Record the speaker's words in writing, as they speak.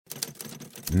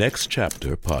Next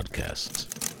Chapter Podcasts.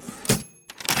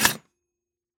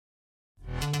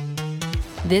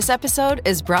 This episode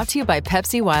is brought to you by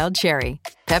Pepsi Wild Cherry.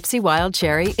 Pepsi Wild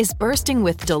Cherry is bursting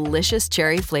with delicious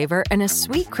cherry flavor and a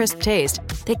sweet, crisp taste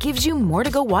that gives you more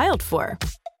to go wild for.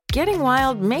 Getting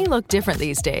wild may look different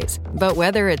these days, but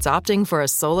whether it's opting for a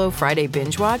solo Friday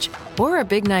binge watch or a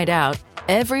big night out,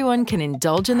 everyone can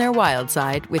indulge in their wild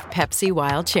side with Pepsi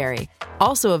Wild Cherry.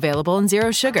 Also available in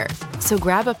Zero Sugar. So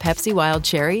grab a Pepsi Wild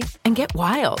Cherry and get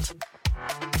wild.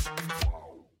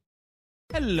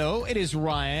 Hello, it is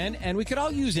Ryan, and we could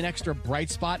all use an extra bright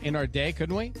spot in our day,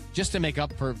 couldn't we? Just to make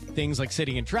up for things like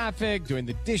sitting in traffic, doing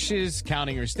the dishes,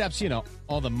 counting your steps, you know,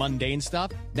 all the mundane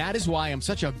stuff. That is why I'm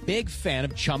such a big fan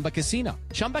of Chumba Casino.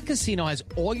 Chumba Casino has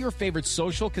all your favorite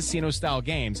social casino-style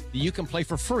games that you can play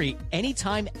for free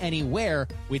anytime, anywhere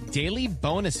with daily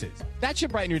bonuses. That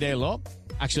should brighten your day a little.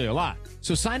 Actually, a lot.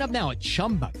 So sign up now at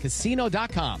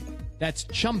ChumbaCasino.com. That's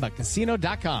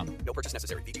ChumbaCasino.com. No purchase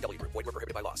necessary. VGW Group. Void where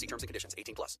prohibited by law. See terms and conditions.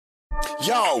 18+.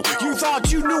 Yo, you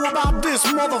thought you knew about this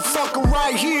motherfucker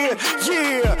right here?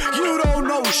 Yeah, you don't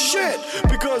know shit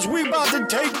because we about to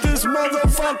take this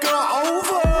motherfucker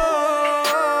over.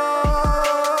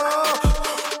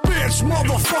 Bitch,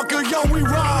 motherfucker, yo, we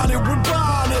riding with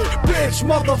Bonnie. Bitch,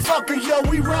 motherfucker, yo,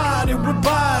 we riding with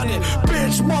Bonnie.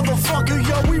 Bitch, motherfucker,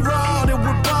 yo, we riding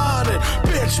with Bonnie.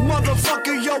 Bitch,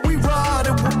 motherfucker, yo, we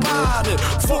riding with Bonnie.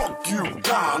 Fuck you,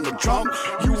 Donald Trump,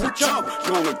 you a chump.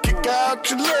 Gonna kick out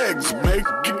your legs, make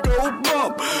it go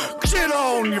bump. Shit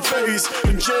on your face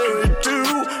and share it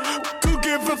too. Could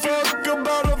give a fuck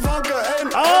about a funker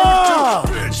and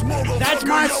bitch, that's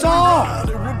my song.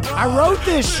 I wrote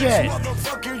this shit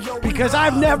because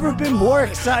I've never been more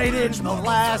excited in the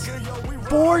last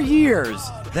 4 years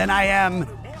than I am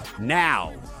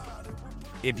now.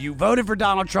 If you voted for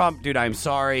Donald Trump, dude, I'm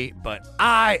sorry, but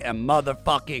I am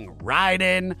motherfucking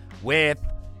riding with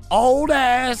old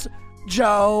ass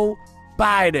Joe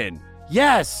Biden.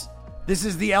 Yes, this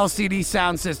is the LCD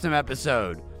Soundsystem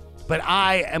episode, but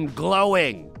I am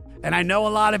glowing, and I know a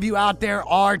lot of you out there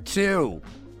are too.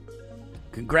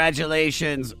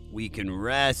 Congratulations, we can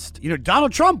rest. You know,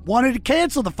 Donald Trump wanted to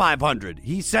cancel the 500.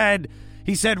 He said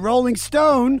Rolling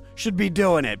Stone should be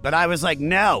doing it, but I was like,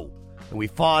 no, and we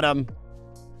fought him.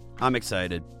 I'm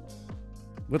excited.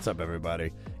 What's up,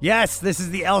 everybody? Yes, this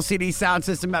is the LCD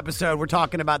Soundsystem episode. We're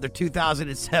talking about their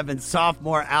 2007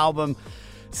 sophomore album,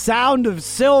 Sound of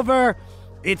Silver.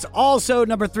 It's also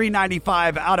number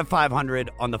 395 out of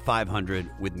 500 on the 500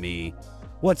 with me.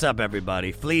 What's up,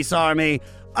 everybody? Fleece Army,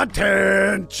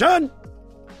 attention!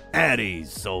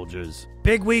 Eddie's soldiers.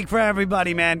 Big week for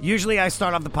everybody, man. Usually I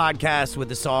start off the podcast with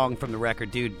a song from the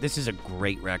record. Dude, this is a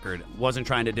great record. Wasn't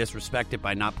trying to disrespect it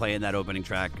by not playing that opening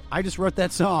track. I just wrote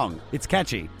that song. It's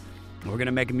catchy. We're going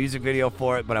to make a music video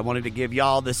for it, but I wanted to give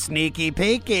y'all the sneaky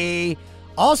peeky.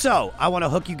 Also, I want to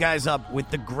hook you guys up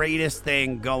with the greatest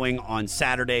thing going on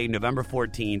Saturday, November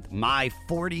 14th, my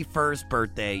 41st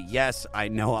birthday. Yes, I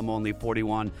know I'm only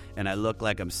 41, and I look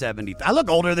like I'm 70. I look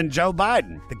older than Joe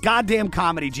Biden. The goddamn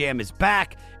Comedy Jam is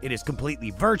back. It is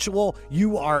completely virtual.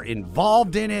 You are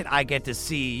involved in it. I get to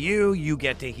see you. You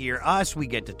get to hear us. We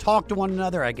get to talk to one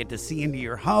another. I get to see into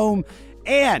your home.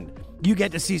 And you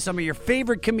get to see some of your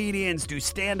favorite comedians do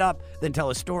stand-up, then tell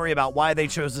a story about why they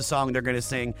chose the song they're going to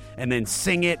sing, and then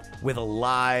sing it with a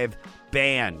live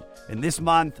band. And this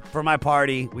month, for my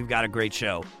party, we've got a great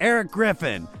show. Eric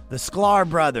Griffin, the Sklar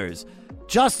Brothers,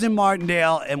 Justin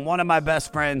Martindale, and one of my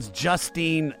best friends,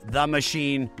 Justine the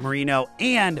Machine Marino.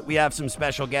 And we have some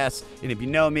special guests. And if you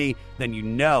know me, then you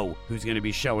know who's going to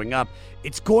be showing up.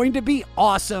 It's going to be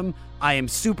awesome. I am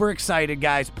super excited,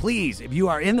 guys. Please, if you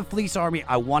are in the Fleece Army,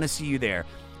 I want to see you there.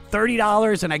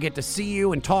 $30 and I get to see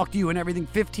you and talk to you and everything.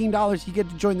 $15, you get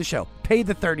to join the show. Pay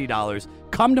the $30.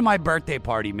 Come to my birthday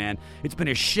party, man. It's been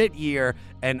a shit year,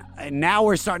 and now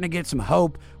we're starting to get some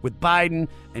hope with Biden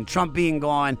and Trump being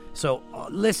gone. So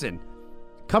listen,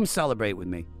 come celebrate with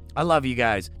me. I love you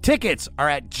guys. Tickets are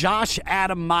at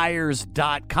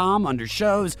joshadammyers.com under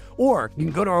shows, or you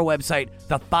can go to our website,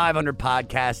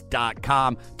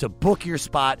 the500podcast.com, to book your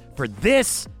spot for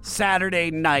this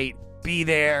Saturday night. Be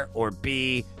there or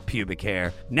be pubic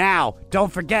hair. Now,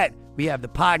 don't forget, we have the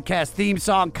podcast theme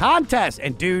song contest.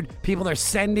 And dude, people are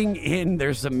sending in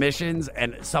their submissions,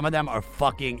 and some of them are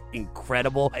fucking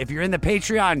incredible. If you're in the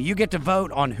Patreon, you get to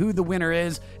vote on who the winner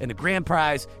is, and the grand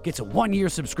prize gets a 1-year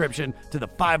subscription to the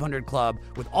 500 Club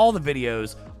with all the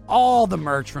videos, all the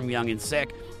merch from Young and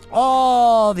Sick,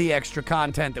 all the extra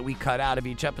content that we cut out of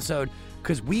each episode,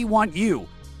 because we want you.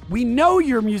 We know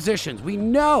you're musicians. We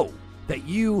know that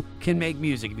you can make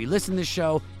music. If you listen to this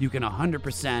show, you can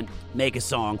 100% make a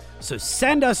song. So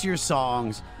send us your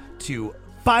songs to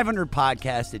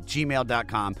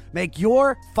 500podcast@gmail.com. Make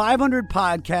your 500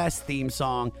 podcast theme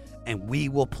song, and we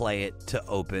will play it to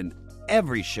open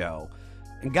every show.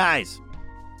 And guys,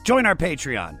 join our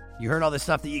Patreon. You heard all the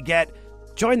stuff that you get.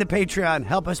 Join the Patreon.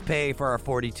 Help us pay for our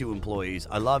 42 employees.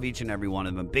 I love each and every one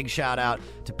of them. Big shout out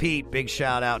to Pete. Big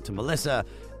shout out to Melissa,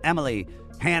 Emily,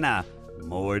 Hannah,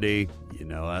 Morty. You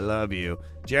know I love you.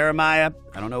 Jeremiah.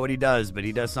 I don't know what he does, but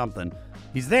he does something.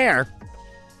 He's there,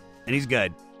 and he's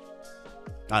good.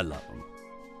 I love him.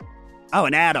 Oh,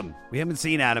 and Adam. We haven't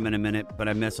seen Adam in a minute, but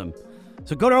I miss him.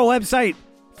 So go to our website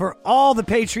for all the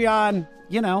Patreon.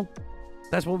 You know,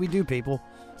 that's what we do, people.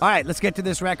 All right, let's get to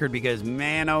this record because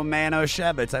man, oh,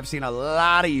 Shebets, I've seen a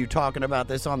lot of you talking about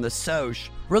this on the Soch.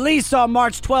 Released on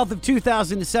March 12th of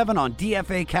 2007 on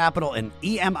DFA Capitol and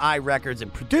EMI Records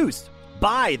and produced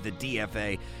by the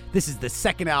DFA. This is the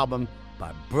second album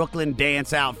by Brooklyn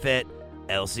dance outfit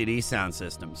LCD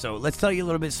Soundsystem. So let's tell you a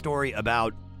little bit of story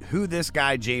about who this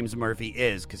guy James Murphy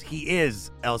is, because he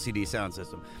is LCD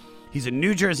Soundsystem. He's a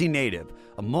New Jersey native,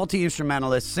 a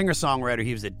multi-instrumentalist, singer-songwriter.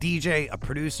 He was a DJ, a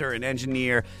producer, an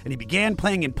engineer, and he began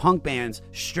playing in punk bands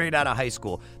straight out of high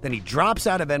school. Then he drops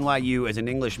out of NYU as an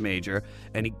English major,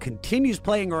 and he continues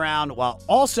playing around while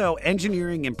also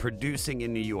engineering and producing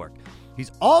in New York.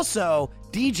 He's also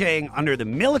DJing under the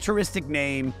militaristic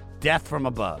name Death from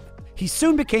Above. He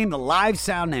soon became the live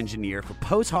sound engineer for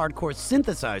post-hardcore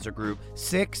synthesizer group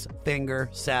Six Finger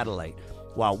Satellite.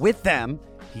 While with them,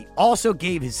 he also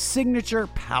gave his signature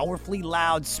powerfully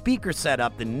loud speaker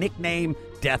setup the nickname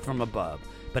Death from Above.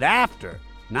 But after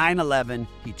 9/11,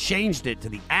 he changed it to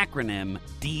the acronym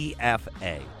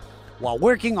DFA. While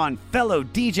working on fellow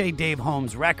DJ Dave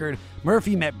Holmes' record,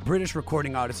 Murphy met British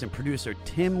recording artist and producer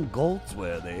Tim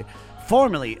Goldsworthy,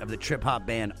 formerly of the trip-hop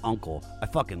band Uncle. I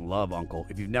fucking love Uncle.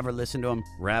 If you've never listened to him,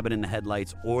 Rabbit in the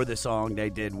Headlights, or the song they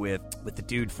did with the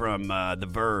dude from The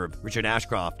Verve, Richard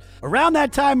Ashcroft. Around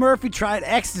that time, Murphy tried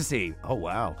ecstasy. Oh,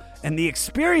 wow. And the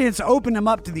experience opened him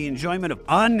up to the enjoyment of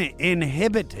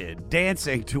uninhibited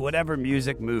dancing to whatever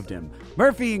music moved him.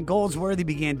 Murphy and Goldsworthy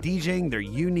began DJing their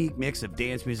unique mix of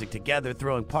dance music together,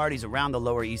 throwing parties around the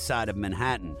Lower East Side of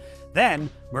Manhattan.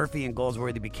 Then, Murphy and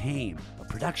Goldsworthy became a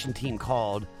production team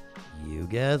called, you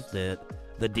guessed it,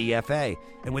 the DFA.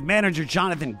 And with manager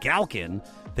Jonathan Galkin,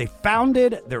 they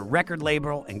founded their record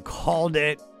label and called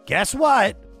it, guess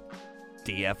what?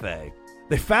 DFA.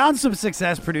 They found some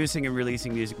success producing and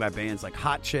releasing music by bands like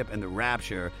Hot Chip and The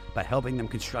Rapture by helping them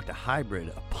construct a hybrid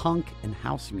of punk and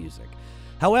house music.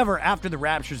 However, after The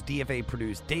Rapture's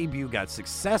DFA-produced debut got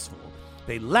successful,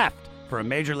 they left for a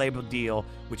major label deal,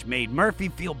 which made Murphy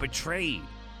feel betrayed.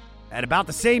 At about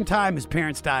the same time, his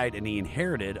parents died and he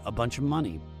inherited a bunch of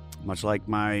money. Much like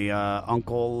my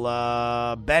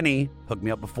uncle Benny hooked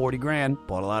me up with 40 grand,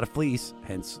 bought a lot of fleece,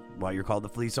 hence why you're called the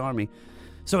Fleece Army.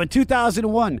 So in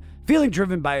 2001, feeling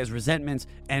driven by his resentments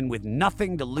and with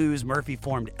nothing to lose, Murphy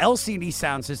formed LCD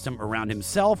Soundsystem around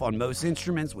himself on most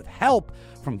instruments with help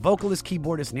from vocalist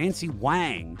keyboardist Nancy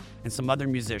Wang and some other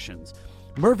musicians.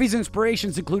 Murphy's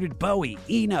inspirations included Bowie,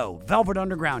 Eno, Velvet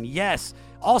Underground, Yes,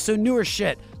 also newer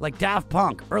shit like Daft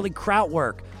Punk, early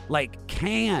Kraftwerk like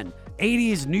Can,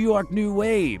 80s New York New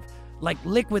Wave like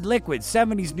Liquid,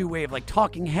 70s New Wave like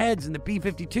Talking Heads and the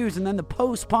B-52s, and then the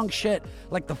post-punk shit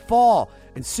like The Fall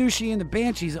and Sushi and the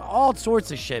Banshees, all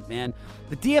sorts of shit, man.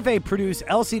 The DFA produced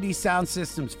LCD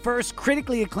Soundsystem's first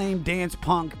critically acclaimed dance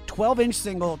punk 12-inch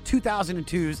single,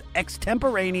 2002's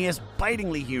extemporaneous,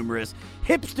 bitingly humorous,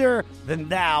 hipster than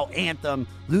thou anthem,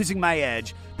 Losing My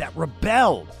Edge, that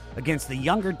rebelled against the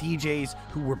younger DJs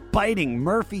who were biting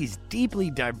Murphy's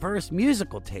deeply diverse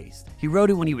musical taste. He wrote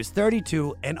it when he was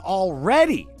 32 and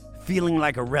already feeling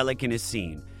like a relic in his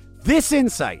scene. This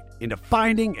insight into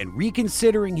finding and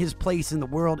reconsidering his place in the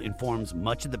world informs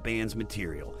much of the band's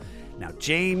material. Now,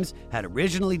 James had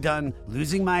originally done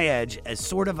Losing My Edge as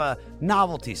sort of a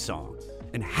novelty song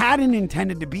and hadn't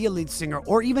intended to be a lead singer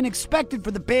or even expected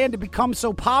for the band to become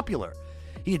so popular.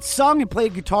 He had sung and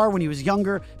played guitar when he was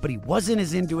younger, but he wasn't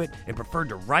as into it and preferred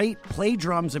to write, play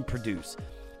drums, and produce.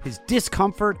 His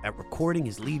discomfort at recording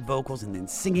his lead vocals and then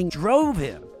singing drove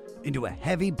him into a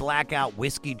heavy blackout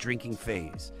whiskey drinking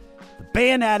phase. The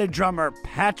band added drummer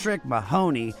Patrick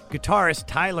Mahoney, guitarist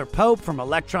Tyler Pope from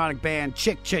electronic band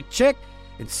Chick Chick Chick,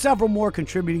 and several more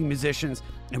contributing musicians,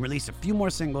 and released a few more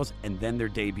singles and then their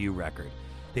debut record.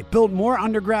 They built more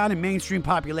underground and mainstream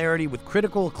popularity with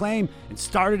critical acclaim and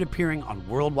started appearing on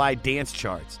worldwide dance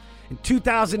charts. In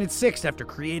 2006, after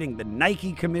creating the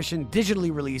Nike-commissioned digitally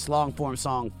released long-form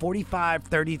song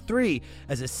 4533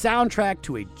 as a soundtrack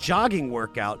to a jogging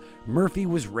workout, Murphy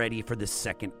was ready for the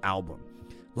second album.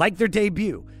 Like their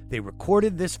debut, they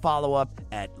recorded this follow-up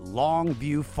at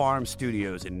Longview Farm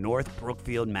Studios in North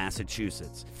Brookfield,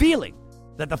 Massachusetts. Feeling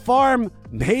that the farm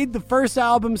made the first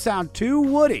album sound too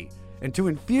woody, and to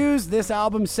infuse this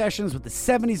album's sessions with the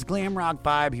 70s glam rock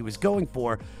vibe he was going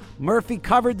for, Murphy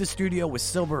covered the studio with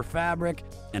silver fabric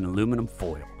and aluminum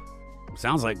foil.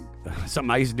 Sounds like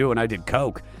something I used to do when I did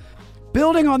coke.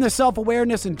 Building on the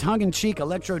self-awareness and tongue-in-cheek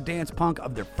electro dance punk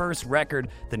of their first record,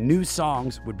 the new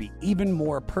songs would be even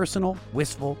more personal,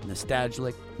 wistful,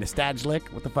 nostalgic,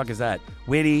 what the fuck is that?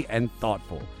 Witty and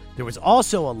thoughtful. There was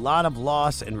also a lot of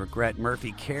loss and regret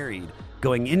Murphy carried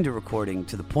going into recording,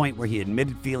 to the point where he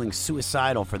admitted feeling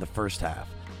suicidal for the first half.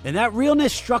 And that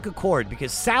realness struck a chord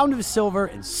because Sound of Silver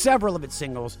and several of its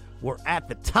singles were at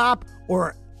the top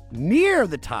or near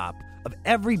the top of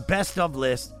every best of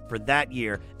list for that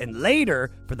year and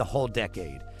later for the whole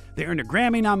decade. They earned a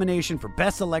Grammy nomination for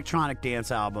Best Electronic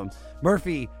Dance Album.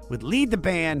 Murphy would lead the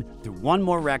band through one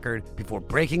more record before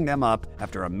breaking them up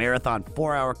after a marathon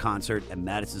 4-hour concert at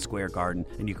Madison Square Garden,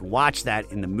 and you can watch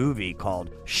that in the movie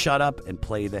called Shut Up and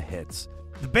Play the Hits.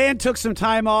 The band took some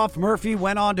time off. Murphy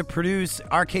went on to produce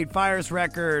Arcade Fire's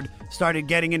record, started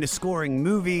getting into scoring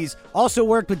movies, also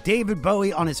worked with David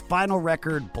Bowie on his final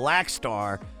record, Black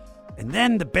Star, and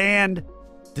then the band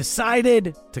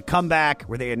decided to come back,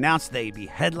 where they announced they'd be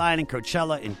headlining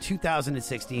Coachella in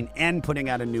 2016 and putting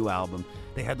out a new album.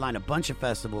 They headlined a bunch of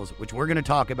festivals, which we're going to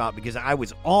talk about because I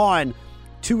was on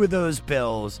 2 of those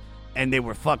bills and they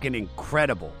were fucking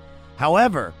incredible.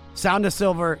 However, Sound of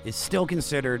Silver is still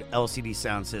considered LCD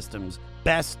Soundsystem's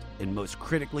best and most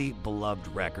critically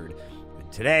beloved record. And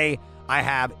today, I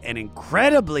have an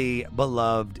incredibly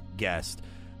beloved guest,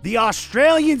 the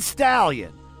Australian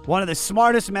Stallion, one of the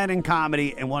smartest men in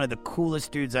comedy and one of the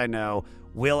coolest dudes I know,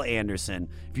 Will Anderson.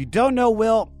 If you don't know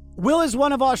Will is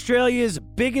one of Australia's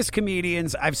biggest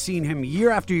comedians. I've seen him year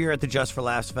after year at the Just for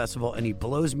Laughs Festival, and he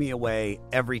blows me away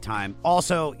every time.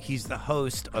 Also, he's the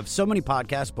host of so many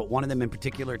podcasts, but one of them in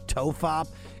particular, Tofop.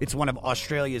 It's one of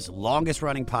Australia's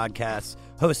longest-running podcasts,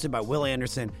 hosted by Will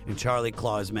Anderson and Charlie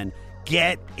Klausman.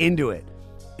 Get into it.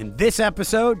 And this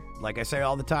episode, like I say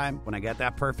all the time, when I get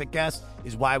that perfect guest,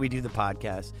 is why we do the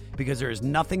podcast. Because there is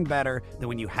nothing better than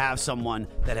when you have someone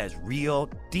that has real,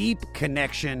 deep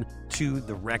connection to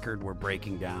the record we're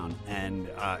breaking down. And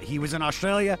he was in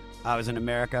Australia, I was in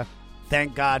America.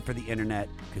 Thank God for the internet,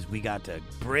 because we got to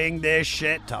bring this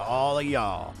shit to all of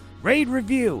y'all. Rate,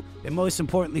 review, and most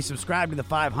importantly, subscribe to the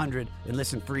 500 and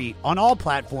listen free on all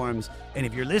platforms. And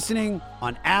if you're listening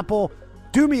on Apple,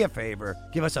 do me a favor,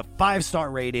 give us a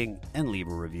 5-star rating and leave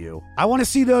a review. I want to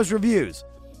see those reviews.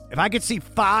 If I could see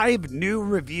 5 new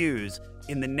reviews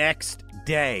in the next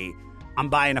day, I'm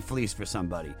buying a fleece for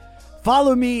somebody.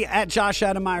 Follow me at Josh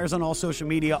Adam Myers on all social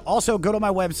media. Also, go to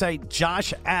my website,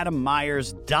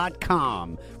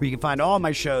 joshadammyers.com, where you can find all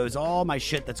my shows, all my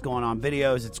shit that's going on,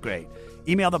 videos. It's great.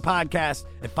 Email the podcast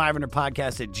at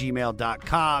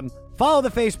 500podcast@gmail.com. Follow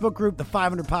the Facebook group, The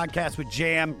 500 Podcast with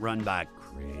Jam, run by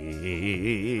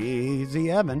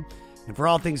Crazy Evan. And for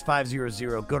all things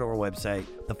 500, go to our website,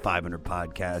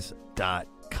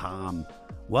 the500podcast.com.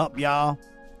 Well, y'all,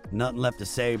 nothing left to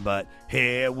say but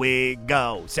here we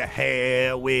go. Say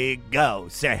here we go.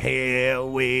 Say here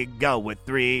we go with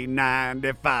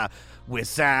 395 with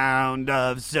Sound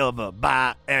of Silver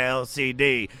by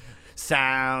LCD.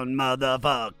 Sound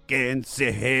motherfucking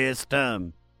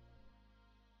system.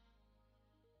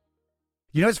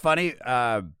 You know what's funny?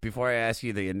 Before I ask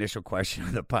you the initial question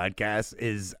of the podcast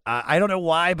is, I don't know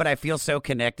why, but I feel so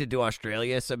connected to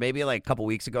Australia. So maybe like a couple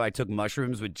weeks ago, I took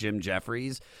mushrooms with Jim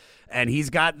Jeffries, and he's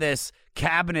got this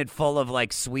cabinet full of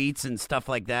like sweets and stuff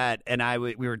like that. And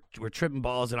we were tripping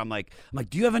balls, and I'm like,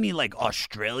 do you have any like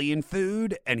Australian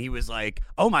food? And he was like,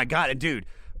 oh my God, and dude,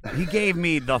 he gave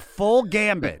me the full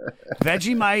gambit.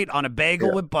 Vegemite on a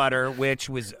bagel with butter, which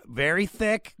was very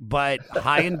thick, but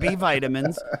high in B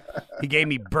vitamins. He gave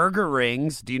me burger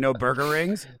rings. Do you know burger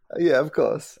rings? Yeah, of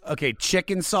course. Okay,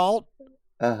 chicken salt.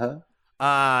 So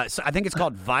I think it's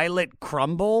called Violet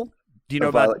Crumble. Do you know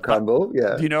about Violet Crumble?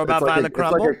 Yeah. Do you know about Violet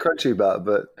Crumble? It's like a crunchy bar,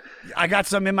 but I got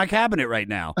some in my cabinet right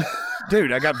now.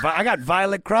 Dude, I got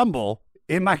Violet Crumble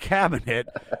in my cabinet.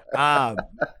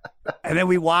 And then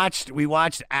we watched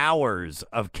hours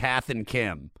of Kath and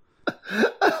Kim.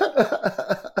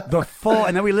 The full,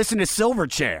 and then we listened to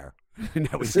Silverchair.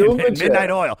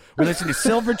 Midnight Oil. We listened to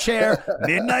Silverchair,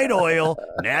 Midnight Oil,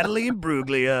 Natalie and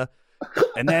Bruglia,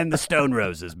 and then the Stone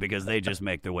Roses, because they just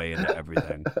make their way into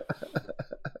everything.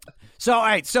 So, all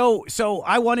right, so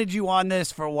I wanted you on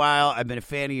this for a while. I've been a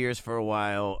fan of yours for a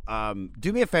while.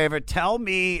 Do me a favor. Tell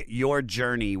me your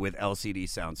journey with LCD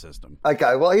Soundsystem.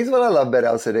 Okay, well, here's what I love about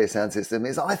LCD Soundsystem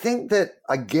is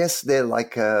I guess they're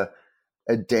like a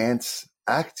dance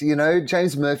act, you know?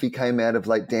 James Murphy came out of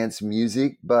like dance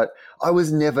music, but I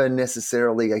was never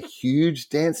necessarily a huge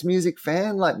dance music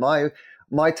fan. Like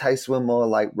my tastes were more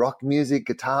like rock music,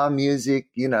 guitar music,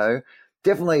 you know,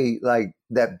 definitely like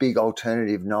that big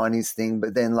alternative 90s thing,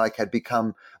 but then like had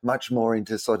become much more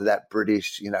into sort of that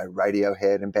British, you know,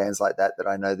 Radiohead and bands like that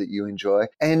I know that you enjoy.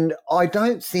 And I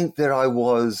don't think that I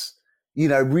was, you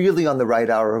know, really on the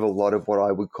radar of a lot of what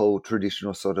I would call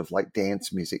traditional sort of like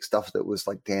dance music, stuff that was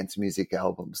like dance music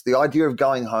albums. The idea of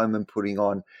going home and putting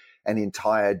on an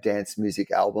entire dance music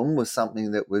album was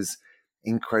something that was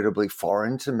incredibly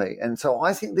foreign to me. And so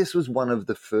I think this was one of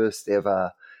the first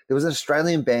ever. There was an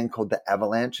Australian band called the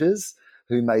Avalanches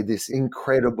who made this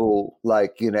incredible,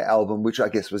 like, you know, album, which I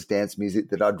guess was dance music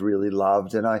that I'd really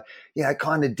loved. And I, you know,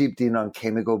 kind of dipped in on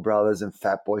Chemical Brothers and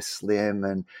Fatboy Slim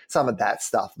and some of that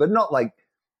stuff, but not like,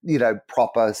 you know,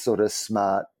 proper sort of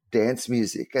smart dance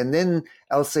music. And then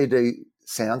LCD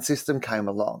Soundsystem came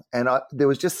along, and there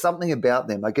was just something about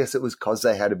them. I guess it was because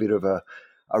they had a bit of a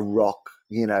rock,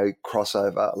 you know,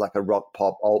 crossover, like a rock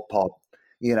pop, alt pop,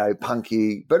 you know,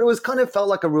 punky, but it was kind of felt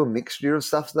like a real mixture of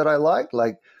stuff that I liked.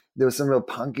 Like there was some real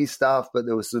punky stuff, but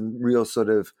there was some real sort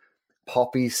of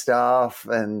poppy stuff.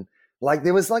 And like,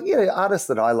 there was like, you know, artists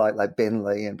that I like Ben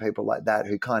Lee and people like that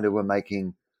who kind of were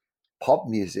making pop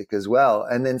music as well.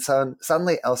 And then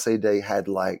suddenly LCD had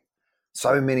like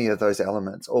so many of those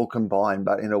elements all combined,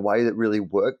 but in a way that really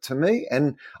worked to me.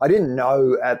 And I didn't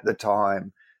know at the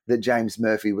time that James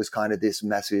Murphy was kind of this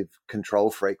massive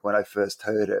control freak when I first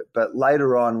heard it. But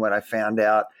later on, when I found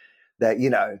out that, you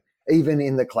know, even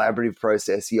in the collaborative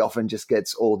process, he often just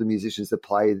gets all the musicians to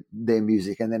play their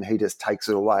music and then he just takes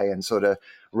it away and sort of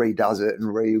redoes it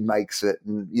and remakes it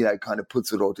and, you know, kind of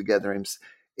puts it all together.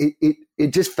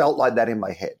 It just felt like that in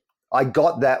my head. I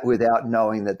got that without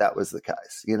knowing that that was the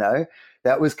case, you know?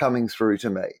 That was coming through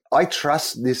to me. I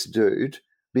trust this dude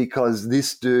because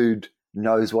this dude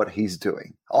knows what he's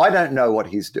doing. I don't know what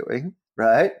he's doing,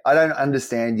 right? I don't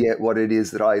understand yet what it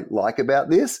is that I like about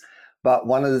this. But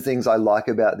one of the things I like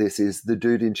about this is the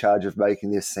dude in charge of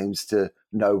making this seems to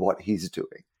know what he's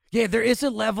doing. Yeah, there is a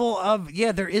level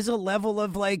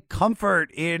of like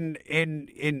comfort in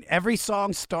every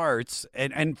song starts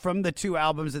and from the two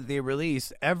albums that they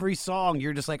release, every song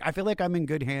you're just like, I feel like I'm in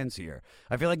good hands here.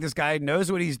 I feel like this guy knows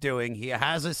what he's doing. He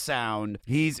has a sound.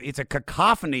 It's a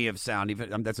cacophony of sound.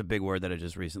 Even that's a big word that I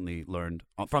just recently learned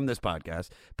from this podcast.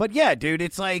 But yeah, dude,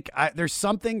 it's like there's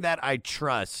something that I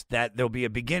trust that there'll be a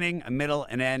beginning, a middle,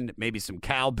 an end, maybe some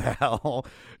cowbell.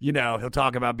 You know, he'll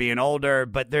talk about being older,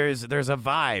 but there's a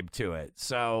vibe to it.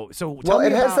 So well,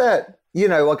 it has that, you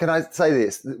know, what can I say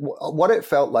this? What it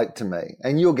felt like to me,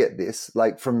 and you'll get this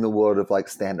like from the world of like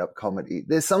stand-up comedy.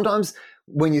 There's sometimes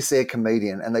when you see a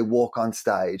comedian and they walk on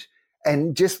stage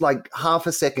and just like half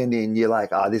a second in, you're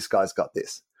like, this guy's got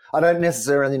this. I don't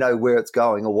necessarily know where it's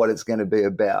going or what it's going to be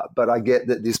about, but I get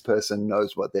that this person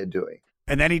knows what they're doing.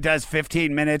 And then he does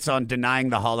 15 minutes on denying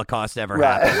the Holocaust ever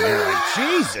happened.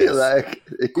 You're like,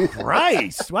 Jesus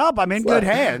Christ. Well, I'm in good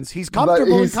hands. He's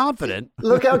comfortable and confident.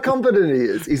 Look how confident he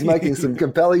is. He's making some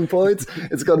compelling points.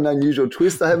 It's got an unusual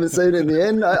twist I haven't seen in the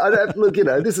end. I don't look, you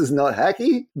know, this is not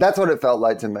hacky. That's what it felt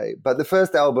like to me. But the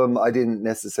first album, I don't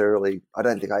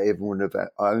think I ever would have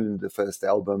owned the first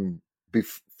album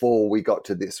before we got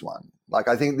to this one. Like,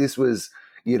 I think this was,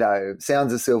 you know,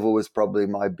 Sounds of Silver was probably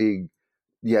my big,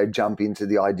 you know, jump into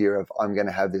the idea of I'm going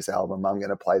to have this album. I'm going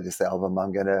to play this album.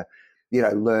 I'm going to, you know,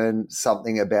 learn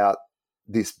something about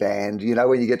this band. You know,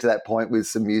 when you get to that point with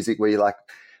some music where you're like,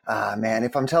 man,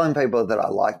 if I'm telling people that I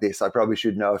like this, I probably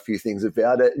should know a few things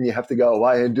about it. And you have to go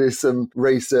away and do some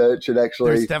research and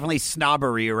actually. There's definitely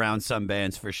snobbery around some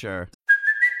bands for sure.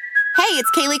 Hey,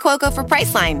 it's Kaylee Cuoco for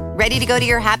Priceline. Ready to go to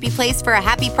your happy place for a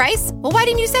happy price? Well, why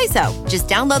didn't you say so? Just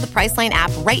download the Priceline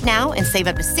app right now and save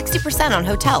up to 60% on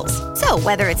hotels. So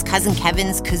whether it's Cousin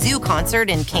Kevin's Kazoo Concert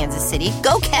in Kansas City,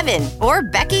 go Kevin, or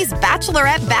Becky's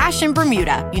Bachelorette Bash in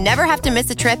Bermuda, you never have to miss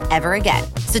a trip ever again.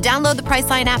 So download the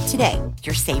Priceline app today.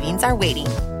 Your savings are waiting.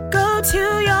 Go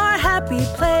to your happy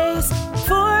place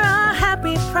for a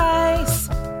happy price.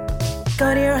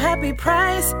 Go to your happy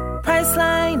price,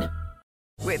 Priceline.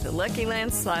 With the Lucky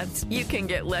Land Slots, you can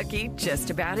get lucky just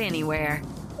about anywhere.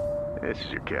 This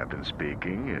is your captain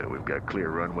speaking. We've got clear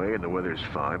runway and the weather's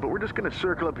fine, but we're just going to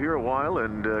circle up here a while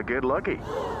and get lucky.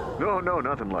 No,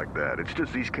 nothing like that. It's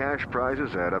just these cash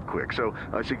prizes add up quick. So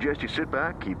I suggest you sit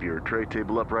back, keep your tray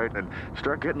table upright, and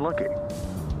start getting lucky.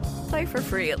 Play for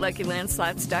free at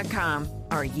LuckyLandSlots.com.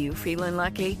 Are you feeling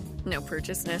lucky? No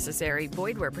purchase necessary.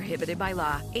 Void where prohibited by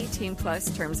law. 18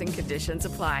 plus terms and conditions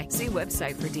apply. See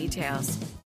website for details.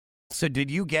 So did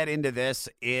you get into this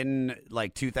in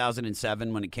like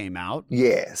 2007 when it came out?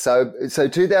 Yeah. So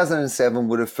 2007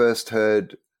 would have first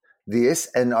heard this,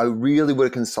 and I really would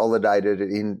have consolidated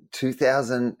it in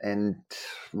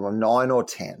 2009 or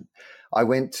 10. I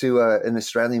went to an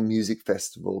Australian music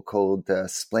festival called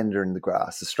Splendour in the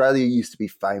Grass. Australia used to be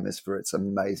famous for its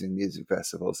amazing music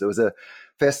festivals. There was a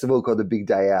festival called the Big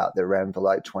Day Out that ran for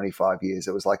like 25 years.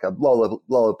 It was like a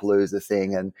Lollapalooza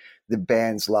thing, and the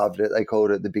bands loved it. They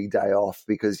called it the Big Day Off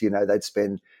because, you know, they'd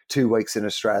spend 2 weeks in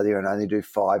Australia and only do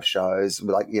 5 shows,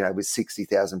 like, you know, with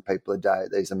 60,000 people a day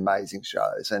at these amazing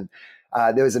shows. And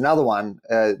there was another one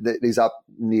that is up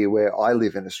near where I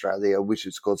live in Australia, which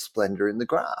is called Splendour in the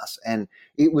Grass. And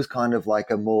it was kind of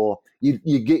like a more,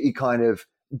 you get your kind of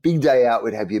Big Day Out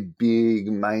would have your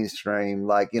big mainstream,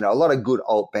 like, you know, a lot of good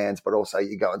alt bands, but also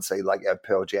you go and see like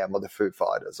Pearl Jam or the Foo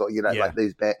Fighters or, you know, like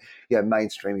these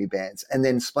mainstreamy bands. And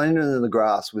then Splendour in the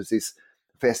Grass was this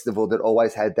festival that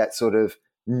always had that sort of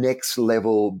next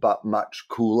level but much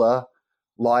cooler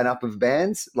lineup of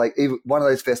bands, like even one of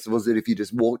those festivals that if you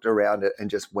just walked around it and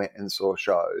just went and saw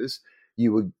shows,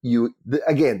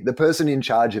 again, the person in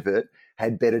charge of it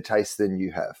had better taste than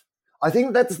you have. I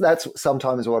think that's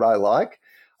sometimes what I like.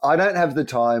 I don't have the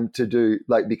time to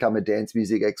become a dance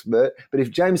music expert, but if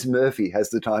James Murphy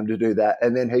has the time to do that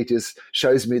and then he just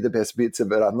shows me the best bits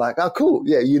of it, I'm like, oh, cool.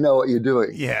 Yeah, you know what you're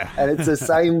doing. Yeah. And it's the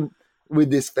same with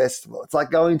this festival. It's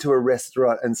like going to a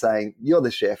restaurant and saying, you're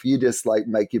the chef, you just like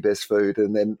make your best food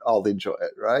and then I'll enjoy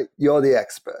it, right? You're the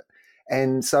expert.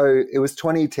 And so it was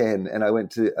 2010 and I went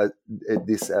to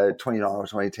this 29 or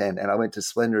 2010 and I went to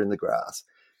Splendour in the Grass.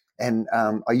 And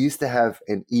I used to have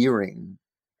an earring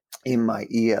in my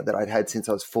ear that I'd had since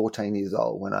I was 14 years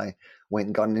old when I went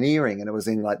and got an earring, and it was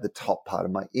in like the top part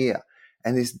of my ear.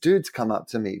 And this dude's come up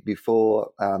to me before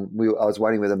I was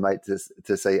waiting with a mate to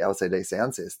see LCD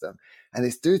Soundsystem. And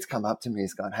this dude's come up to me,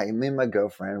 he's going, hey, me and my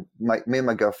girlfriend,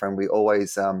 we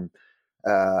always, when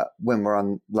we're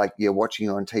on, like, you're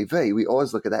watching on TV, we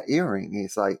always look at that earring.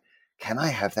 He's like, can I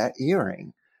have that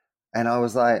earring? And I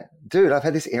was like, dude, I've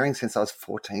had this earring since I was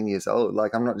 14 years old.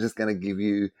 Like, I'm not just going to give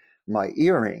you my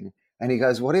earring. And he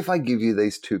goes, what if I give you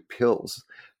these 2 pills?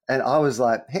 And I was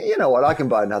like, hey, you know what? I can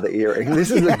buy another earring.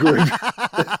 This is a good,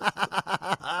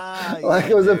 like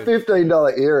it was a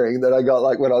 $15 earring that I got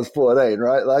like when I was 14,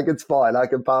 right? Like it's fine. I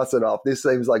can pass it off. This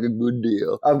seems like a good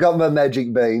deal. I've got my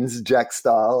magic beans, Jack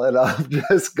style, and I've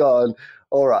just gone,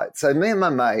 all right. So me and my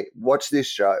mate watched this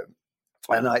show,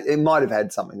 and it might have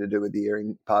had something to do with the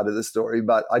earring part of the story,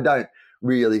 but I don't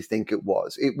really think it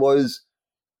was. It was,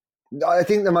 I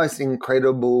think, the most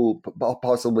incredible,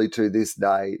 possibly to this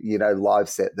day, you know, live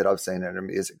set that I've seen at a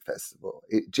music festival.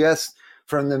 It just,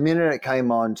 from the minute it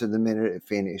came on to the minute it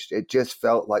finished, it just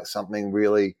felt like something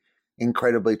really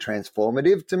incredibly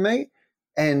transformative to me.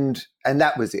 And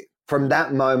that was it. From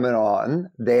that moment on,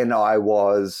 then I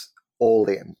was all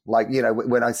in. Like, you know,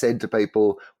 when I said to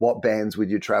people, what bands would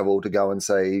you travel to go and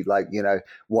see? Like, you know,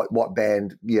 what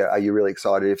band, yeah, are you really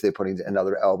excited if they're putting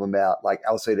another album out? Like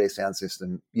LCD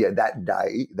Soundsystem, yeah, that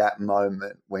day, that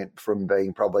moment went from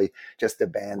being probably just a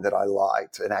band that I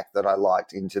liked, an act that I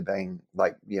liked, into being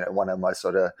like, you know, one of my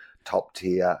sort of top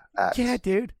tier acts. Yeah,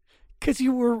 dude. Because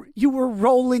you were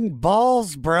rolling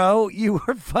balls, bro. You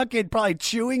were fucking probably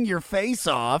chewing your face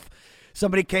off.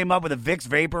 Somebody came up with a Vicks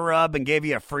Vapor Rub and gave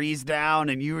you a freeze down,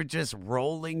 and you were just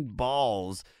rolling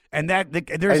balls. And and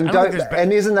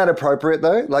isn't that appropriate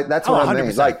though? Like that's what I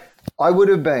mean. 100%. Like I would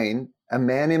have been a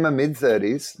man in my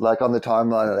mid-30s, like on the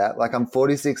timeline of that. Like I'm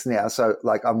 46 now, so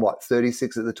like I'm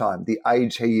 36 at the time, the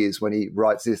age he is when he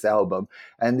writes this album.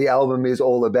 And the album is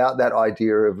all about that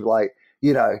idea of like,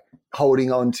 you know,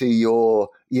 holding on to your,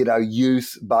 you know,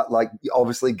 youth, but like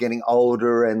obviously getting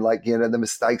older and like, you know, the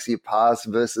mistakes of your past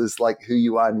versus like who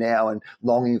you are now, and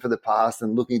longing for the past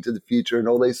and looking to the future and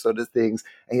all these sort of things.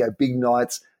 And, you know, big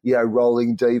nights, you know,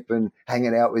 rolling deep and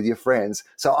hanging out with your friends.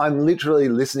 So I'm literally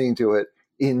listening to it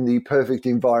in the perfect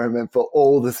environment for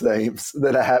all the themes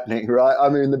that are happening, right?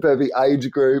 I'm in the perfect age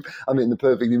group. I'm in the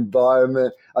perfect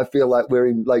environment. I feel like we're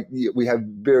in, like, we have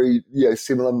very, you know,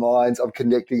 similar minds. I'm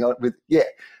connecting on with, yeah.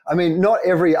 I mean, not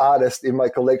every artist in my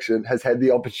collection has had the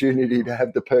opportunity to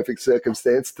have the perfect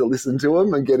circumstance to listen to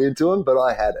them and get into them, but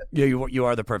I had it. Yeah, you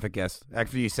are the perfect guest.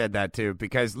 Actually, you said that too,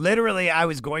 because literally I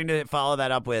was going to follow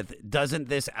that up with, doesn't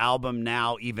this album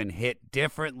now even hit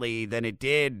differently than it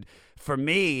did for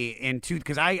me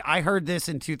because I heard this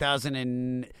in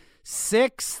 2007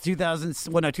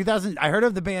 2000. I heard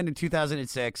of the band in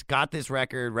 2006, got this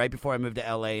record right before I moved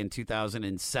to LA in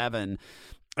 2007.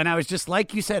 And I was just,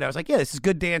 like you said, I was like, yeah, this is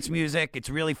good dance music. It's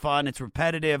really fun. It's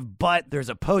repetitive, but there's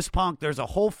a post-punk. There's a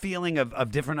whole feeling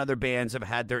of different other bands have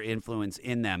had their influence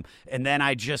in them. And then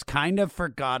I just kind of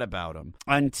forgot about them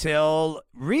until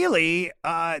really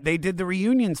they did the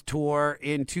Reunions tour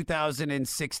in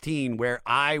 2016, where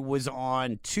I was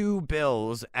on 2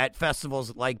 bills at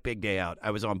festivals like Big Day Out.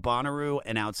 I was on Bonnaroo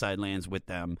and Outside Lands with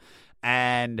them.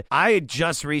 And I had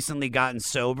just recently gotten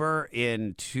sober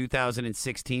in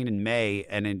 2016 in May,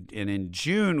 and in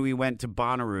June we went to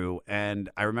Bonnaroo, and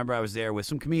I remember I was there with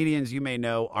some comedians you may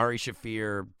know, Ari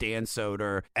Shaffir, Dan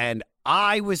Soder, and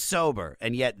I was sober,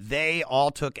 and yet they all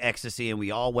took ecstasy, and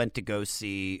we all went to go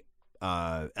see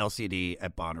LCD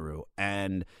at Bonnaroo,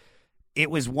 and it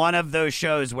was one of those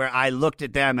shows where I looked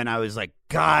at them and I was like,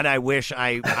 God, I wish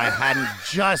I hadn't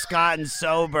just gotten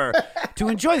sober to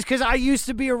enjoy this, because I used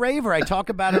to be a raver. I talk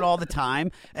about it all the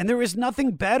time, and there is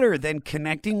nothing better than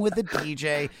connecting with a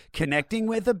DJ, connecting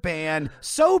with a band,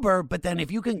 sober. But then if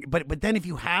you can, but then if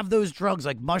you have those drugs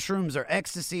like mushrooms or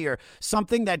ecstasy or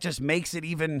something that just makes it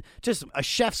even just a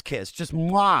chef's kiss, just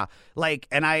mwah, like.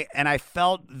 And I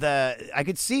felt I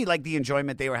could see like the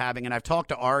enjoyment they were having, and I've talked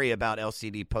to Ari about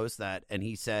LCD post that, and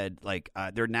he said like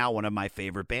they're now one of my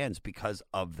favorite bands because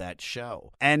of that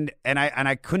show. And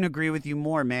I couldn't agree with you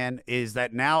more, man, is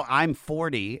that now I'm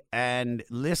 40 and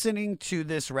listening to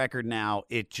this record now,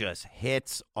 it just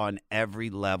hits on every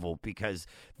level, because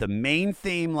the main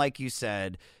theme, like you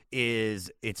said, is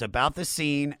it's about the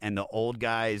scene and the old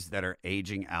guys that are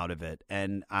aging out of it.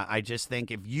 And I just think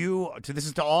this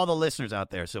is to all the listeners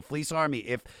out there. So Fleece Army,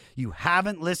 if you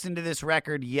haven't listened to this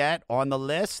record yet on the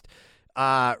list,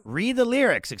 read the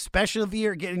lyrics, especially if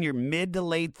you're getting your mid to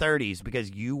late 30s, because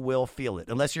you will feel it.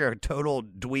 Unless you're a total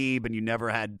dweeb and you never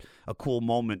had a cool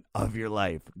moment of your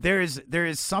life. There is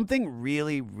something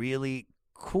really, really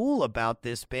cool about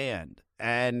this band.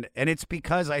 And it's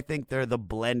because I think they're the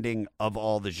blending of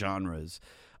all the genres.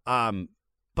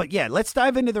 But yeah, let's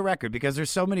dive into the record, because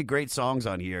there's so many great songs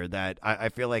on here that I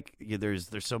feel like there's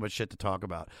so much shit to talk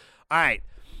about. All right.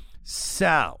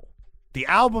 So the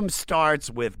album starts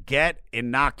with Get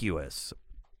Innocuous.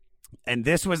 And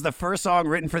this was the first song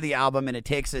written for the album, and it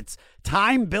takes its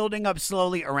time building up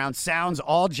slowly around sounds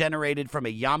all generated from a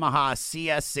Yamaha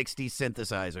CS60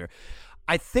 synthesizer.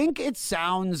 I think it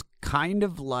sounds kind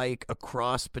of like a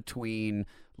cross between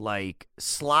like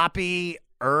sloppy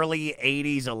early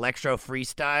 80s electro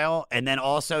freestyle and then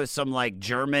also some like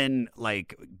German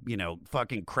like,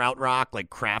 fucking krautrock, like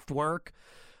Kraftwerk.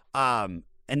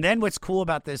 And then what's cool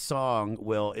about this song,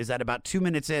 Will, is that about 2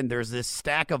 minutes in, there's this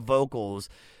stack of vocals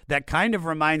that kind of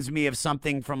reminds me of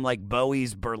something from like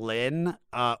Bowie's Berlin,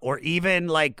 or even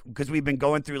like, because we've been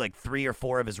going through like 3 or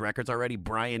 4 of his records already,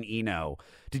 Brian Eno.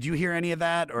 Did you hear any of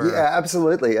that? Or? Yeah,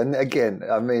 absolutely. And again,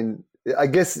 I mean, I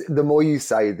guess the more you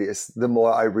say this, the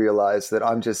more I realize that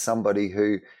I'm just somebody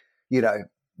who,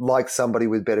 likes somebody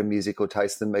with better musical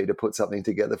taste than me to put something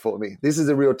together for me. This is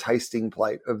a real tasting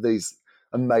plate of these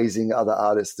amazing other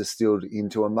artists distilled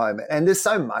into a moment. And there's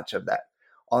so much of that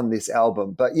on this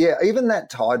album. But yeah, even that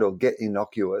title, Get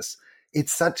Innocuous,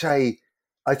 it's such I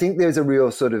think there's a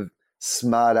real sort of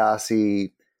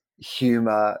smart-assy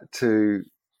humor to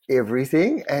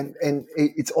everything. And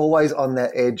it's always on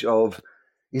that edge of,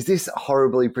 is this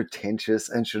horribly pretentious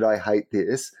and should I hate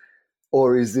this?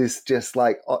 Or is this just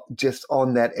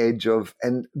on that edge of,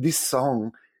 and this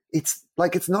song, it's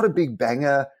not a big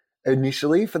banger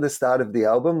initially for the start of the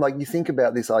album. Like, you think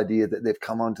about this idea that they've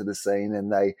come onto the scene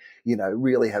and they,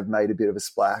 really have made a bit of a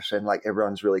splash and like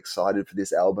everyone's really excited for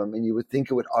this album. And you would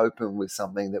think it would open with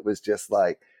something that was just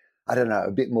like, I don't know,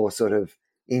 a bit more sort of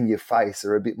in your face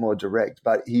or a bit more direct.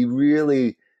 But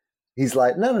he's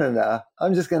like, no,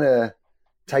 I'm just going to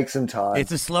take some time.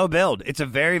 It's a slow build. It's a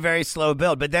very, very slow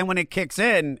build. But then when it kicks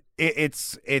in,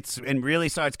 it's and really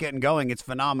starts getting going, it's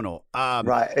phenomenal.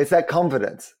 Right. It's that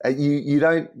confidence. You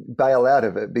don't bail out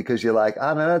of it because you're like,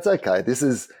 oh, no, it's okay. This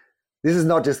is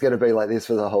not just going to be like this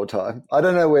for the whole time. I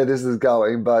don't know where this is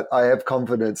going, but I have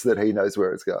confidence that he knows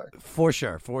where it's going. For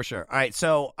sure. All right.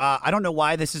 So I don't know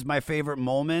why this is my favorite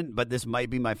moment, but this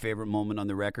might be my favorite moment on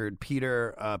the record.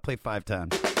 Peter, play 5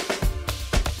 times.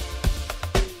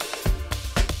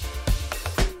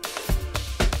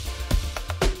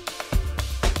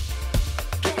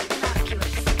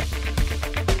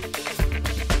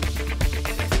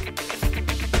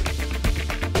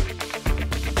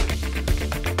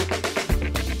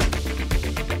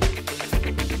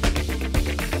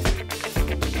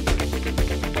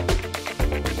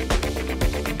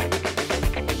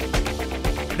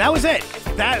 That was it.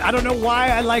 That I don't know why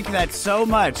I like that so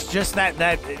much. Just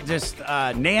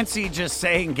Nancy just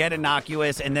saying "get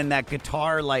innocuous" and then that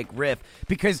guitar like riff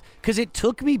because it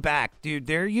took me back, dude.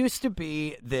 There used to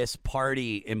be this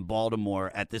party in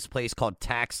Baltimore at this place called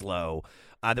Taxlow.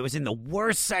 That was in the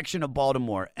worst section of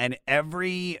Baltimore, and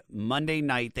every Monday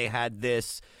night they had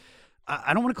this.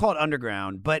 I don't want to call it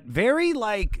underground, but very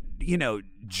like,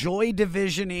 Joy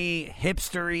Division-y,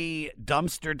 hipstery,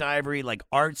 dumpster divery, like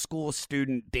art school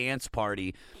student dance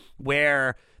party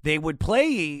where they would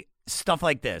play stuff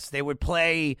like this. They would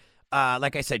play,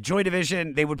 like I said, Joy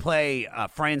Division. They would play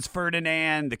Franz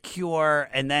Ferdinand, The Cure,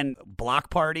 and then Block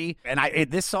Party. And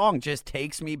this song just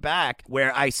takes me back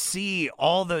where I see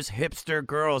all those hipster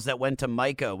girls that went to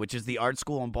MICA, which is the art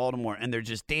school in Baltimore, and they're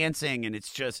just dancing, and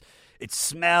it's just... It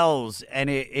smells, and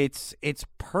it's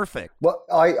perfect. Well,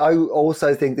 I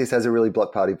also think this has a really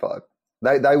Block Party vibe.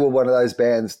 They were one of those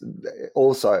bands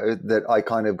also that I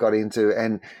kind of got into,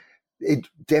 and it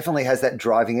definitely has that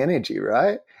driving energy,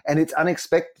 right? And it's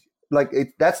unexpected.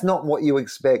 Like, that's not what you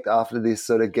expect after this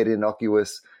sort of get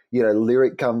innocuous,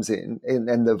 lyric comes in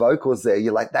and the vocals there.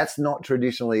 You're like, that's not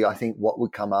traditionally, I think, what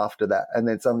would come after that. And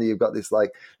then suddenly you've got this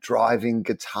like driving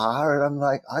guitar, and I'm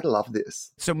like, I love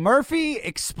this. So Murphy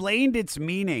explained its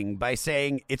meaning by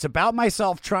saying, it's about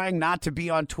myself trying not to be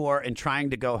on tour and trying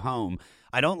to go home.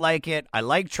 I don't like it. I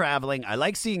like traveling. I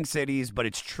like seeing cities, but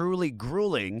it's truly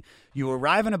grueling. You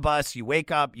arrive in a bus, you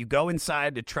wake up, you go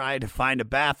inside to try to find a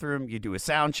bathroom, you do a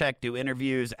sound check, do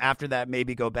interviews. After that,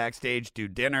 maybe go backstage, do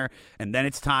dinner, and then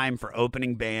it's time for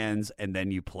opening bands, and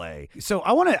then you play. So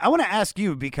I want to ask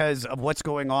you, because of what's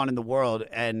going on in the world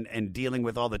and dealing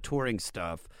with all the touring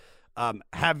stuff,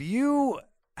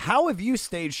 how have you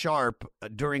stayed sharp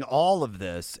during all of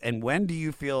this, and when do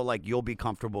you feel like you'll be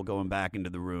comfortable going back into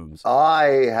the rooms?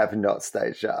 I have not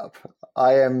stayed sharp.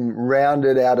 I am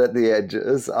rounded out at the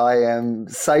edges. I am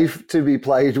safe to be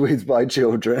played with by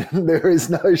children. There is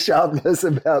no sharpness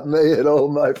about me at all,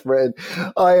 my friend.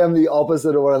 I am the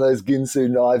opposite of one of those Ginsu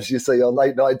knives you see on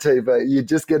late night TV. You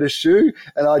just get a shoe,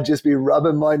 and I'd just be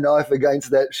rubbing my knife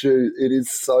against that shoe. It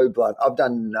is so blunt. I've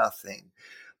done nothing.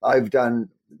 I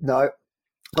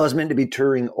was meant to be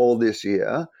touring all this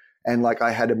year, and like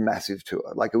I had a massive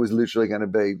tour. Like it was literally going to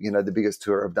be, the biggest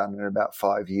tour I've done in about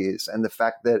 5 years. And the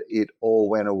fact that it all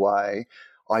went away,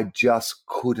 I just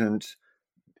couldn't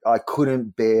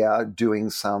bear doing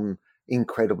some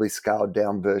incredibly scaled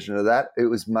down version of that. It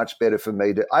was much better for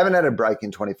me I haven't had a break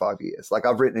in 25 years. Like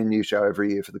I've written a new show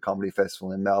every year for the Comedy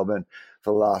Festival in Melbourne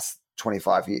for the last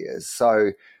 25 years.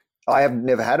 So I have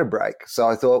never had a break. So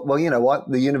I thought, well, you know what?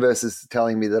 The universe is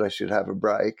telling me that I should have a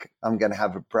break. I'm going to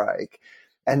have a break.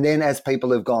 And then as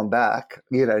people have gone back,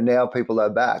 now people are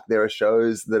back. There are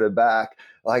shows that are back.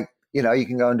 Like, you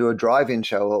can go and do a drive-in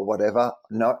show or whatever.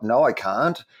 No, I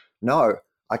can't. No,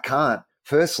 I can't.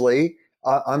 Firstly,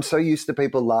 I'm so used to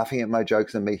people laughing at my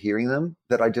jokes and me hearing them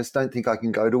that I just don't think I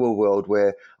can go to a world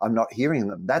where I'm not hearing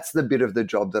them. That's the bit of the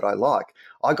job that I like.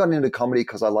 I got into comedy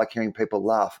because I like hearing people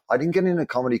laugh. I didn't get into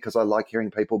comedy because I like hearing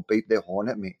people beep their horn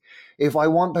at me. If I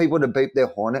want people to beep their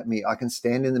horn at me, I can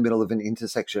stand in the middle of an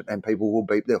intersection and people will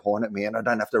beep their horn at me, and I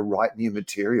don't have to write new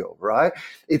material, right?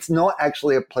 It's not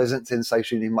actually a pleasant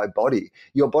sensation in my body.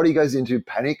 Your body goes into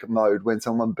panic mode when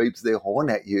someone beeps their horn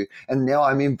at you, and now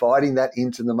I'm inviting that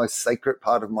into the most sacred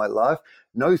part of my life.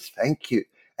 No, thank you.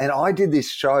 And I did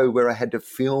this show where I had to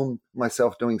film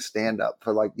myself doing stand-up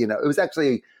for it was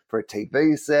actually for a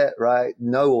TV set, right?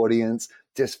 No audience,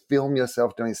 just film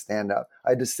yourself doing stand-up.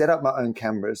 I had to set up my own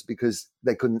cameras because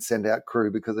they couldn't send out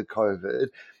crew because of COVID.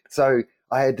 So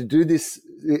I had to do this.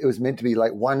 It was meant to be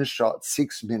like one shot,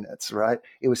 6 minutes, right?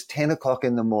 It was 10 o'clock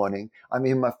in the morning. I'm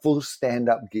in my full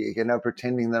stand-up gig and I'm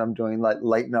pretending that I'm doing like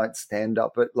late night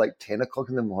stand-up at like 10 o'clock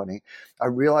in the morning. I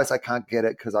realize I can't get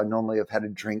it because I normally have had a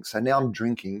drink. So now I'm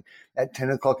drinking at 10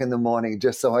 o'clock in the morning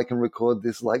just so I can record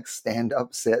this like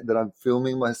stand-up set that I'm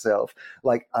filming myself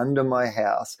like under my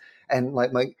house. And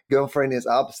like my girlfriend is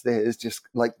upstairs just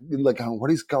like going,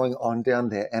 what is going on down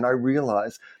there? And I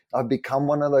realize I've become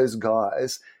one of those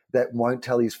guys that won't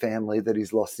tell his family that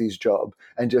he's lost his job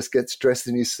and just gets dressed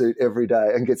in his suit every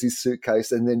day and gets his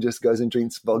suitcase and then just goes and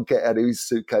drinks vodka out of his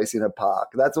suitcase in a park.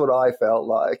 That's what I felt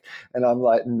like. And I'm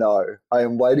like, no, I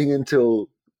am waiting until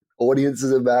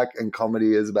audiences are back and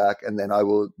comedy is back, and then I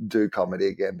will do comedy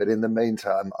again. But in the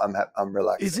meantime, I'm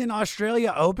relaxed. Isn't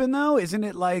Australia open though? Isn't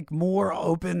it like more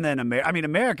open than America? I mean,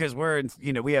 America's where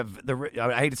we have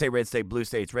I hate to say red state, blue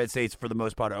states. Red states for the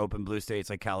most part are open. Blue states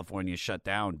like California is shut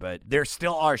down, but there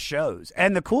still are shows.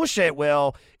 And the cool shit,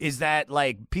 Will, is that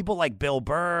like people like Bill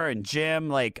Burr and Jim,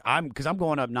 like I'm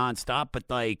going up nonstop, but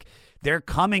like they're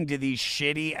coming to these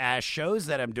shitty ass shows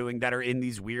that I'm doing that are in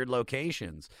these weird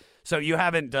locations. So you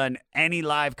haven't done any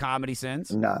live comedy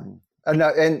since? None. No,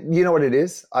 and you know what it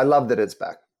is? I love that it's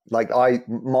back. Like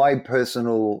my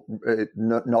personal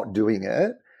not doing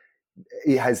it,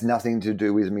 it has nothing to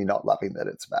do with me not loving that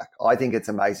it's back. I think it's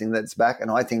amazing that it's back, and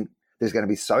I think there's going to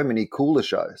be so many cooler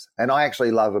shows. And I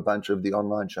actually love a bunch of the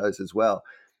online shows as well.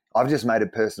 I've just made a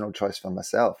personal choice for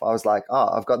myself. I was like,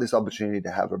 I've got this opportunity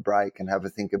to have a break and have a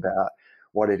think about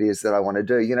what it is that I want to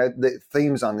do. You know, the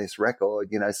themes on this record,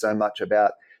 you know, so much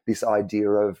about this idea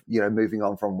of, you know, moving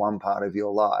on from one part of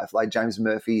your life. Like James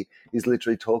Murphy is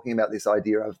literally talking about this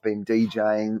idea of been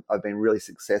DJing. I've been really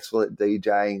successful at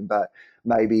DJing, but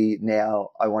maybe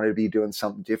now I want to be doing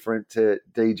something different to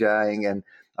DJing, and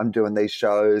I'm doing these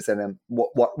shows, and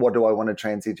what do I want to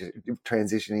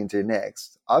transition into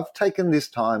next? I've taken this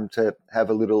time to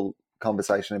have a little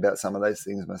conversation about some of those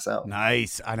things myself.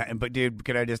 Nice. But dude,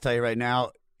 can I just tell you right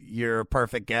now, you're a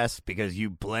perfect guest because you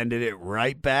blended it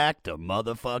right back to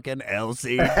motherfucking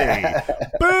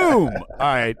LCD. Boom! All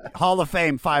right, Hall of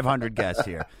Fame 500 guest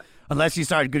here. Unless you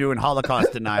start doing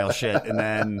Holocaust denial shit, and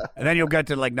then you'll get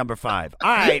to like number 5. All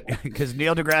right, because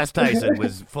Neil deGrasse Tyson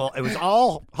was full. It was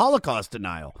all Holocaust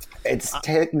denial. It's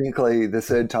technically the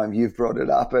third time you've brought it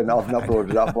up, and I've not brought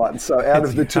it up once. So out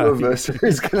of the two of us,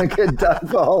 who's going to get done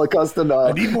for Holocaust denial?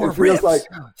 I need more it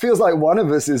feels like one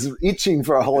of us is itching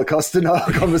for a Holocaust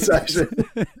denial conversation.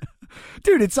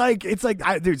 Dude, it's like,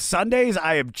 dude, Sundays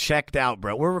I am checked out,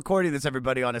 bro. We're recording this,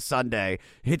 everybody, on a Sunday.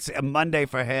 It's a Monday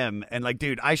for him. And like,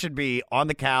 dude, I should be on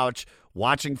the couch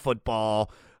watching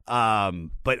football.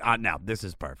 But now this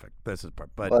is perfect. This is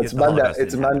perfect. But well, it's Monday.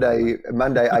 It's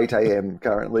Monday 8 a.m.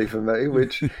 currently for me,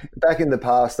 which back in the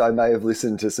past I may have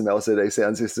listened to some LCD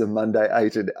Soundsystem Monday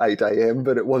 8 a.m.,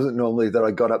 but it wasn't normally that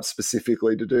I got up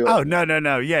specifically to do it. Oh,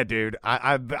 no. Yeah, dude.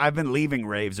 I've been leaving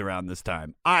raves around this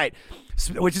time. All right.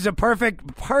 Which is a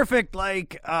perfect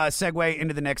like segue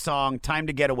into the next song, Time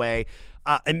to Get Away.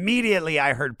 Immediately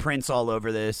I heard Prince all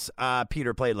over this.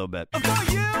 Peter, play a little bit. I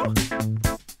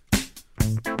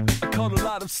caught a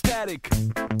lot of static.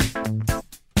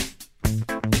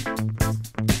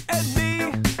 And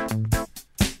me,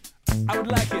 I would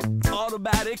like it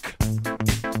automatic.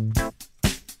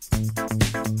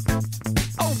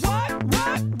 Oh,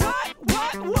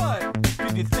 what?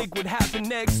 Did you think would happen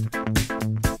next?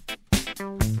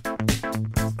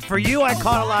 For you, I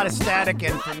caught a lot of static,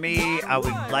 and for me, I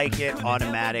would like it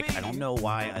automatic. I don't know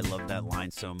why I love that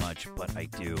line so much, but I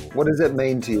do. What does it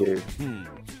mean to you?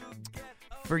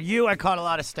 For you, I caught a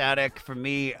lot of static. For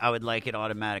me, I would like it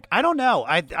automatic. I don't know.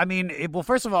 I mean, well,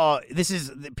 first of all,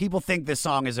 people think this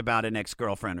song is about an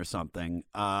ex-girlfriend or something.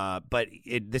 But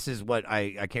this is what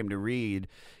I came to read,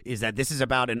 is that this is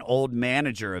about an old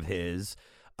manager of his.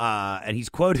 And he's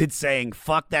quoted saying,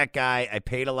 "Fuck that guy. I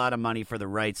paid a lot of money for the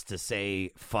rights to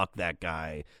say fuck that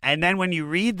guy." And then when you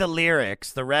read the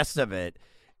lyrics, the rest of it,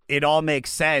 it all makes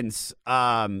sense.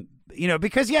 You know,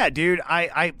 because yeah, dude,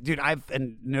 I've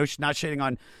not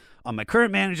shitting on my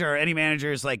current manager or any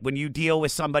managers. Like when you deal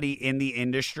with somebody in the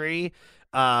industry,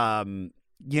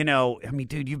 you know, I mean,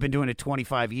 dude, you've been doing it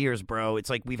 25 years, bro. It's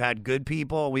like we've had good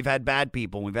people, we've had bad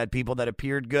people, we've had people that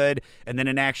appeared good, and then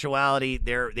in actuality,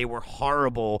 they were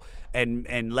horrible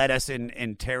and led us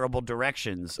in terrible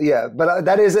directions. Yeah, but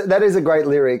that is a great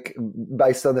lyric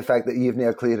based on the fact that you've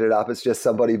now cleared it up. It's just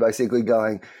somebody basically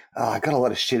going, I got a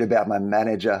lot of shit about my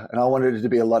manager, and I wanted it to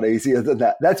be a lot easier than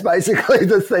that. That's basically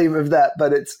the theme of that,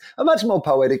 but it's a much more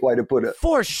poetic way to put it.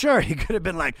 For sure, he could have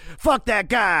been like, fuck that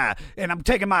guy, and I'm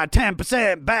taking my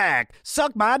 10% back,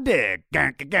 suck my dick.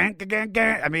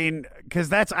 I mean,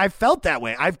 because I felt that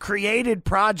way. I've created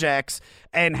projects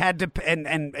and had to,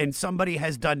 and somebody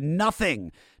has done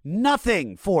nothing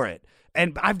for it.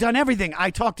 And I've done everything. I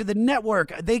talked to the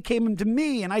network. They came to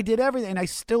me, and I did everything. And I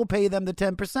still pay them the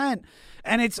 10%.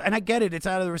 And I get it. It's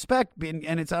out of the respect,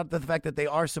 and it's out of the fact that they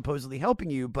are supposedly helping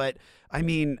you. But I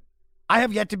mean, I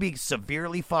have yet to be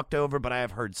severely fucked over, but I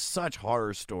have heard such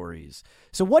horror stories.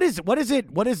 So what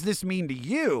does this mean to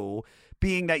you,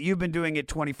 being that you've been doing it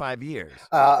 25 years?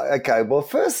 Okay. Well,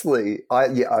 firstly, I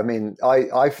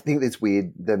think it's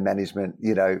weird, the management,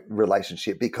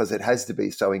 relationship, because it has to be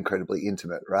so incredibly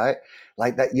intimate, right?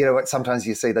 Like that, sometimes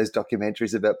you see those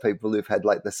documentaries about people who've had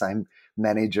like the same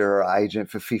manager or agent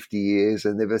for 50 years,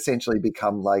 and they've essentially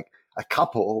become like a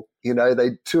couple. They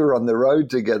tour on the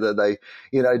road together. They,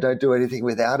 don't do anything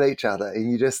without each other.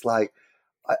 And you just like,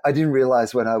 I didn't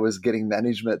realize when I was getting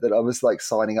management that I was like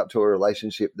signing up to a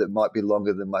relationship that might be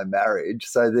longer than my marriage.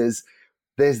 So there's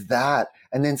that.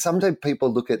 And then sometimes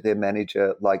people look at their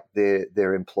manager like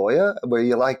their employer, where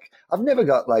you're like, I've never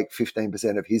got like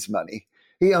 15% of his money.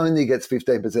 he only gets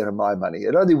 15% of my money.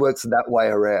 It only works that way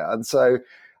around. So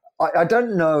I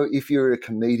don't know if you're a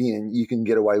comedian, you can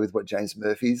get away with what James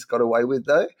Murphy's got away with,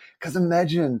 though. Because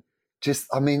imagine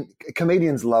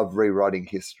comedians love rewriting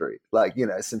history. Like,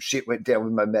 some shit went down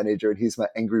with my manager and here's my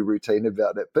angry routine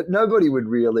about it. But nobody would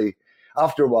really,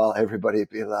 after a while, everybody would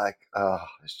be like, oh,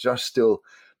 is Josh still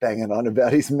banging on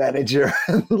about his manager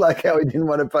and like how he didn't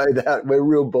want to pay that? We're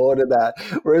real bored of that.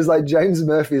 Whereas like James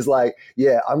Murphy's like,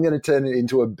 yeah, I'm going to turn it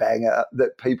into a banger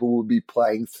that people will be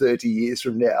playing 30 years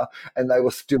from now and they will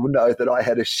still know that I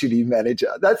had a shitty manager.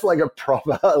 That's like a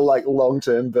proper like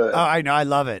long-term burn. Oh, I know. I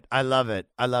love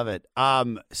it.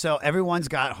 So everyone's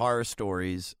got horror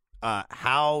stories.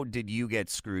 How did you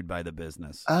get screwed by the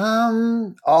business?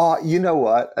 You know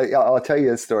what? I'll tell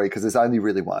you a story because there's only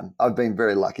really one. I've been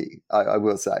very lucky, I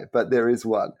will say, but there is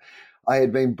one. I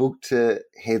had been booked to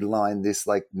headline this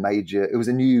like major, it was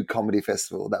a new comedy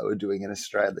festival that we were doing in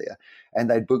Australia, and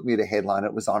they'd booked me to headline.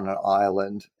 It was on an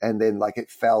island, and then like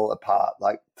it fell apart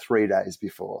like 3 days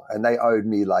before, and they owed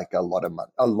me like a lot of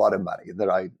money that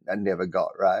I never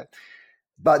got, right?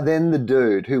 But then the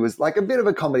dude who was like a bit of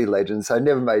a comedy legend, so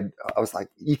I was like,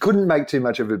 you couldn't make too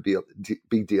much of a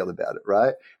big deal about it,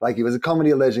 right? Like he was a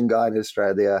comedy legend guy in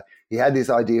Australia. He had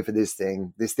this idea for this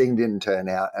thing. This thing didn't turn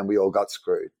out and we all got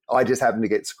screwed. I just happened to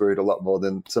get screwed a lot more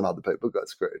than some other people got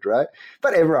screwed, right?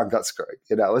 But everyone got screwed,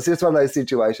 It was just one of those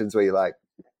situations where you're like,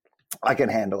 I can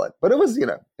handle it. But it was,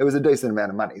 it was a decent amount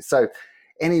of money. So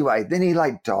anyway, then he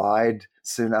like died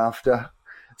soon after.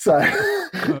 So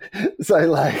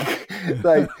like,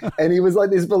 and he was like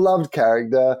this beloved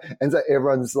character. And so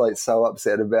everyone's like so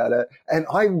upset about it. And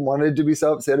I wanted to be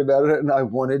so upset about it. And I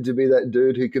wanted to be that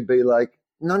dude who could be like,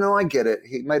 no, I get it.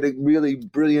 He made a really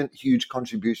brilliant, huge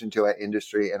contribution to our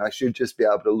industry. And I should just be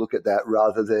able to look at that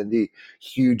rather than the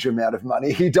huge amount of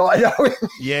money he died owing.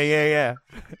 Yeah.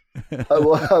 I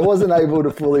wasn't able to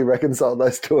fully reconcile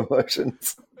those two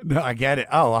emotions. No, I get it.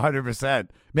 Oh, 100%.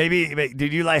 Maybe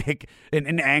did you like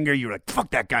in anger? You were like,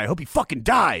 "Fuck that guy! I hope he fucking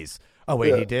dies." Oh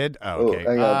wait, he did. Oh, okay.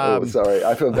 Hang on. Sorry,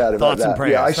 I feel bad about that.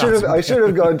 Yeah, I should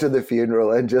have gone to the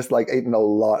funeral and just like eaten a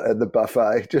lot at the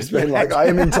buffet. Just been like, I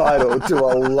am entitled to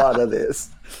a lot of this.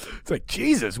 It's like,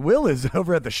 Jesus, Will is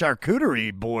over at the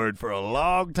charcuterie board for a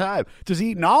long time, just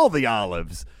eating all the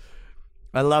olives.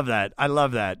 I love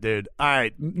that, dude. All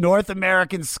right, North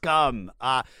American Scum.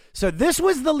 So this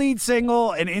was the lead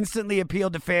single and instantly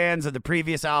appealed to fans of the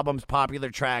previous album's popular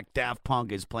track, Daft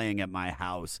Punk is Playing at My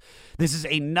House. This is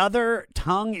another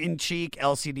tongue-in-cheek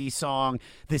LCD song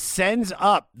that sends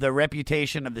up the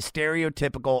reputation of the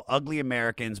stereotypical ugly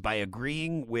Americans by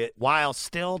agreeing with, while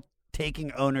still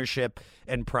taking ownership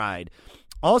and pride.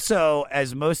 Also,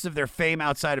 as most of their fame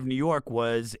outside of New York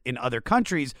was in other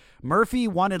countries, Murphy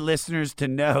wanted listeners to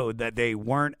know that they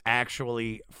weren't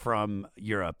actually from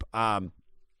Europe.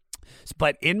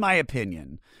 But in my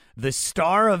opinion, the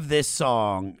star of this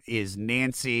song is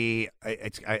Nancy.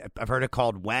 I've heard it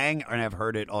called Wang, and I've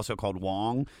heard it also called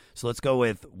Wong. So let's go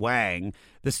with Wang.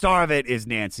 The star of it is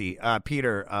Nancy.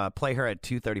 Peter, play her at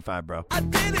 2:35, bro. I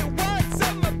did it once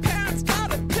and my parents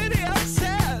got a pity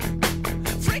upset.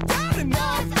 Freaked out in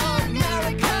North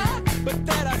America. But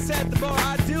then I said the more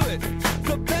I do it,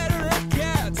 the better it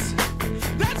gets.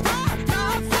 That's why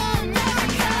North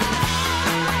America.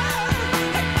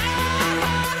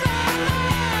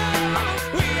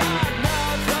 We are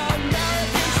North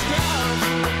American scum.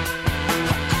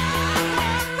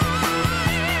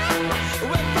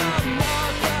 We're from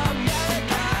North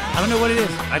America. I don't know what it is.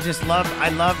 I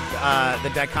love the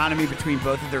dichotomy between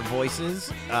both of their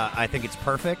voices. I think it's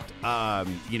perfect.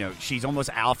 She's almost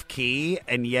Alf Key,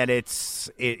 and yet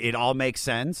it all makes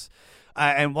sense.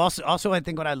 And also, I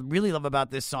think what I really love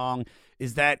about this song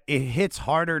is that it hits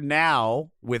harder now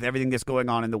with everything that's going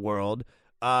on in the world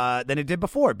than it did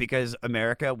before, because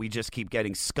America, we just keep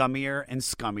getting scummier and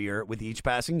scummier with each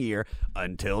passing year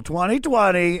until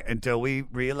 2020, until we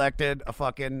reelected a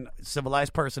fucking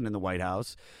civilized person in the White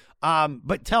House.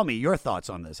 But tell me your thoughts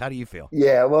on this. How do you feel?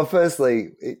 Yeah, well,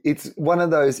 firstly, it's one of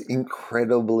those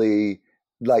incredibly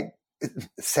like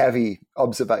savvy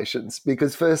observations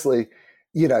because firstly,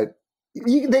 there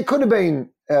could have been,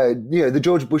 the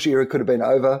George Bush era could have been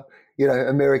over.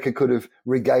 America could have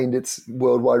regained its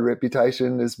worldwide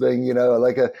reputation as being,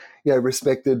 like a,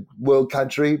 respected world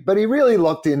country. But he really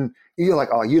locked in. You're like,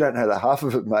 oh, you don't know the half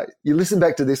of it, mate. You listen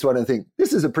back to this one and think,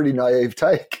 this is a pretty naive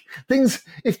take.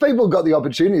 If people got the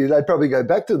opportunity, they'd probably go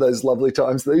back to those lovely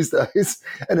times these days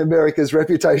and America's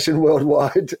reputation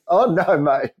worldwide. Oh, no,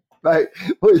 mate.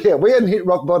 Well, yeah, we hadn't hit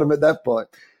rock bottom at that point.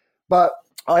 But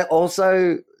I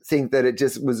also think that it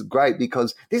just was great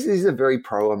because this is a very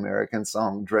pro-American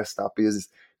song dressed up as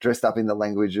dressed up in the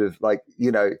language of like,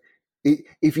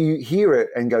 if you hear it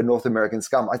and go North American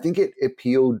scum, I think it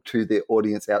appealed to the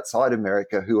audience outside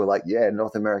America who are like, yeah,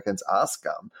 North Americans are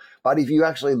scum. But if you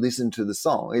actually listen to the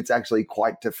song, it's actually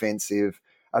quite defensive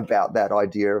about that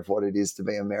idea of what it is to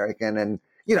be American. And,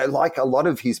 like a lot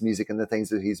of his music and the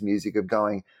things of his music of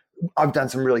going, I've done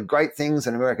some really great things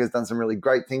and America's done some really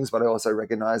great things, but I also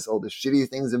recognize all the shitty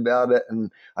things about it.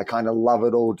 And I kind of love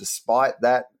it all despite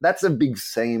that. That's a big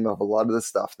theme of a lot of the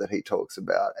stuff that he talks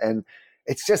about. And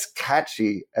it's just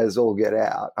catchy as all get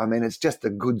out. I mean, it's just a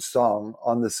good song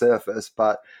on the surface,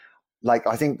 but like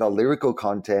I think the lyrical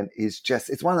content is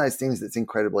it's one of those things that's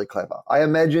incredibly clever. I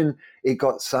imagine it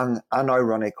got sung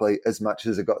unironically as much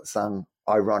as it got sung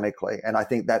ironically. And I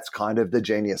think that's kind of the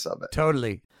genius of it.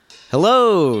 Totally.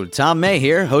 Hello, Tom May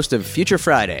here, host of Future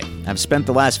Friday. I've spent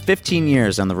the last 15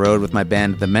 years on the road with my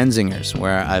band, The Menzingers,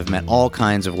 where I've met all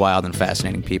kinds of wild and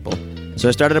fascinating people. So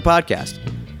I started a podcast.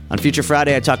 On Future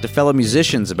Friday, I talk to fellow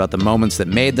musicians about the moments that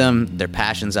made them, their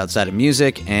passions outside of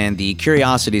music, and the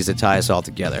curiosities that tie us all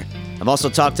together. I've also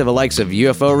talked to the likes of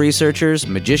UFO researchers,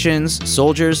 magicians,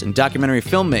 soldiers, and documentary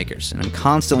filmmakers, and I'm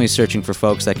constantly searching for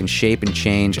folks that can shape and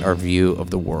change our view of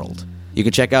the world. You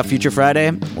can check out Future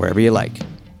Friday wherever you like.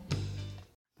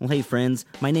 Well, hey friends,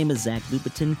 my name is Zach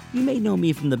Lupetin. You may know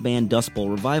me from the band Dust Bowl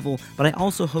Revival, but I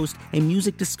also host a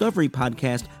music discovery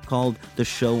podcast called The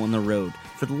Show on the Road.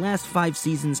 For the last 5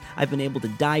 seasons, I've been able to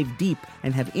dive deep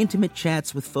and have intimate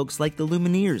chats with folks like the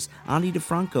Lumineers, Ani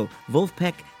DeFranco,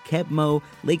 Wolfpack, Keb Mo,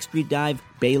 Lake Street Dive,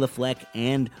 Bela Fleck,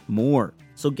 and more.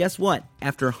 So guess what?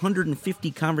 After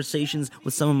 150 conversations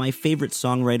with some of my favorite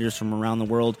songwriters from around the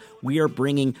world, we are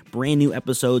bringing brand new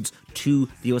episodes to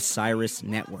the Osiris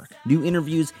Network. New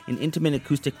interviews and intimate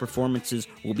acoustic performances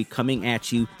will be coming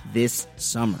at you this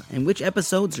summer. And which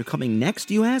episodes are coming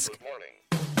next, you ask?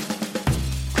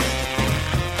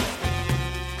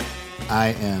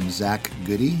 I am Zach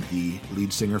Goody, the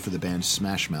lead singer for the band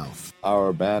Smash Mouth.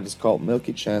 Our band is called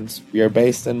Milky Chance. We are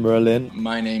based in Berlin.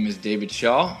 My name is David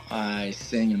Shaw. I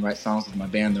sing and write songs with my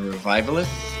band, The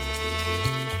Revivalists.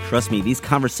 Trust me, these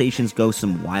conversations go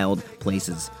some wild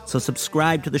places. So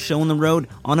subscribe to The Show on the Road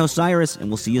on Osiris, and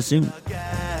we'll see you soon.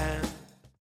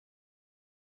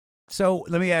 So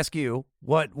let me ask you,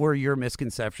 what were your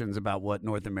misconceptions about what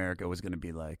North America was going to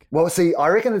be like? Well, see, I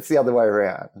reckon it's the other way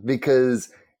around because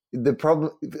the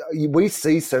problem, we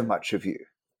see so much of you.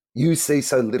 You see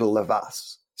so little of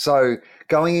us. So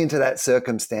going into that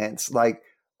circumstance, like,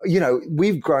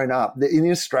 we've grown up.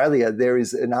 In Australia, there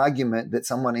is an argument that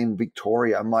someone in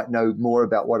Victoria might know more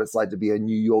about what it's like to be a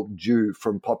New York Jew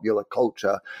from popular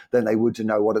culture than they would to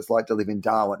know what it's like to live in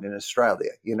Darwin in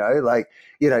Australia.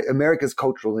 America's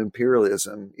cultural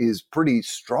imperialism is pretty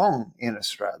strong in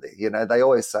Australia. They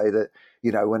always say that,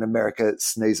 when America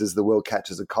sneezes, the world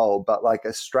catches a cold. But like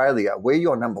Australia, we're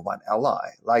your number one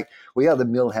ally. Like we are the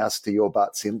Millhouse to your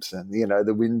Bart Simpson,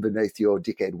 the wind beneath your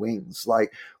dickhead wings.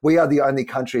 Like we are the only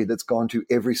country that's gone to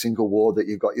every single war that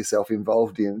you've got yourself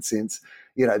involved in since,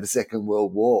 the Second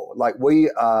World War. Like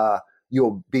we are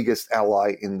your biggest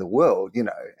ally in the world,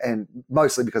 and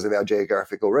mostly because of our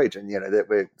geographical region, that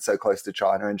we're so close to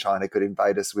China and China could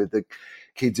invade us with the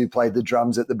kids who played the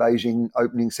drums at the Beijing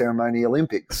opening ceremony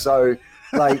Olympics. So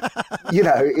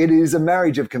it is a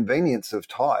marriage of convenience of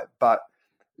type, but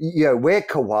we're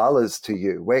koalas to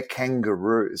you. We're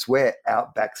kangaroos. We're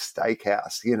Outback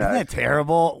Steakhouse, Isn't that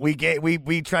terrible?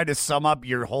 We tried to sum up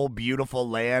your whole beautiful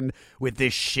land with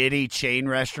this shitty chain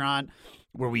restaurant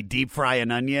where we deep fry an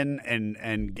onion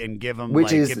and give them,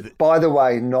 which by the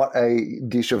way, not a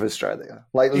dish of Australia.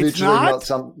 Like it's literally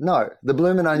not? No, the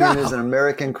bloomin' onion is an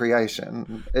American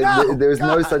creation. There is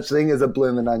no such thing as a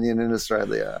bloomin' onion in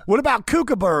Australia. What about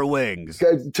kookaburra wings?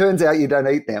 It turns out you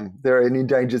don't eat them. They're an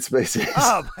endangered species.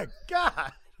 Oh my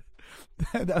God.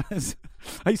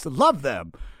 I used to love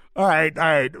them. All right.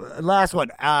 Last one.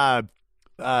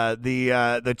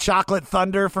 The chocolate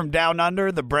thunder from down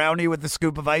under, the brownie with the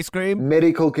scoop of ice cream.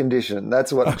 Medical condition.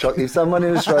 That's what. If someone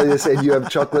in Australia said you have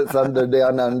chocolate thunder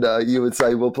down under, you would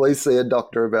say, "Well, please see a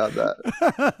doctor about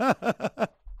that."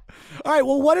 All right.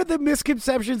 Well, what are the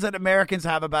misconceptions that Americans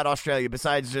have about Australia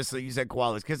besides just that you said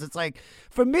koalas? Because it's like,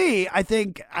 for me, I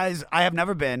think, as I have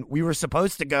never been, we were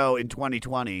supposed to go in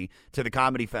 2020 to the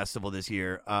comedy festival this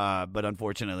year, but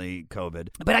unfortunately, COVID.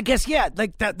 But I guess,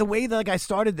 like that, the way that I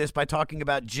started this by talking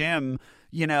about Jim,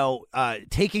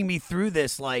 taking me through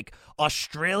this like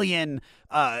Australian,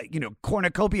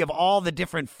 cornucopia of all the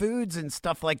different foods and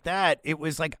stuff like that. It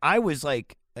was like,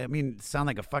 sound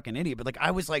like a fucking idiot, but like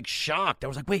I was like shocked. I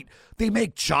was like, wait, they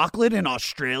make chocolate in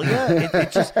Australia?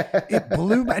 It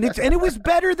blew my, and it was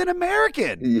better than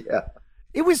American. Yeah.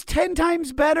 It was 10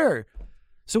 times better.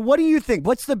 So what do you think?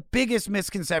 What's the biggest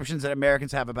misconceptions that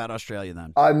Americans have about Australia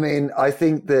then? I mean, I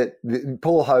think that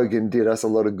Paul Hogan did us a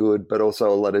lot of good, but also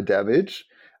a lot of damage.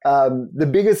 The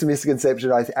biggest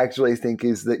misconception I actually think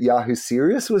is that Yahoo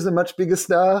Serious was a much bigger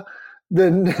star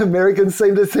than Americans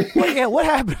seem to think. Well, what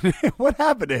happened? What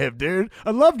happened to him, dude?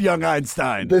 I loved young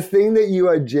Einstein. The thing that you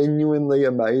are genuinely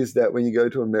amazed at when you go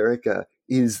to America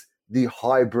is the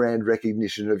high brand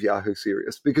recognition of Yahoo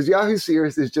Serious, because Yahoo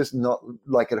Serious is just not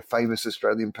like a famous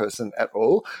Australian person at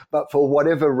all, but for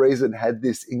whatever reason had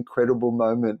this incredible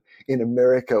moment in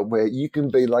America where you can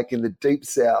be like in the deep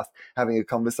South having a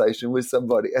conversation with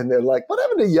somebody and they're like, what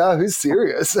happened to Yahoo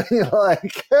Serious? And you're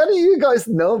like, how do you guys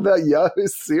know about Yahoo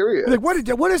Serious? Like,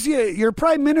 what is your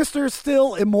prime minister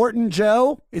still Immortan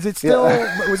Joe? Is it still,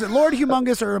 was it Lord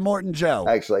Humongous or Immortan Joe?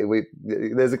 Actually,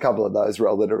 there's a couple of those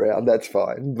rolling around. That's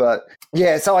fine. But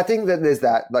yeah, so I think that there's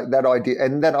that idea,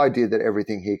 and that idea that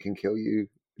everything here can kill you.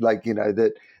 Like,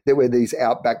 that we're these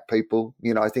outback people.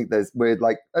 I think we're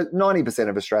like 90%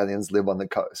 of Australians live on the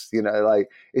coast. Like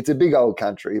it's a big old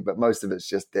country, but most of it's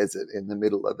just desert in the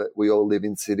middle of it. We all live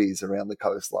in cities around the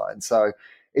coastline. So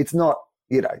it's not,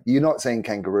 you're not seeing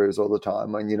kangaroos all the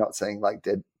time, and you're not seeing like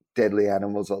deadly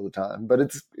animals all the time, but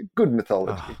it's good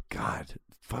mythology. Oh, God,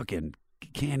 fucking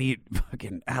can't eat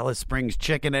fucking Alice Springs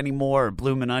chicken anymore or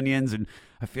bloomin' onions, and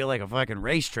I feel like a fucking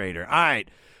race trader. All right.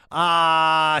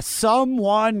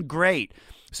 Someone great.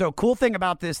 So cool thing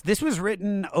about this was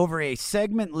written over a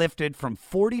segment lifted from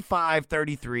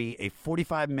 4533, a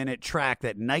 45-minute track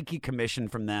that Nike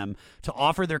commissioned from them to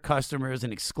offer their customers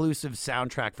an exclusive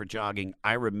soundtrack for jogging.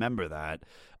 I remember that.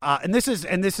 And this is,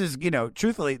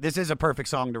 truthfully, this is a perfect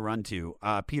song to run to.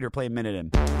 Peter, play a minute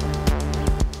in.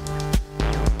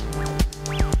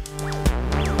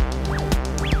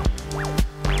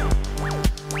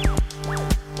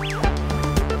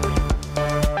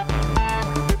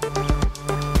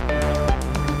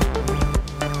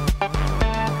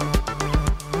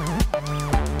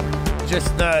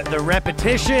 Just the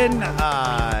repetition,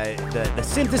 the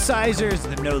synthesizers,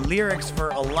 the no lyrics for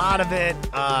a lot of it.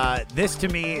 This to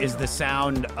me is the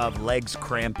sound of legs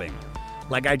cramping.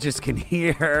 Like I just can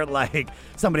hear like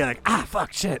somebody like,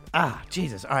 fuck, shit,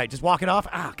 Jesus. All right, just walk it off.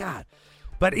 God.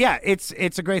 But yeah, it's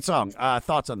a great song.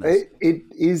 Thoughts on this? It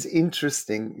is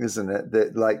interesting, isn't it?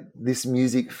 That like this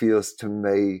music feels to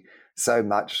me so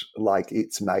much like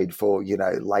it's made for,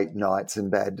 late nights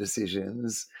and bad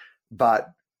decisions. But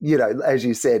as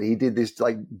you said, he did this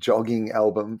like jogging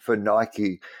album for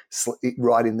Nike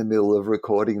right in the middle of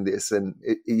recording this. And,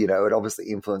 it obviously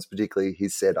influenced particularly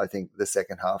his set, I think, the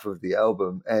second half of the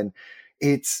album. And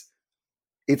it's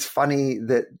funny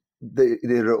that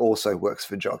it also works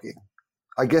for jogging.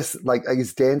 I guess, like,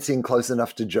 is dancing close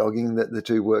enough to jogging that the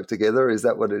two work together? Is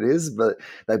that what it is? But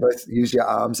they both use your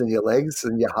arms and your legs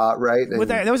and your heart rate. And... Well,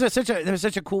 that was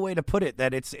such a cool way to put it,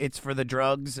 that it's for the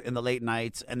drugs and the late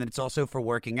nights, and then it's also for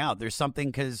working out. There's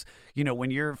something, because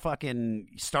when you're fucking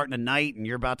starting a night and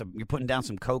you're putting down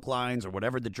some coke lines or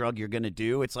whatever the drug you're gonna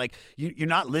do, it's like you're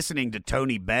not listening to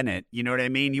Tony Bennett. You know what I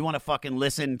mean? You want to fucking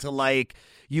listen to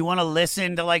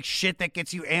shit that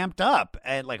gets you amped up,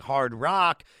 and like hard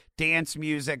rock, dance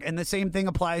music, and the same thing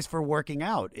applies for working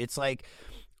out. It's like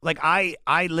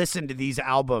I listen to these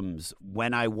albums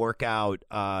when I work out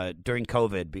during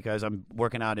COVID, because I'm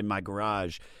working out in my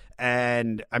garage.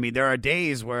 And I mean, there are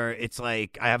days where it's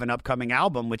like I have an upcoming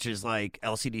album, which is like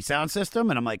LCD Soundsystem,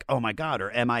 and I'm like, oh my God,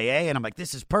 or MIA, and I'm like,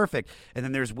 this is perfect. And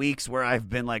then there's weeks where I've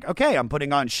been like, okay, I'm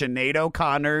putting on Sinead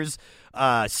O'Connor's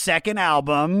second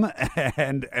album,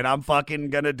 and I'm fucking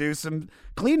gonna do some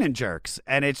clean and jerks,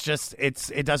 and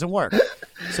it doesn't work.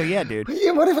 So yeah, dude.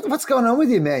 Yeah, what's going on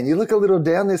with you, man? You look a little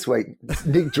down this week.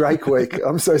 Nick Drake week.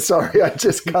 I'm so sorry. I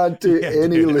just can't do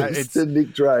any links to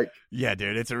Nick Drake. Yeah,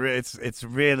 dude. It's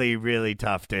really, really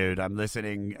tough, dude. I'm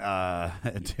listening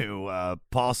to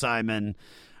Paul Simon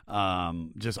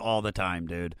just all the time,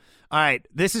 dude. All right,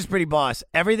 this is pretty boss.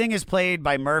 Everything is played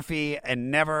by Murphy and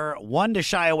never one to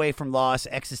shy away from loss,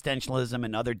 existentialism,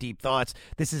 and other deep thoughts.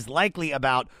 This is likely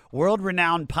about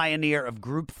world-renowned pioneer of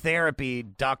group therapy,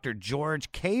 Dr.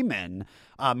 George Kamen,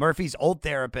 Murphy's old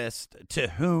therapist, to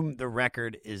whom the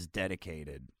record is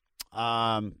dedicated.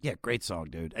 Yeah, great song,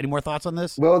 dude. Any more thoughts on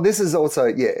this? Well, this is also,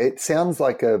 it sounds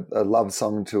like a love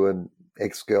song to an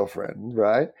ex-girlfriend,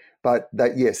 right? But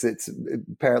yes, it's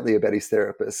apparently about his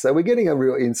therapist. So we're getting a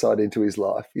real insight into his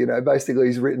life. Basically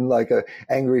he's written like a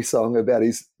angry song about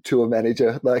his tour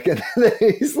manager, and then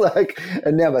he's like,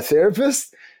 and now my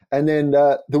therapist. And then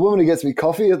the woman who gets me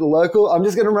coffee at the local, I'm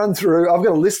just going to run through. I've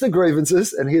got a list of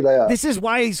grievances, and here they are. This is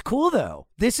why he's cool, though.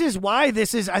 I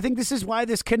think this is why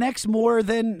this connects more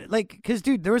than, like, because,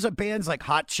 dude, there was bands like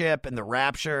Hot Chip and The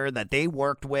Rapture that they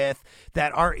worked with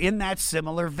that are in that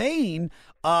similar vein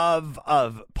of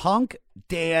punk,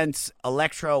 dance,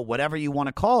 electro, whatever you want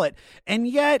to call it. And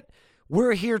yet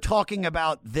we're here talking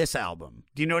about this album.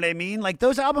 Do you know what I mean? Like,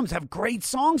 those albums have great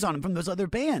songs on them from those other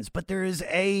bands, but there is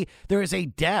a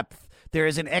depth. There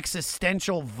is an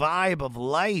existential vibe of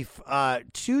life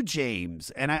to James.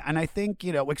 And I think,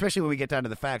 you know, especially when we get down to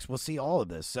the facts, we'll see all of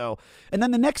this. So, and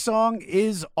then the next song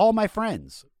is All My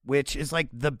Friends, which is like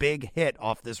the big hit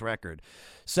off this record.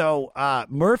 So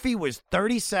Murphy was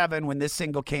 37 when this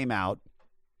single came out.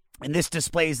 And this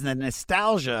displays the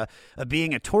nostalgia of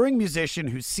being a touring musician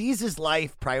who sees his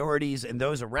life, priorities, and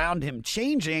those around him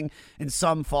changing and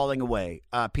some falling away.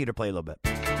 Peter, play a little bit.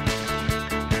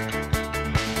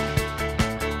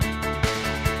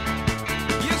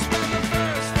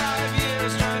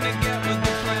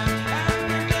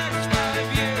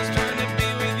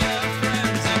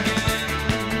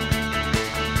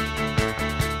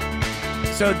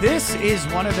 So this is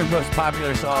one of their most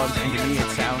popular songs, and to me it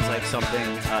sounds like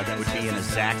something that would be in a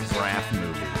Zach Braff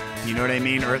movie. You know what I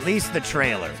mean? Or at least the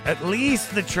trailer.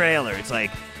 It's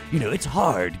like, you know, it's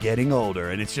hard getting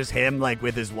older, and it's just him, like,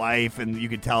 with his wife, and you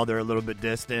can tell they're a little bit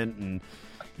distant, and,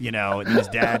 you know, and his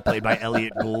dad, played by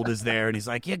Elliot Gould, is there, and he's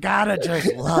like, you gotta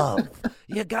just love.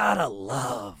 You gotta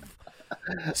love.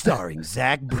 Starring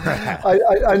Zach Braff.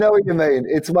 I know what you mean.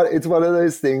 It's one of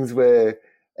those things where...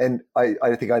 And I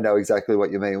think I know exactly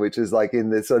what you mean, which is like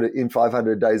in the sort of in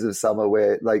 500 Days of Summer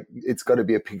where like it's got to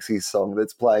be a Pixies song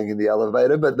that's playing in the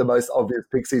elevator, but the most obvious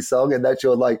Pixies song, and that's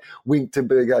your like wink to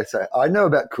big guy say, I know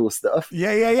about cool stuff.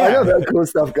 Yeah. I know about cool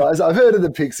stuff, guys. I've heard of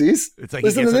the Pixies. It's like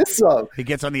listen to this song. He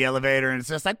gets on the elevator and it's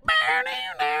just like,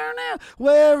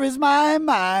 where is my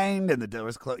mind? And the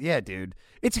door's closed. Yeah, dude.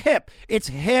 It's hip. It's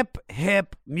hip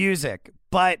music,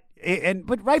 but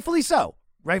rightfully so.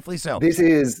 Rightfully so. This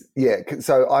is, yeah.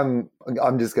 So I'm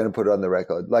just going to put it on the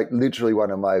record. Like literally one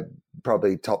of my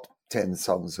probably top 10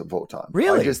 songs of all time.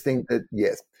 Really? I just think that,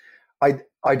 yes.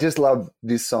 I just love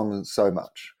this song so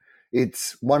much.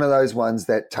 It's one of those ones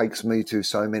that takes me to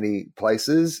so many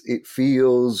places. It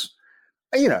feels,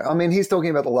 you know, I mean, he's talking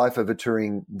about the life of a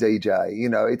touring DJ. You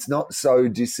know, it's not so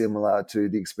dissimilar to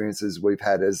the experiences we've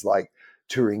had as like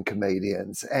touring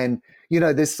comedians. And, you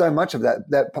know, there's so much of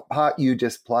that part you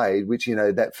just played, which, you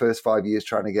know, that first 5 years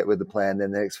trying to get with the plan,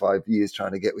 then the next 5 years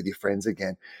trying to get with your friends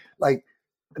again. Like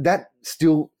that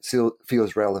still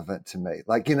feels relevant to me.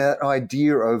 Like, you know, that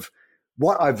idea of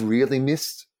what I've really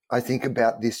missed, I think,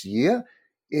 about this year,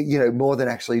 you know, more than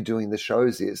actually doing the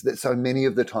shows is that so many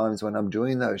of the times when I'm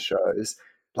doing those shows,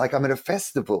 like I'm at a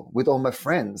festival with all my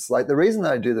friends. Like the reason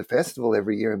I do the festival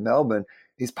every year in Melbourne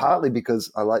is partly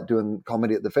because I like doing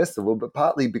comedy at the festival, but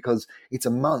partly because it's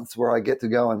a month where I get to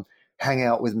go and hang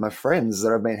out with my friends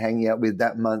that I've been hanging out with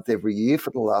that month every year for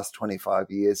the last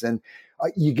 25 years. And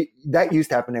that used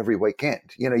to happen every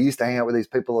weekend. You know, you used to hang out with these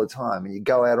people all the time and you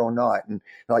go out all night and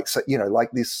like, so, you know, like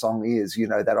this song is, you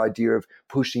know, that idea of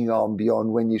pushing on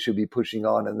beyond when you should be pushing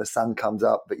on and the sun comes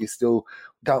up, but you still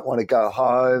don't want to go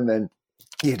home. And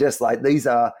you're just like,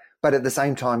 but at the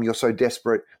same time, you're so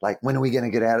desperate. Like, when are we going to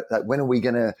get out? Like, when are we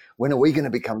going to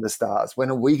become the stars?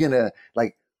 When are we going to,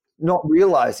 like, not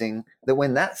realizing that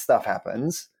when that stuff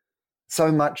happens,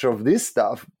 so much of this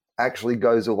stuff actually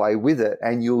goes away with it.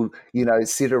 And you'll, you know,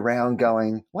 sit around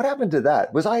going, what happened to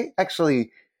that?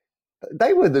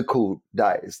 They were the cool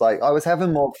days. Like, I was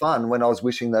having more fun when I was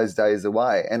wishing those days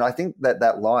away. And I think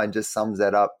that line just sums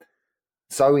that up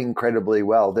so incredibly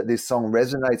well, that this song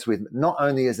resonates with. Not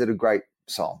only is it a great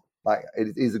song, like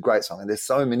it is a great song, and there's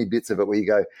so many bits of it where you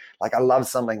go, like, I love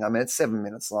something. I mean, it's 7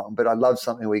 minutes long, but I love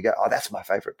something where you go, oh, that's my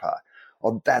favorite part,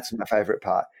 or that's my favorite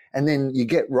part. And then you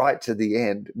get right to the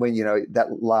end when, you know,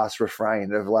 that last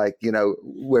refrain of like, you know,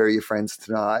 where are your friends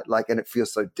tonight? Like, and it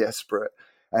feels so desperate,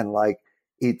 and like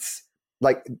it's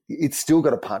still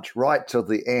got a punch right till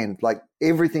the end. Like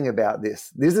everything about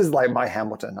this is like my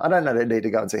Hamilton. I don't need to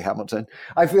go and see Hamilton.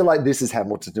 I feel like this is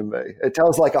Hamilton to me. It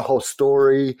tells like a whole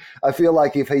story. I feel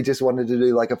like if he just wanted to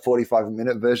do like a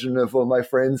 45-minute version of All My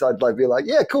Friends, I'd like be like,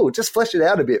 yeah, cool, just flesh it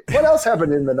out a bit. What else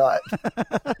happened in the night?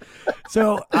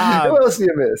 So who else do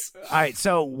you miss? All right.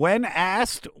 So when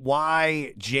asked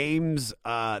why James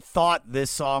thought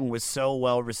this song was so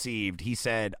well received, he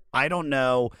said, I don't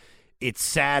know.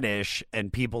 It's saddish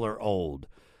and people are old.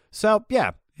 So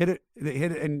yeah, hit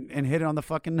it on the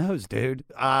fucking nose, dude.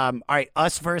 All right,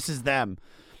 Us versus Them.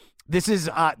 This is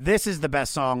the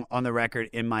best song on the record,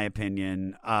 in my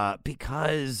opinion,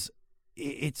 because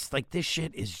it's like this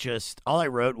shit is just, all I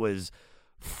wrote was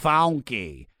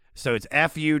funky. So it's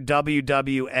FUWWNNKY.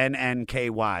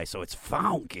 So it's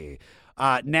funky.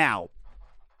 Now,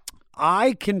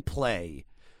 I can play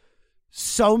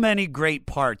so many great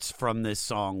parts from this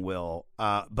song, Will,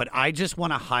 but I just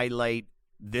want to highlight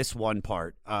this one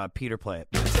part. Peter, play it.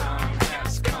 The time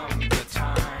has come, the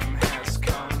time has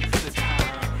come, the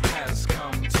time has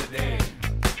come today.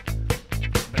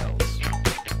 Bells.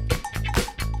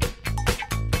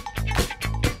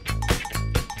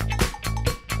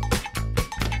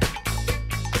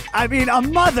 I mean, a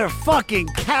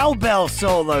motherfucking cowbell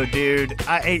solo, dude.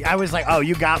 I was like, oh,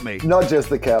 you got me. Not just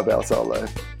the cowbell solo,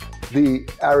 the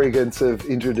arrogance of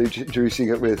introducing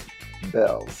it with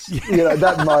bells. You know,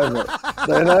 that moment.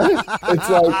 You know? It's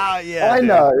like, yeah,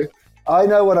 I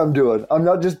know what I'm doing. I'm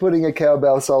not just putting a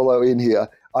cowbell solo in here.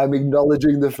 I'm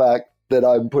acknowledging the fact that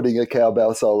I'm putting a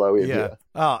cowbell solo in here.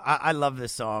 Oh, I love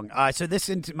this song. So this,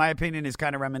 in my opinion, is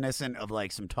kind of reminiscent of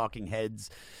like some Talking Heads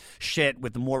shit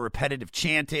with the more repetitive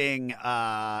chanting.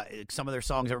 Some of their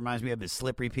songs, it reminds me of the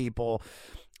Slippery People.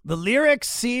 The lyrics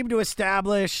seem to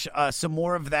establish some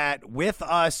more of that with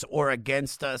us or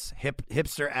against us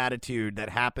hipster attitude that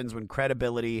happens when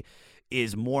credibility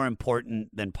is more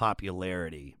important than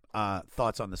popularity.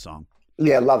 Thoughts on the song?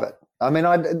 Yeah, love it. I mean,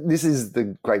 this is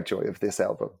the great joy of this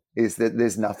album, is that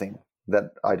there's nothing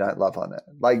that I don't love on it.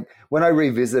 Like, when I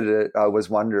revisited it, I was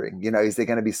wondering, you know, is there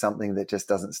going to be something that just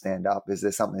doesn't stand up? Is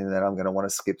there something that I'm going to want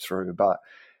to skip through? But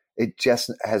it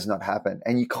just has not happened.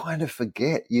 And you kind of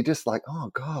forget. You're just like,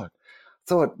 oh, God. I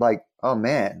thought, like, oh,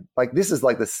 man. Like, this is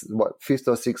like the, fifth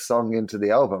or sixth song into the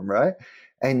album, right?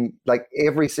 And, like,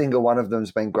 every single one of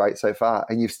them's been great so far.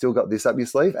 And you've still got this up your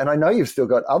sleeve. And I know you've still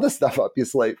got other stuff up your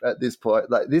sleeve at this point.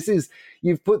 Like, this is,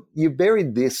 you've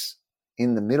buried this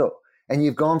in the middle. And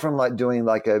you've gone from like doing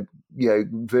like a, you know,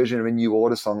 version of a New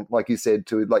Order song, like you said,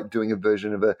 to like doing a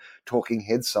version of a Talking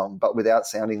Head song, but without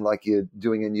sounding like you're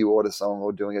doing a New Order song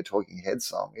or doing a Talking Head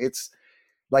song. It's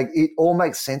like, it all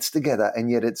makes sense together,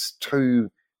 and yet it's two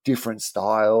different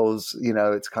styles. You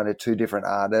know, it's kind of two different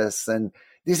artists. And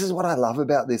this is what I love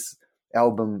about this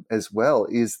album as well,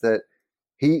 is that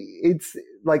it's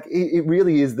like, it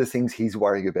really is the things he's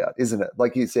worrying about, isn't it?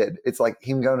 Like you said, it's like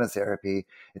him going to therapy.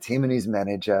 It's him and his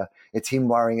manager. It's him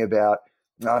worrying about,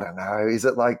 I don't know, is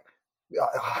it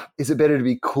better to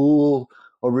be cool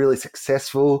or really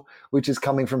successful, which is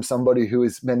coming from somebody who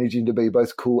is managing to be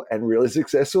both cool and really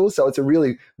successful. So it's a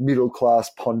really middle-class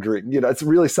pondering. You know, it's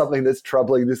really something that's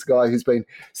troubling this guy who's been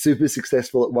super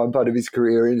successful at one part of his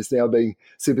career and is now being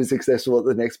super successful at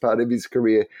the next part of his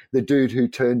career. The dude who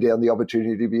turned down the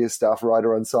opportunity to be a staff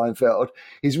writer on Seinfeld,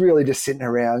 he's really just sitting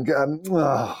around going,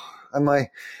 oh,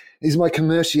 is my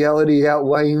commerciality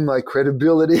outweighing my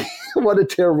credibility? What a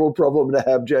terrible problem to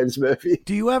have, James Murphy.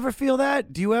 Do you ever feel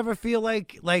that? Do you ever feel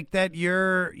like that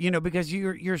you're, you know, because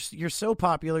you're so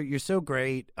popular, you're so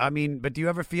great. I mean, but do you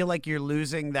ever feel like you're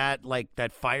losing that, like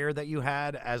that fire that you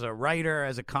had as a writer,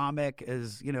 as a comic,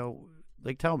 as, you know,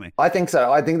 like, tell me. I think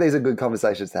so. I think these are good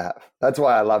conversations to have. That's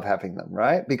why I love having them,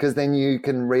 right? Because then you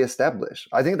can reestablish.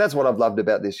 I think that's what I've loved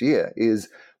about this year, is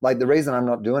like, the reason I'm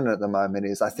not doing it at the moment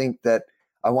is I think that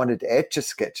I wanted to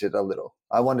etch-a-sketch it a little.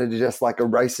 I wanted to just like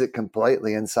erase it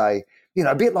completely and say, you know,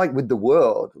 a bit like with the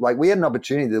world, like we had an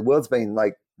opportunity, the world's been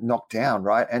like knocked down,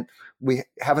 right? And we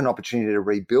have an opportunity to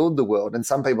rebuild the world. And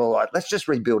some people are like, let's just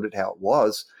rebuild it how it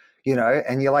was, you know?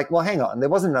 And you're like, well, hang on, there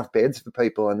wasn't enough beds for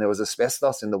people, and there was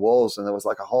asbestos in the walls, and there was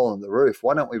like a hole in the roof.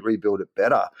 Why don't we rebuild it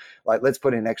better? Like, let's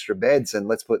put in extra beds, and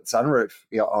let's put sunroof,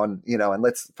 you know, on, you know, and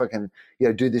let's fucking, you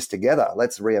know, do this together.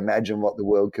 Let's reimagine what the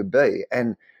world could be.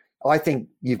 And I think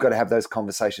you've got to have those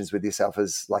conversations with yourself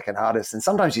as like an artist. And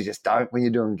sometimes you just don't when you're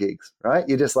doing gigs, right?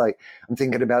 You're just like, I'm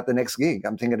thinking about the next gig.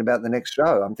 I'm thinking about the next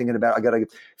show. I'm thinking about, I got to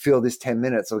fill this 10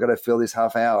 minutes. I've got to fill this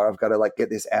half hour. I've got to like get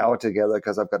this hour together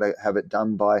because I've got to have it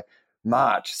done by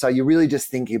March. So you're really just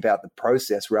thinking about the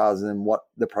process rather than what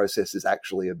the process is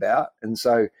actually about. And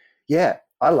so, yeah,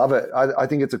 I love it. I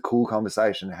think it's a cool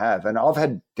conversation to have. And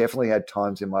I've definitely had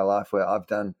times in my life where I've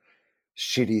done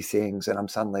shitty things and I'm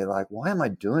suddenly like, why am I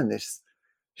doing this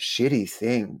shitty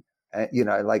thing? You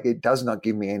know, like, it does not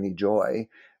give me any joy,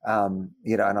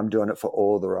 you know, and I'm doing it for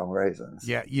all the wrong reasons.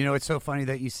 Yeah, you know, it's so funny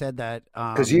that you said that.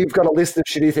 Because you've got a list of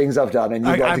shitty things I've done, and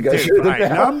you've got to go through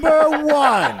them. Number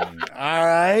one, all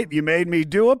right, you made me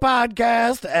do a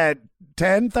podcast at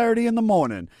 10:30 in the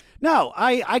morning. No,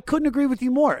 I couldn't agree with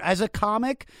you more. As a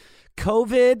comic,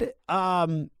 COVID,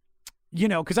 you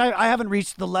know, because I haven't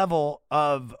reached the level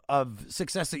of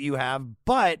success that you have,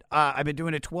 but I've been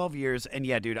doing it 12 years. And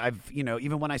yeah, dude,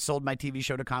 even when I sold my TV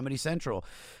show to Comedy Central,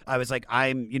 I was like,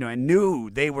 I knew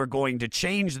they were going to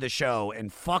change the show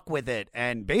and fuck with it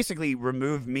and basically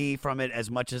remove me from it as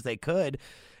much as they could.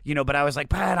 But I was like,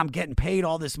 Pat, I'm getting paid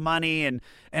all this money. And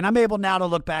I'm able now to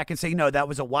look back and say, no, that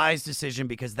was a wise decision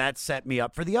because that set me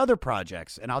up for the other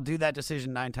projects. And I'll do that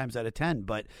decision 9 times out of 10.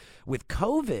 But with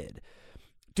COVID,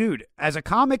 dude, as a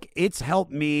comic, it's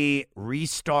helped me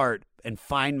restart and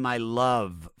find my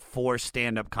love for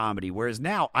stand-up comedy. Whereas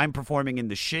now I'm performing in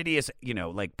the shittiest,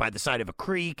 like by the side of a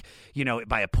creek,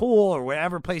 by a pool or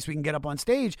wherever place we can get up on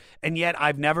stage. And yet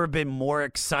I've never been more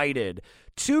excited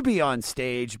to be on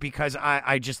stage because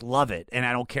I just love it. And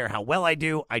I don't care how well I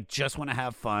do. I just want to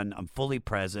have fun. I'm fully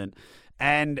present.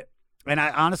 And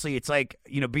I honestly, it's like,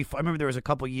 before, I remember there was a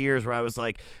couple years where I was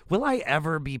like, will I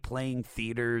ever be playing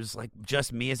theaters, like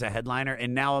just me as a headliner?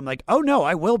 And now I'm like, oh no,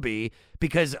 I will be,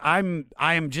 because I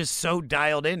am just so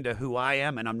dialed into who I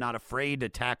am, and I'm not afraid to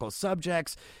tackle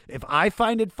subjects. If I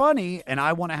find it funny and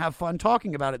I want to have fun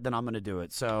talking about it, then I'm going to do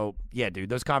it. So yeah, dude,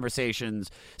 those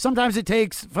conversations, sometimes it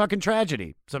takes fucking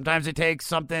tragedy. Sometimes it takes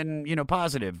something,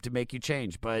 positive to make you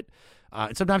change. But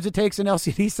and sometimes it takes an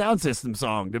LCD Soundsystem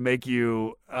song to make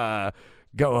you go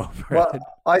over it.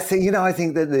 I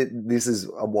think that this is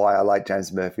why I like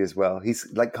James Murphy as well.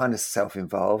 He's like kind of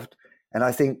self-involved, and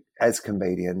I think as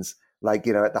comedians, like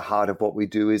at the heart of what we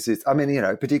do is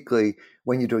particularly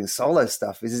when you're doing solo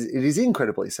stuff, it is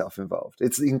incredibly self-involved.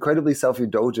 It's incredibly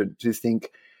self-indulgent to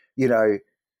think,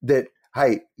 that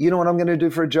hey, you know what I'm going to do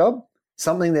for a job?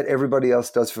 Something that everybody else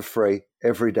does for free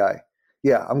every day.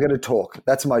 Yeah, I'm going to talk.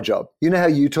 That's my job. You know how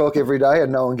you talk every day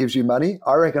and no one gives you money?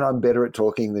 I reckon I'm better at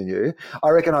talking than you. I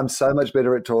reckon I'm so much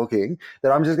better at talking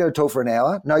that I'm just going to talk for an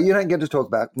hour. No, you don't get to talk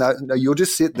back. No, you'll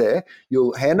just sit there.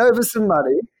 You'll hand over some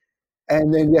money.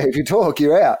 And then, if you talk,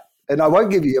 you're out. And I won't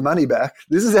give you your money back.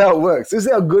 This is how it works. This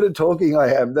is how good at talking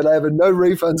I am, that I have a no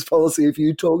refunds policy if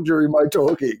you talk during my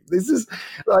talking. This is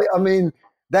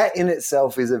that in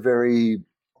itself is a very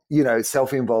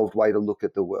self-involved way to look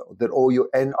at the world.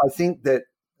 And I think that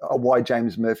why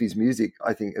James Murphy's music,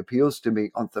 I think, appeals to me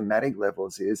on thematic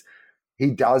levels is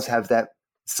he does have that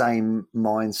same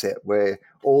mindset where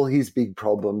all his big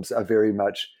problems are very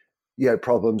much,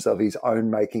 problems of his own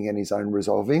making and his own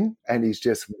resolving, and he's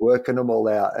just working them all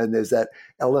out. And there's that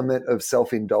element of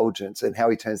self-indulgence and how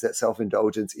he turns that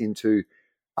self-indulgence into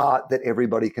art that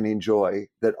everybody can enjoy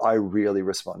that I really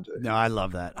respond to. No, I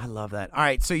love that. All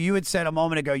right, so you had said a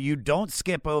moment ago you don't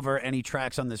skip over any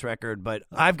tracks on this record, but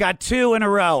I've got 2 in a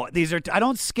row. I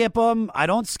don't skip them.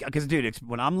 Because, dude,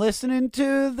 when I'm listening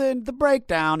to the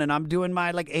breakdown and I'm doing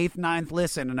my 8th, 9th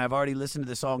listen and I've already listened to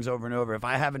the songs over and over, if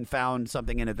I haven't found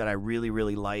something in it that I really,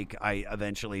 really like, I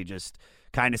eventually just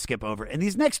kind of skip over. And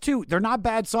these next 2, they're not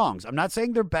bad songs. I'm not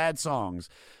saying they're bad songs.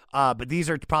 But these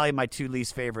are probably my 2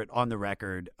 least favorite on the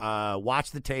record.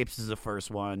 Watch the Tapes is the first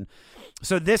one.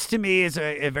 So this to me is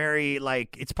a very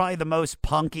it's probably the most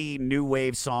punky new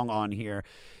wave song on here.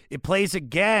 It plays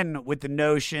again with the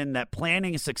notion that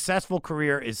planning a successful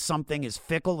career is something as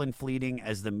fickle and fleeting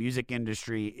as the music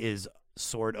industry is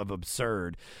sort of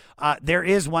absurd. There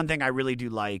is one thing I really do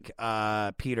like.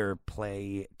 Peter,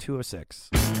 play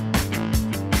 206.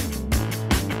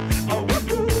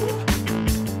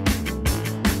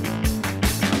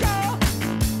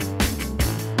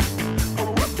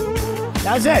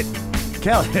 That's it.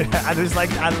 Kill it.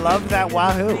 I love that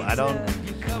wahoo. I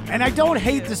don't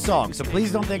hate the song, so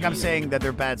please don't think I'm saying that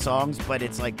they're bad songs, but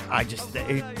it's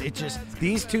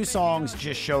these 2 songs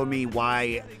just show me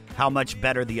how much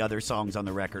better the other songs on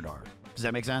the record are. Does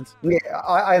that make sense? Yeah,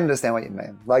 I understand what you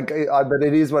mean. But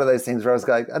it is one of those things where I was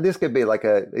like, this could be like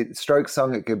a Strokes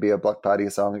song, it could be a Block Party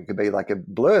song, it could be like a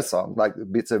Blur song, like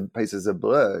bits and pieces of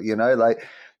Blur,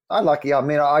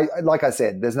 like I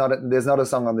said, there's not a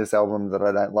song on this album that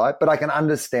I don't like, but I can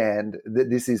understand that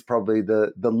this is probably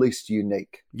the least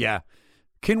unique. Yeah.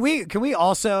 Can we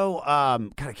also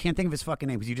God, I can't think of his fucking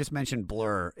name because you just mentioned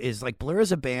Blur. Blur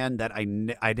is a band that I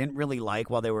didn't really like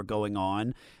while they were going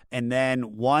on, and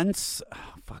then once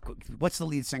what's the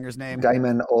lead singer's name?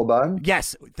 Damon Albarn.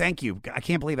 Yes, thank you. I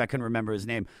can't believe I couldn't remember his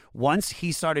name. Once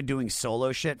he started doing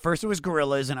solo shit, first it was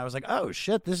Gorillaz, and I was like, oh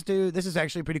shit, this is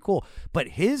actually pretty cool. But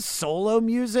his solo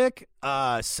music,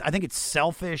 I think it's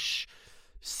Selfish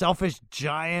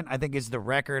Giant, I think, is the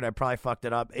record. I probably fucked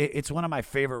it up. It's one of my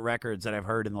favorite records that I've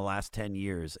heard in the last 10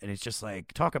 years. And it's just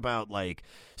talk about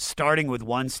starting with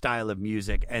one style of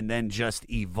music and then just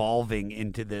evolving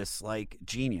into this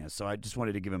genius. So I just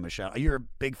wanted to give him a shout. You're a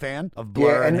big fan of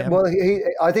Blur? Yeah,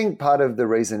 I think part of the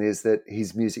reason is that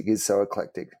his music is so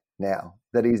eclectic. now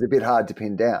that he's a bit hard to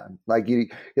pin down. Like you're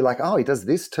like, oh, he does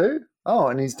this too? Oh,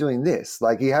 and he's doing this.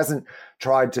 Like he hasn't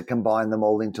tried to combine them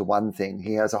all into one thing.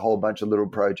 He has a whole bunch of little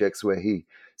projects where he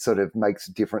sort of makes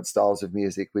different styles of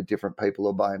music with different people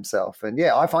or by himself. And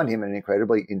yeah, I find him an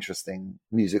incredibly interesting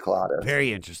musical artist.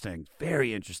 Very interesting.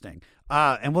 Very interesting.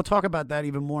 And we'll talk about that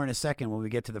even more in a second when we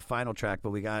get to the final track, but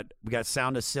we got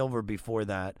Sound of Silver before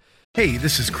that. Hey,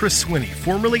 this is Chris Swinney,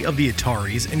 formerly of the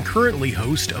Ataris and currently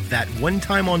host of That One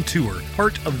Time on Tour,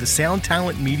 part of the Sound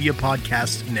Talent Media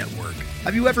Podcast Network.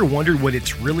 Have you ever wondered what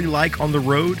it's really like on the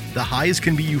road? The highs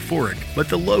can be euphoric, but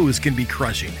the lows can be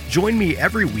crushing. Join me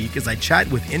every week as I chat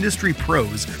with industry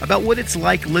pros about what it's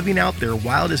like living out their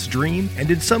wildest dream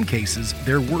and, in some cases,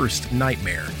 their worst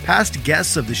nightmare. Past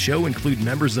guests of the show include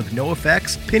members of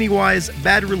NoFX, Pennywise,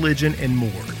 Bad Religion, and more.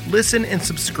 Listen and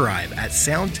subscribe at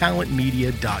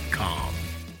soundtalentmedia.com.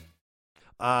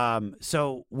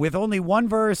 So with only one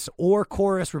verse or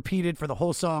chorus repeated for the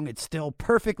whole song, it still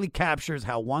perfectly captures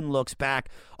how one looks back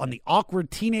on the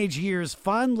awkward teenage years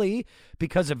fondly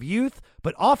because of youth,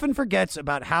 but often forgets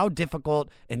about how difficult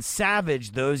and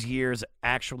savage those years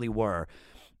actually were.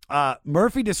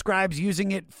 Murphy describes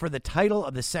using it for the title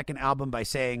of the second album by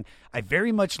saying, I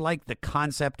very much like the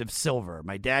concept of silver.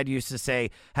 My dad used to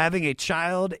say, having a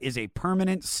child is a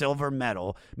permanent silver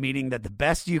medal, meaning that the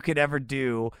best you could ever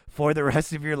do for the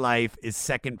rest of your life is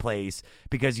second place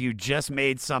because you just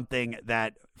made something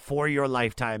that for your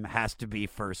lifetime has to be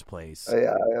first place.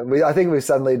 Yeah, I think we've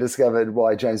suddenly discovered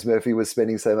why James Murphy was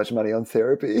spending so much money on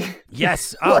therapy.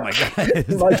 Yes. Oh, my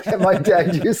God. my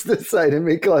dad used to say to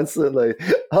me constantly,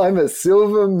 I'm a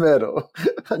silver medal.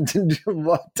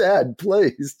 Dad,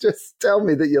 please, just tell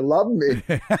me that you love me.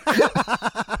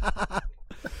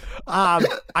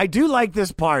 I do like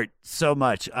this part so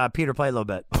much. Peter, play a little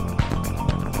bit.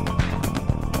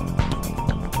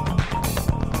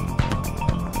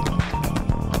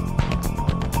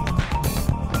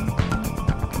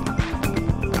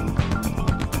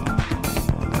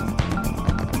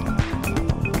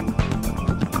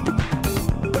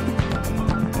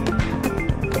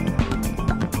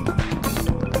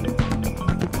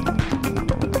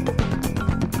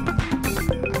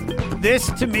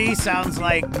 This, to me, sounds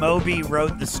like Moby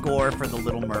wrote the score for The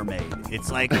Little Mermaid. It's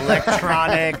like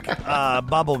electronic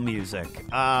bubble music.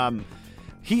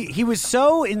 He was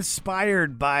so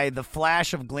inspired by the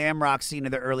flash of glam rock scene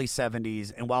of the early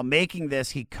 70s, and while making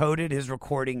this, he coated his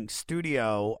recording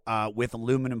studio with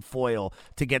aluminum foil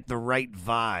to get the right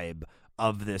vibe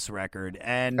of this record.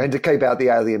 And to keep out the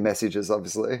alien messages,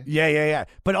 obviously. Yeah.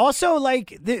 But also,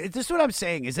 like, this is what I'm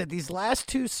saying, is that these last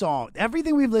two songs,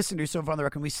 everything we've listened to so far on the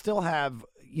record, we still have,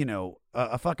 you know,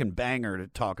 a fucking banger to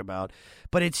talk about.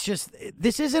 But it's just,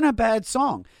 this isn't a bad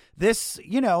song. This,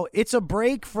 you know, it's a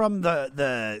break from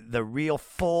the real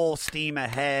full steam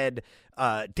ahead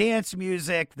dance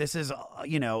music. This is,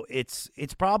 you know, it's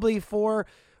probably for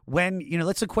when, you know,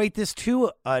 let's equate this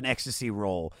to an ecstasy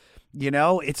roll. You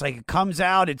know, it's like it comes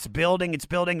out, it's building,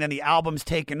 then the album's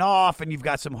taken off, and you've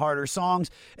got some harder songs,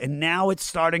 and now it's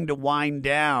starting to wind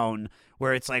down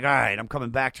where it's like, all right, I'm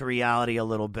coming back to reality a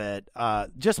little bit.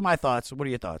 Just my thoughts. What are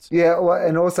your thoughts? Yeah, well,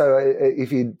 and also,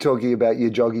 if you're talking about your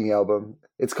jogging album,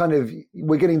 it's kind of,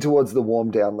 we're getting towards the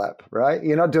warm down lap, right?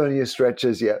 You're not doing your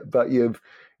stretches yet, but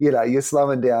you're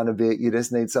slowing down a bit. You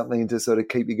just need something to sort of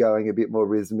keep you going a bit more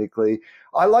rhythmically.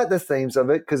 I like the themes of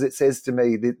it because it says to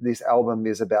me that this album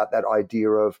is about that idea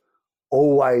of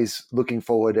always looking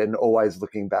forward and always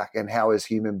looking back, and how as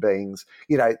human beings,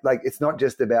 you know, like it's not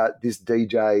just about this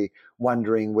DJ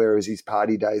wondering where is his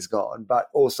party days gone, but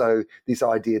also this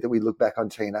idea that we look back on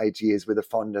teenage years with a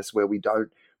fondness where we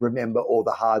don't remember all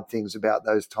the hard things about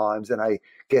those times. And I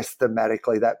guess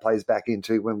thematically that plays back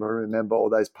into when we remember all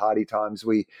those party times,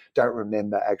 we don't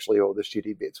remember actually all the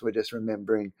shitty bits. We're just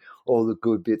remembering all the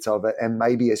good bits of it. And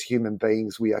maybe as human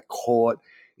beings, we are caught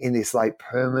in this like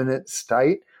permanent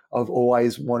state of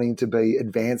always wanting to be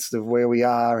advanced of where we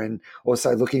are, and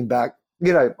also looking back,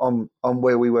 you know, on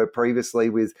where we were previously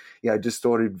with, you know,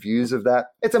 distorted views of that.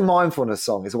 It's a mindfulness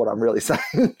song is what I'm really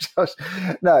saying, Josh.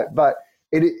 No, but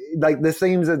it like the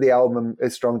themes of the album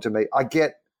is strong to me.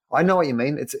 I know what you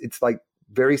mean. It's like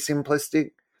very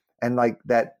simplistic, and like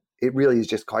that it really is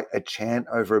just quite a chant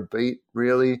over a beat,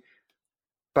 really.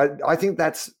 But I think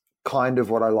that's kind of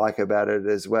what I like about it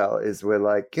as well, is we're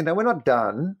like, you know, we're not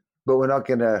done, but we're not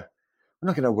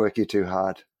gonna work you too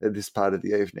hard at this part of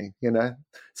the evening, you know?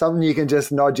 Something you can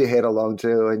just nod your head along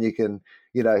to, and you can,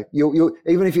 you know, you'll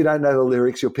even if you don't know the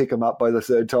lyrics, you'll pick them up by the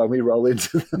third time we roll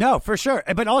into them. No, for sure.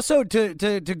 But also to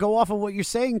go off of what you're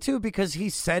saying too, because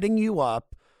he's setting you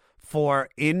up for,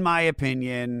 in my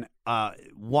opinion,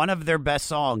 one of their best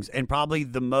songs and probably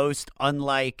the most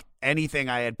unlike anything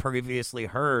I had previously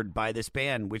heard by this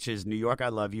band, which is New York, I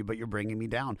Love You, But You're Bringing Me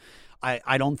Down.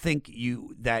 I don't think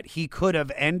that he could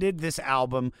have ended this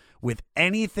album with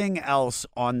anything else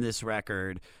on this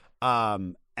record.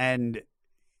 And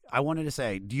I wanted to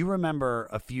say, do you remember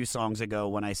a few songs ago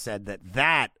when I said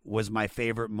that was my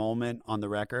favorite moment on the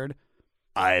record?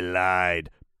 I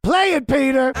lied. Play it,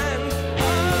 Peter!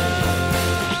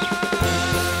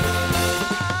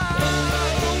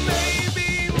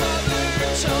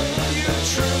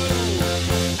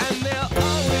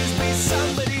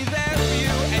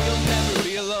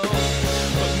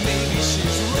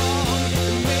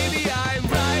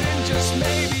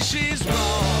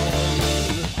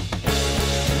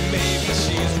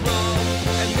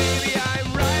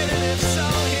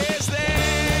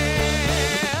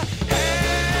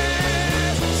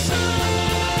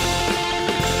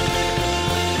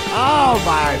 Oh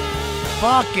my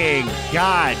fucking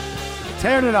God.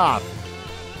 Turn it off.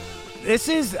 This,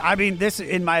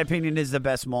 in my opinion, is the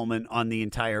best moment on the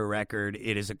entire record.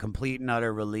 It is a complete and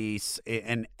utter release,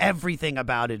 and everything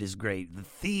about it is great. The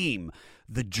theme,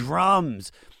 the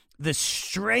drums, the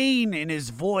strain in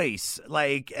his voice,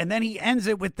 and then he ends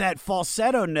it with that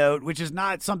falsetto note, which is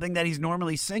not something that he's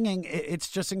normally singing. It's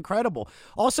just incredible.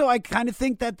 Also, I kind of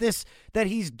think that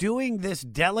he's doing this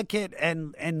delicate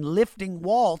and lifting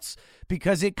waltz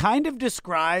because it kind of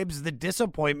describes the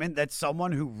disappointment that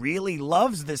someone who really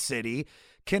loves the city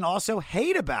can also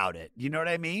hate about it. You know what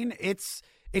I mean? It's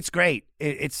great.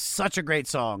 It's such a great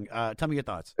song. Tell me your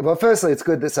thoughts. Well, firstly, it's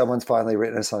good that someone's finally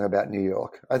written a song about New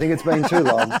York. I think it's been too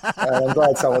long, and I'm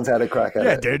glad someone's had a crack at it.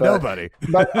 Yeah, dude, nobody.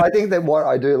 But I think that what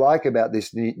I do like about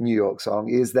this New York song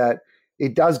is that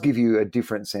it does give you a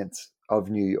different sense of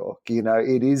New York. You know,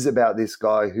 it is about this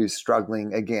guy who's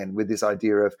struggling, again, with this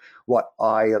idea of what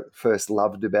I first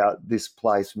loved about this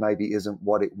place maybe isn't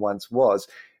what it once was.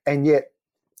 And yet,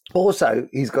 also,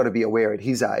 he's got to be aware at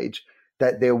his age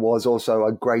that there was also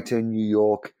a greater New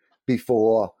York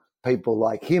before people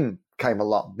like him came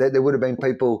along. That there would have been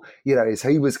people, you know, as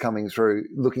he was coming through,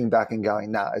 looking back and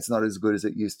going, nah, it's not as good as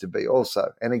it used to be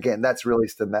also. And again, that's really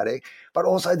thematic. But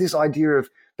also this idea of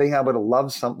being able to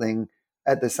love something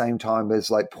at the same time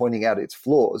as like pointing out its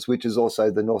flaws, which is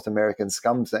also the North American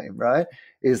scum theme, right?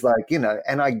 Is like, you know,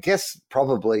 and I guess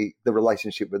probably the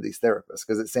relationship with his therapist,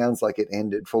 because it sounds like it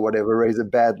ended for whatever reason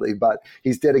badly, but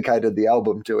he's dedicated the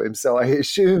album to him. So I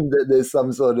assume that there's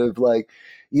some sort of like,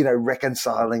 you know,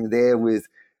 reconciling there with,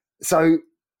 so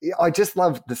I just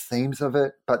love the themes of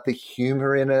it, but the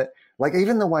humor in it, like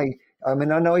even the way, I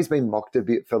mean, I know he's been mocked a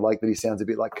bit for like that he sounds a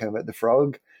bit like Kermit the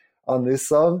Frog on this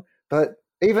song, but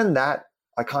even that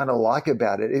I kind of like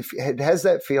about it. It has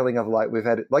that feeling of like we've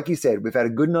had, like you said, we've had a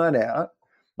good night out.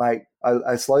 Like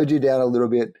I slowed you down a little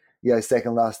bit, you know,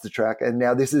 second last the track, and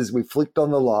now we flicked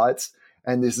on the lights,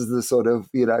 and this is the sort of,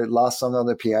 you know, last song on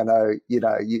the piano. You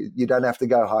know, you don't have to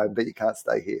go home, but you can't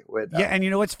stay here. We're done. Yeah, and you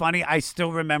know what's funny? I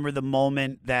still remember the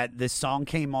moment that this song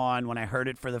came on when I heard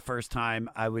it for the first time.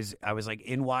 I was like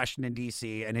in Washington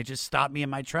D.C. and it just stopped me in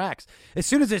my tracks as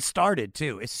soon as it started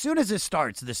too. As soon as it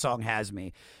starts, the song has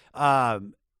me.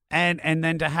 And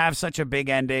then to have such a big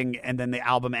ending and then the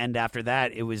album end after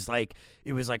that, it was like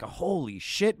a holy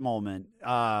shit moment.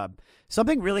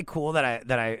 Something really cool that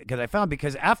I found,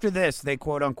 because after this they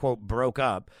quote unquote broke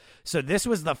up. So this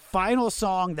was the final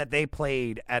song that they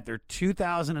played at their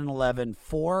 2011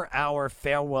 4-hour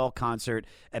farewell concert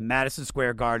at Madison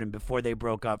Square Garden before they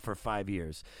broke up for 5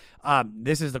 years.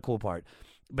 This is the cool part.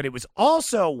 But it was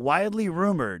also widely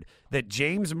rumored that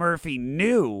James Murphy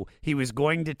knew he was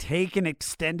going to take an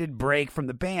extended break from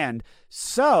the band,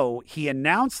 so he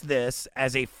announced this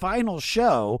as a final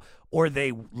show, or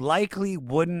they likely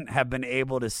wouldn't have been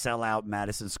able to sell out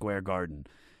Madison Square Garden.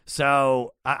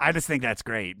 So I just think that's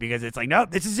great, because it's like,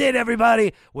 nope, this is it,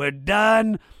 everybody. We're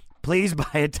done. Please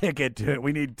buy a ticket to it.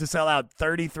 We need to sell out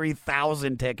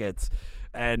 33,000 tickets.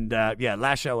 And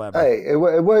last show ever. Hey, it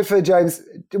worked for James.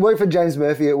 It worked for James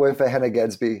Murphy. It worked for Hannah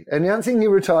Gadsby. Announcing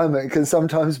your retirement can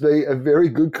sometimes be a very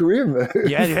good career move.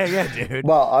 Yeah, dude.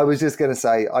 Well, I was just going to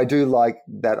say, I do like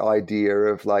that idea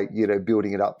of like, you know,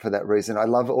 building it up for that reason. I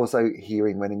love also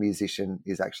hearing when a musician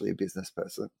is actually a business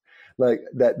person, like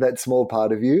that small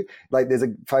part of you. Like there's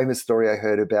a famous story I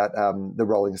heard about the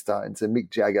Rolling Stones, and Mick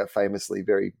Jagger, famously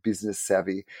very business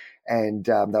savvy. And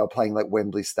they were playing like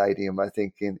Wembley Stadium, I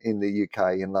think, in the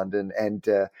UK, in London. And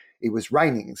it was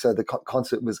raining, so the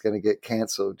concert was going to get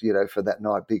cancelled, you know, for that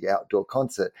night, big outdoor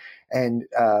concert. And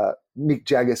Mick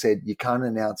Jagger said, you can't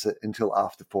announce it until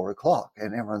after 4:00.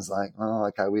 And everyone's like, oh,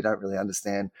 okay, we don't really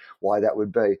understand why that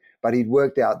would be. But he'd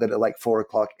worked out that at like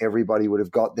 4:00, everybody would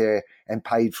have got there and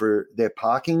paid for their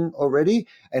parking already.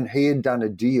 And he had done a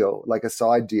deal, like a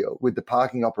side deal with the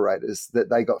parking operators, that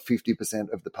they got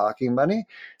 50% of the parking money.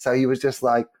 So he was just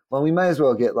like, well, we may as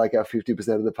well get like our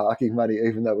 50% of the parking money,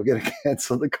 even though we're going to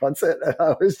cancel the concert. And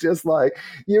I was just like,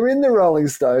 you're in the Rolling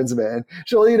Stones, man.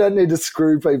 Surely you don't need to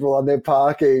screw people on their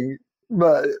parking.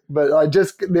 But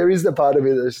there is the part of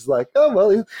me that's just like, oh,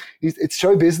 well, it's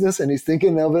show business and he's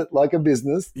thinking of it like a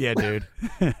business. Yeah, dude.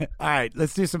 All right,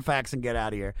 let's do some facts and get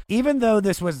out of here. Even though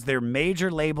this was their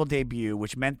major label debut,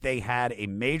 which meant they had a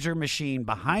major machine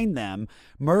behind them,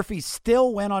 Murphy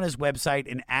still went on his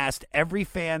website and asked every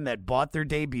fan that bought their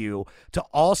debut to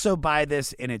also buy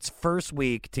this in its first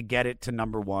week to get it to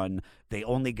number 1. They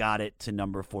only got it to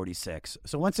number 46.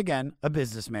 So once again, a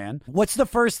businessman. What's the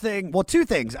first thing? Well, 2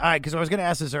 things. All right, because I was going to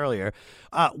ask this earlier.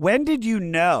 When did you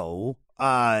know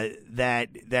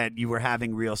that you were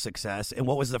having real success, and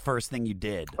what was the first thing you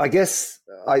did? I guess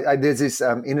there's this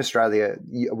in Australia,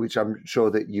 which I'm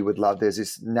sure that you would love. There's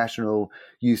this national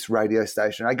youth radio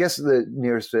station. I guess the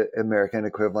nearest American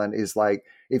equivalent is like,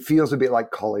 it feels a bit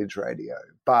like college radio,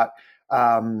 but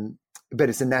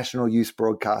it's a national youth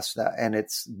broadcaster, and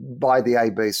it's by the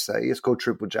ABC. It's called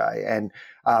Triple J, and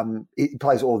it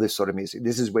plays all this sort of music.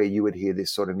 This is where you would hear this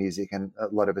sort of music and a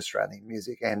lot of Australian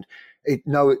music. And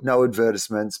no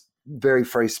advertisements, very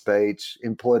free speech,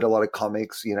 employed a lot of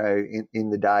comics, in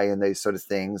the day and these sort of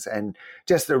things, and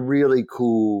just a really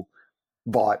cool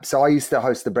vibe. So I used to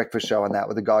host the breakfast show on that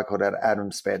with a guy called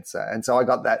Adam Spencer. And so I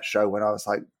got that show when I was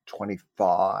like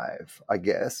 25, I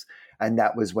guess. And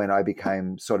that was when I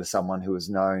became sort of someone who was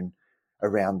known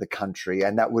around the country.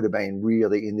 And that would have been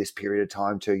really in this period of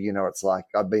time too. It's like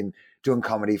I've been doing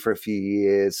comedy for a few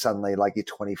years. Suddenly, like, you're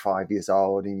 25 years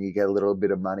old and you get a little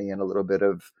bit of money and a little bit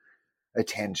of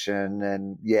attention.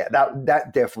 And yeah,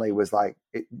 that definitely was like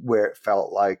where it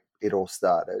felt like it all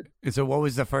started. And so what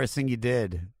was the first thing you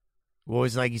did? What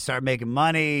was, like, you start making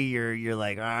money, you're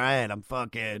like, all right, I'm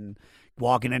fucking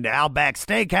walking into Outback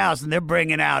Steakhouse and they're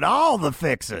bringing out all the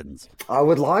fixins. I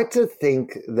would like to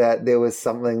think that there was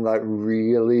something like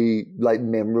really like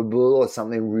memorable or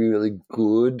something really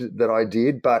good that I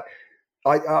did, but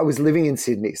I was living in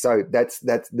Sydney. So that's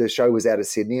the show was out of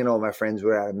Sydney and all my friends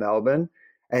were out of Melbourne.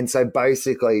 And so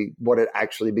basically what it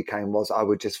actually became was I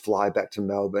would just fly back to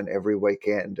Melbourne every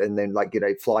weekend and then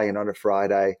fly in on a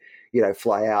Friday,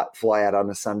 fly out on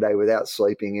a Sunday without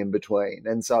sleeping in between.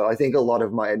 And so I think a lot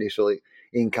of my initial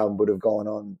income would have gone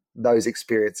on those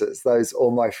experiences, those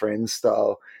all my friends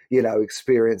style,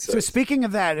 experiences. So speaking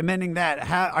of that, amending that,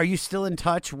 how are you still in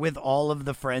touch with all of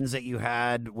the friends that you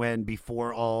had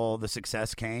before all the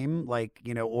success came?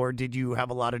 Or did you have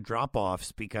a lot of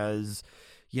drop-offs because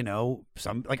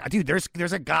some, like, dude,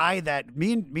 there's a guy that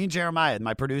me and Jeremiah,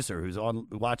 my producer, who's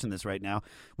watching this right now,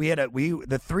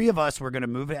 the 3 of us were going to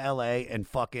move to LA and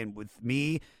fucking with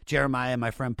me, Jeremiah, and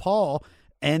my friend Paul.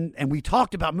 And we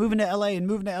talked about moving to LA.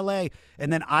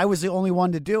 And then I was the only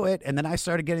one to do it. And then I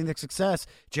started getting the success.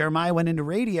 Jeremiah went into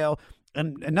radio,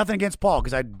 and nothing against Paul,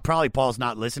 because Paul's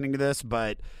not listening to this,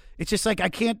 but it's just like,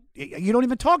 you don't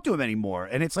even talk to him anymore.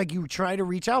 And it's like, you try to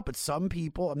reach out, but some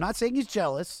people, I'm not saying he's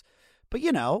jealous, but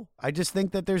I just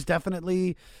think that there's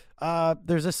definitely,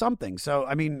 there's a something. So,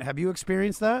 I mean, have you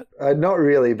experienced that? Not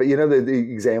really, but the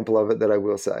example of it that I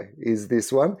will say is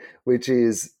this one, which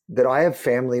is that I have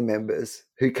family members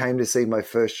who came to see my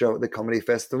first show at the comedy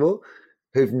festival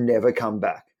who've never come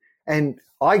back. And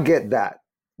I get that.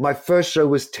 My first show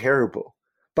was terrible,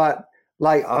 but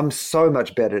like, I'm so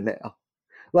much better now.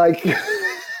 Like,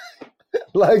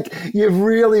 you've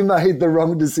really made the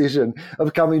wrong decision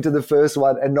of coming to the first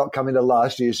one and not coming to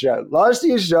last year's show. Last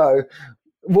year's show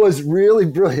was really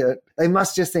brilliant. They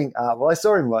must just think, well, I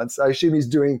saw him once. I assume he's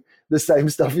doing the same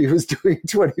stuff he was doing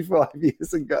 25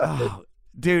 years ago. Oh,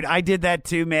 dude, I did that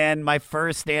too, man. My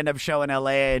first stand-up show in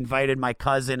LA, I invited my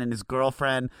cousin and his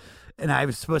girlfriend, and I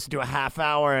was supposed to do a half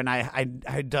hour, and I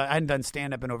hadn't done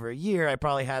stand-up in over a year. I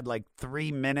probably had like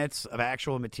 3 minutes of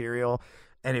actual material,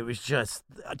 and it was just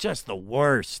the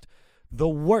worst. The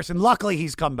worst. And luckily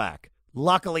he's come back.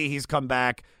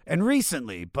 And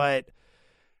recently, but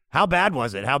how bad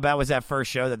was it? How bad was that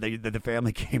first show that the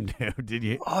family came to? Did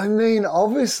you? I mean,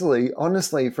 honestly,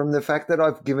 from the fact that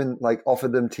I've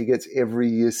offered them tickets every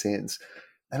year since,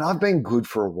 and I've been good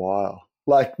for a while.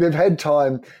 Like, they've had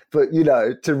time for,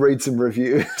 to read some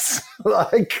reviews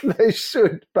like they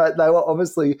should, but they were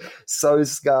obviously so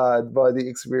scarred by the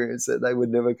experience that they would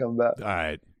never come back. All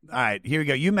right. Here we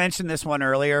go. You mentioned this one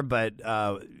earlier, but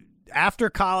after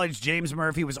college, James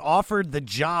Murphy was offered the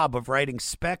job of writing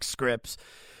spec scripts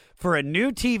for a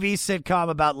new TV sitcom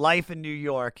about life in New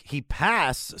York. He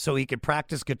passed so he could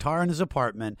practice guitar in his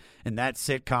apartment, and that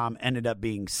sitcom ended up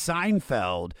being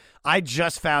Seinfeld. I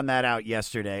just found that out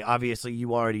yesterday. Obviously,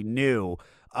 you already knew,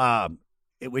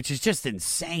 which is just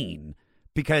insane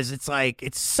because it's like,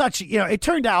 it's such, it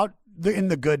turned out in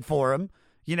the good for him.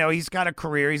 He's got a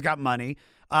career, he's got money.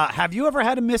 Have you ever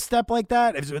had a misstep like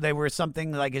that? If they were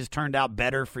something like has turned out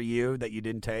better for you that you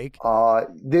didn't take?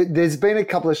 There's been a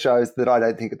couple of shows that I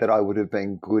don't think that I would have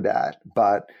been good at,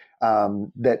 but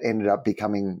that ended up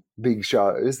becoming big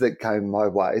shows that came my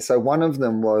way. So one of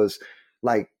them was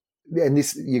like, and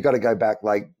this, you got to go back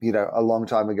a long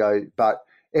time ago, but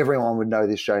everyone would know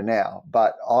this show now.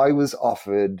 But I was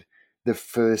offered the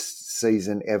first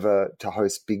season ever to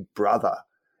host Big Brother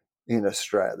in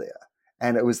Australia.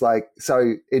 And it was like,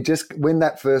 so it just, when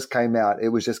that first came out, it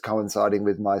was just coinciding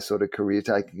with my sort of career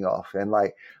taking off. And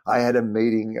like, I had a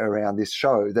meeting around this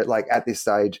show that like at this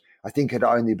stage, I think had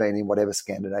only been in whatever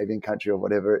Scandinavian country or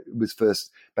whatever it was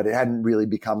first, but it hadn't really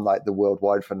become like the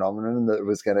worldwide phenomenon that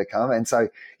was going to come. And so,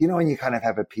 when you kind of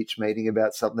have a pitch meeting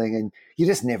about something and you're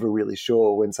just never really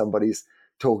sure when somebody's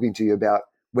talking to you about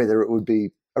whether it would be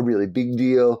a really big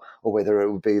deal or whether it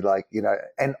would be like,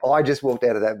 and I just walked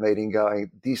out of that meeting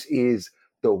going, this is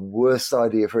the worst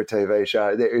idea for a TV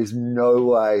show. There is no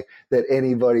way that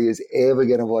anybody is ever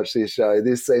going to watch this show.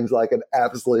 This seems like an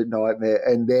absolute nightmare.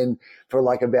 And then for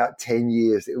like about 10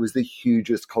 years, it was the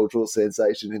hugest cultural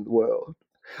sensation in the world.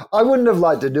 I wouldn't have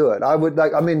liked to do it.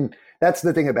 That's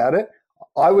the thing about it.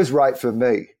 I was right for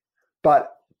me,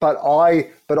 but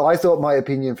I thought my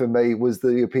opinion for me was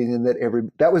the opinion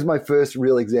that was my first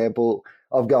real example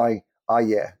of going, oh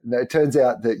yeah, no, it turns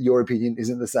out that your opinion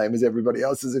isn't the same as everybody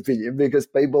else's opinion because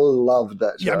people loved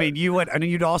that show. Yeah,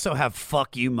 you'd also have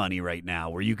fuck you money right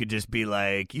now where you could just be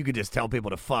like, you could just tell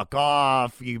people to fuck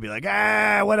off. You could be like,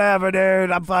 whatever, dude,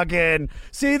 I'm fucking,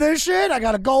 see this shit? I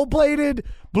got a gold-plated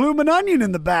bloomin' onion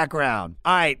in the background.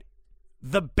 All right.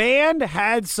 The band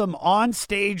had some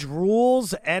on-stage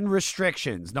rules and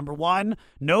restrictions. Number 1,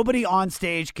 nobody on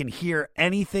stage can hear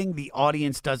anything the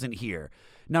audience doesn't hear.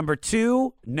 Number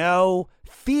 2, no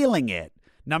feeling it.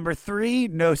 Number 3,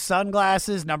 no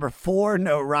sunglasses. Number 4,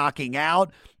 no rocking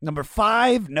out. Number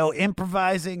 5, no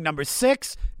improvising. Number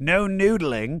 6, no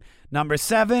noodling. Number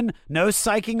 7, no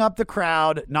psyching up the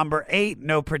crowd. Number 8,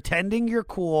 no pretending you're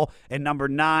cool. And number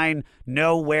 9,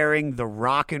 no wearing the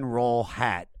rock and roll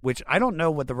hat, which I don't know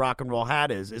what the rock and roll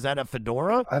hat is. Is that a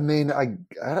fedora? I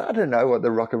don't know what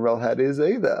the rock and roll hat is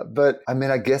either, but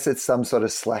I guess it's some sort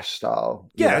of Slash style.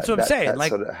 Yeah, that's what I'm saying. That Like,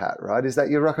 sort of hat, right? Is that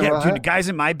your rock and roll dude, hat? the guys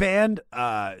in my band,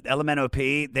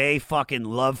 LMNOP, they fucking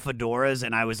love fedoras,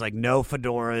 and I was like, no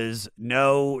fedoras,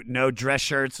 no dress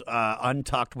shirts,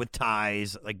 untucked with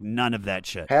ties, like none of that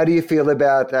shit. How do you feel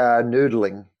about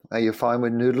noodling? Are you fine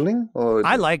with noodling? Or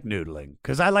I like noodling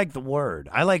because I like the word.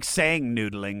 I like saying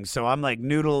noodling, so I'm like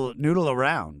noodle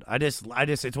around. I just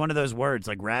it's one of those words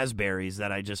like raspberries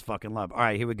that I just fucking love. All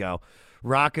right, here we go.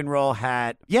 Rock and roll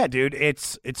hat. Yeah, dude,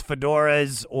 it's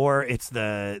fedoras or it's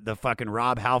the fucking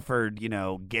Rob Halford,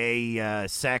 gay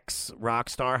sex rock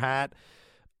star hat,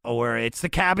 or it's the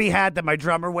cabbie hat that my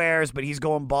drummer wears, but he's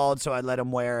going bald, so I let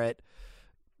him wear it.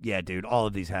 Yeah, dude, all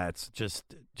of these hats,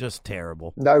 just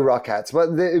terrible. No rock hats.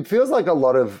 But it feels like a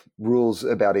lot of rules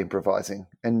about improvising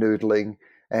and noodling.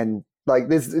 And like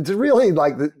this, it's really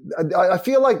like, I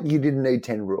feel like you didn't need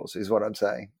 10 rules is what I'm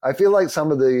saying. I feel like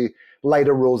some of the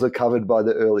later rules are covered by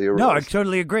the earlier rules. No, I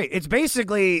totally agree. It's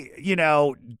basically,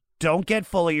 don't get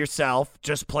full of yourself.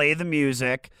 Just play the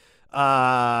music.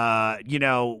 We're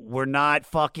not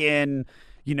fucking...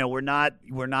 we're not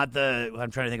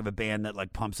I'm trying to think of a band that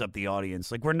like pumps up the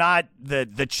audience. Like we're not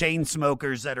the chain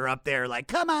smokers that are up there like,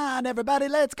 come on, everybody,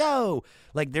 let's go.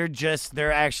 Like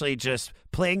they're actually just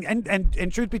playing.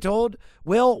 And truth be told,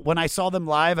 Will, when I saw them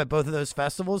live at both of those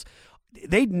festivals,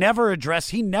 he never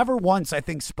once, I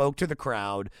think, spoke to the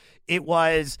crowd. It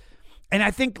was, and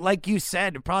I think, like you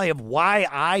said, probably of why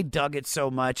I dug it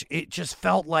so much, it just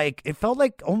felt like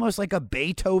almost like a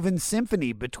Beethoven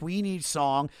symphony between each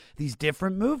song, these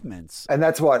different movements. And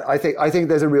that's what I think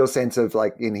there's a real sense of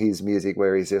like in his music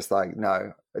where he's just like,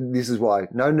 no, this is why.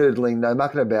 No noodling, no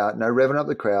mucking about, no revving up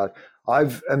the crowd.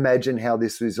 I've imagined how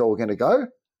this is all going to go,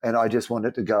 and I just want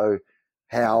it to go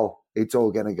how it's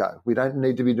all going to go. We don't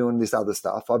need to be doing this other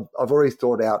stuff. I've already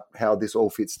thought out how this all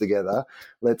fits together.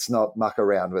 Let's not muck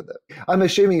around with it. I'm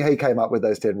assuming he came up with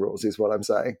those 10 rules is what I'm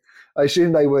saying. I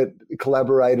assume they were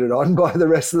collaborated on by the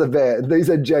rest of the band. These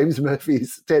are James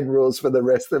Murphy's 10 rules for the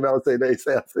rest of LCD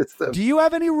Sound System. Do you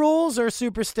have any rules or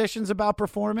superstitions about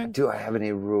performing? Do I have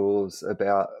any rules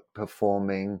about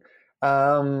performing?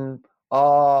 I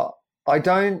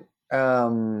don't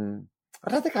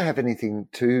think I have anything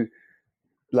too,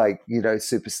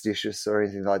 superstitious or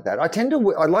anything like that.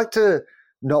 I like to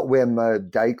not wear my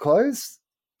day clothes.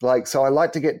 So I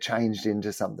like to get changed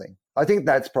into something. I think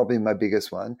that's probably my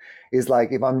biggest one is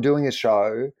if I'm doing a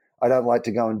show, I don't like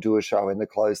to go and do a show in the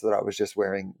clothes that I was just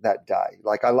wearing that day.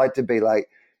 I like to be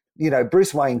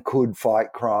Bruce Wayne could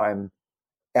fight crime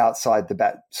outside the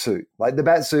bat suit. The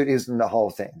bat suit isn't the whole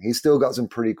thing. He's still got some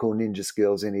pretty cool ninja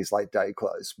skills in his day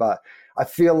clothes. But I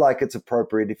feel like it's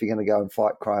appropriate if you're going to go and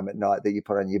fight crime at night that you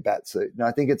put on your bat suit. And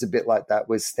I think it's a bit like that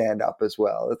with stand up as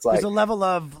well. It's there's a level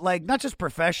of not just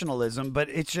professionalism, but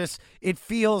it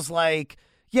feels like,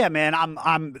 yeah, man,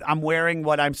 I'm wearing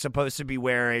what I'm supposed to be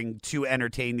wearing to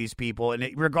entertain these people, and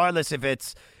regardless if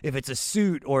it's a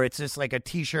suit or it's just a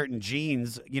t-shirt and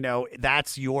jeans,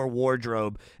 that's your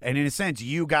wardrobe, and in a sense,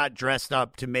 you got dressed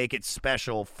up to make it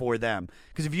special for them.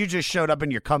 Because if you just showed up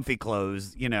in your comfy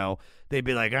clothes, they'd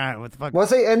be like, all right, what the fuck? Well,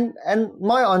 see, and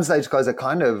my onstage clothes are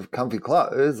kind of comfy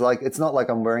clothes. It's not like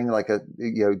I'm wearing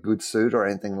a good suit or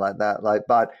anything like that.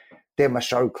 But they're my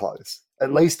show clothes.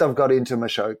 At least I've got into my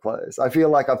show clothes. I feel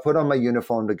like I put on my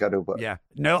uniform to go to work. Yeah.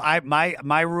 No,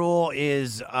 my rule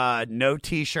is no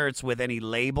T-shirts with any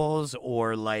labels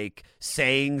or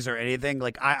sayings or anything.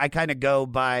 I kind of go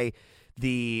by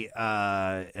the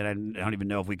and I don't even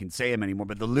know if we can say them anymore,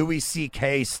 but the Louis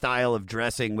C.K. style of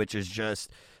dressing, which is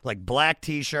just black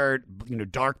T-shirt,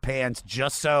 dark pants,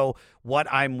 just so what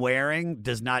I'm wearing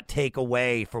does not take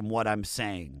away from what I'm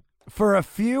saying. For a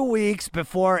few weeks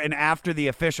before and after the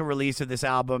official release of this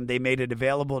album, they made it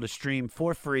available to stream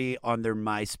for free on their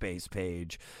MySpace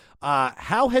page.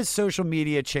 How has social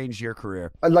media changed your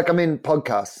career?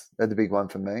 Podcasts are the big one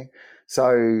for me.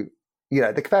 So,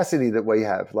 the capacity that we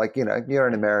have, you're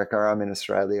in America, I'm in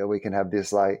Australia, we can have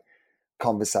this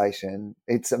conversation.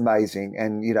 It's amazing.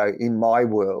 And, in my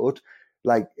world,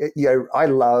 I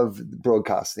love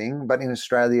broadcasting, but in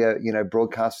Australia,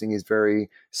 broadcasting is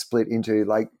very split into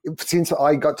since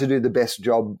I got to do the best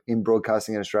job in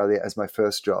broadcasting in Australia as my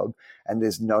first job, and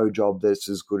there's no job that's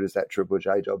as good as that Triple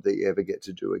J job that you ever get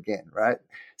to do again, right?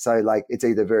 So it's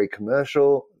either very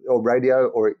commercial or radio,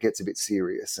 or it gets a bit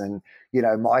serious. And,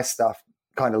 my stuff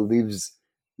kind of lives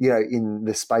in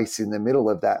the space in the middle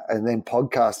of that. And then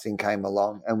podcasting came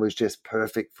along and was just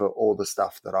perfect for all the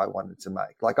stuff that I wanted to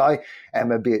make. I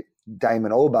am a bit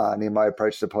Damon Albarn in my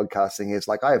approach to podcasting. It's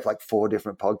I have 4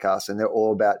 different podcasts, and they're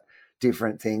all about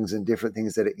different things and different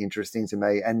things that are interesting to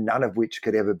me, and none of which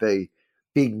could ever be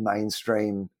big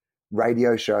mainstream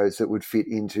radio shows that would fit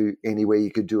into anywhere you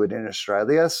could do it in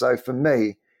Australia. So for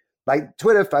me,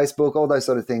 Twitter, Facebook, all those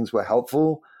sort of things were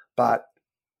helpful, but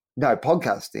no,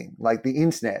 podcasting, the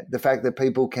internet, the fact that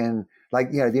people can,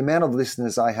 the amount of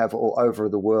listeners I have all over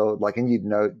the world, and you'd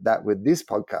know that with this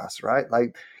podcast, right?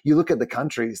 You look at the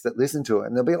countries that listen to it,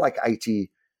 and there'll be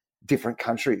 80 different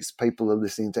countries people are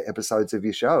listening to episodes of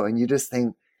your show. And you just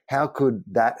think, how could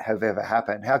that have ever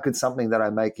happened? How could something that I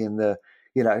make in the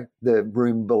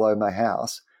room below my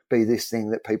house be this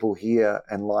thing that people hear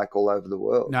and all over the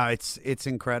world? No, it's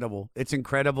incredible. It's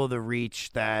incredible the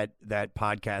reach that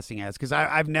podcasting has, because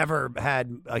I've never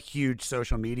had a huge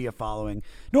social media following,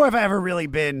 nor have I ever really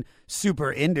been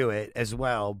super into it as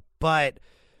well. But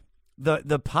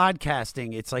the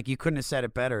podcasting, it's you couldn't have said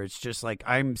it better. It's just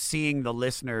I'm seeing the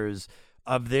listeners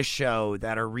of this show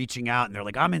that are reaching out, and they're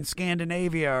I'm in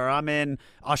Scandinavia, or I'm in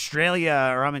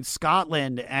Australia, or I'm in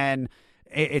Scotland, and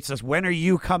it's just, when are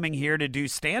you coming here to do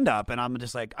stand-up? And I'm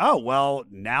just oh, well,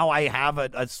 now I have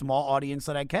a small audience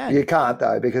that I can. You can't,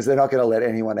 though, because they're not going to let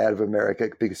anyone out of America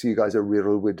because you guys are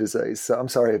riddled with disease. So I'm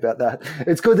sorry about that.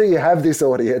 It's good that you have this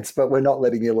audience, but we're not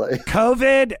letting you leave.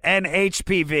 COVID and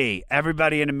HPV.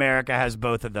 Everybody in America has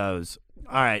both of those.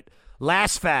 All right,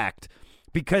 last fact.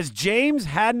 Because James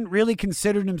hadn't really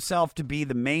considered himself to be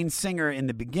the main singer in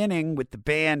the beginning with the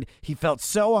band, he felt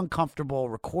so uncomfortable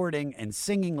recording and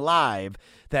singing live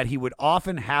that he would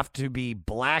often have to be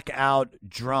blackout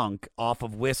drunk off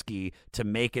of whiskey to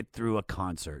make it through a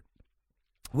concert.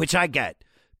 Which I get,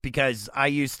 because I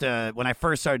used to, when I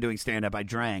first started doing stand-up, I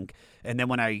drank. And then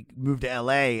when I moved to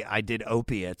LA, I did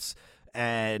opiates.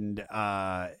 And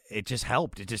it just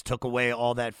helped. It just took away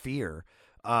all that fear.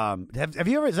 Have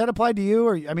you ever, has that applied to you?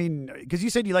 Or, I mean, because you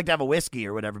said you like to have a whiskey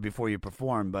or whatever before you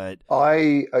perform, but.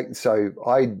 I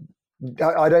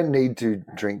don't need to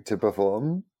drink to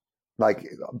perform,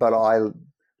 but I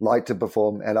like to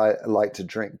perform and I like to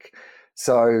drink.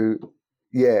 So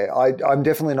yeah, I'm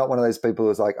definitely not one of those people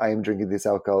who's like, I am drinking this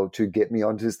alcohol to get me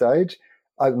onto stage.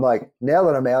 I'm like, now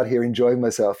that I'm out here enjoying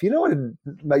myself, you know what would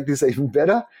make this even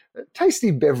better? A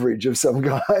tasty beverage of some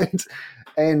kind.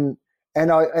 And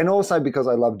also because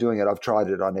I love doing it, I've tried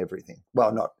it on everything.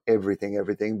 Well, not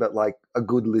everything, but like a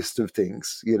good list of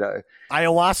things, you know.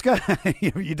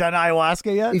 Ayahuasca? You done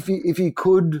ayahuasca yet? If you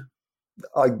could,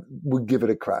 I would give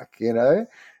it a crack, you know?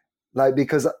 Like,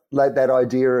 because like that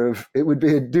idea of it would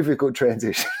be a difficult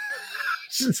transition.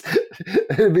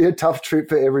 It'd be a tough trip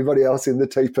for everybody else in the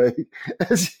TP.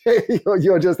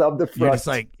 You're just up the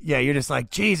front. You're just like,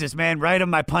 Jesus, man, right on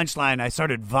my punchline, I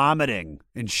started vomiting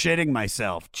and shitting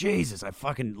myself. Jesus, I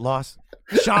fucking lost.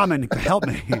 Shaman, help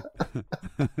me.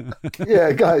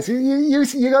 Yeah, guys,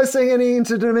 you guys seeing any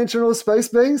interdimensional space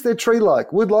beings? They're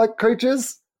tree-like, wood-like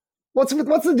creatures. What's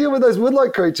the deal with those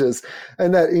wood-like creatures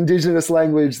and that indigenous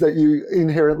language that you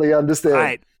inherently understand? All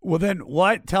right. Well, then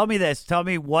what? Tell me this. Tell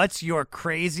me what's your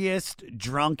craziest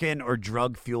drunken or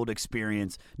drug-fueled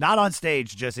experience, not on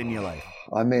stage, just in your life?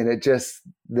 I mean,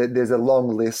 there's a long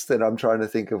list that I'm trying to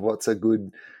think of what's a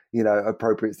good, you know,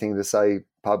 appropriate thing to say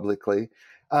publicly.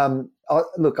 I'll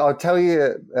tell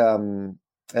you,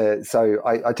 so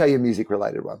I tell you a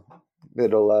music-related one.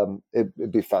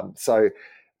 It'd be fun. So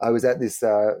I was at this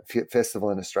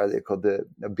festival in Australia called the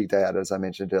Big Day Out, as I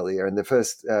mentioned earlier, and the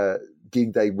first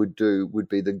gig they would do would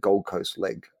be the Gold Coast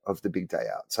leg of the Big Day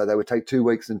Out. So they would take 2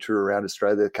 weeks and tour around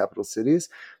Australia, the capital cities,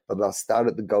 but they'll start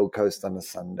at the Gold Coast on a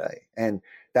Sunday. And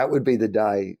that would be the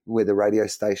day where the radio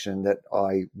station that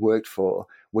I worked for,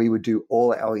 we would do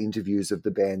all our interviews of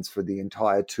the bands for the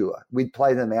entire tour. We'd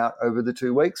play them out over the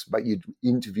 2 weeks, but you'd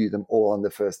interview them all on the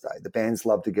first day. The bands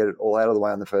love to get it all out of the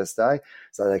way on the first day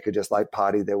so they could just like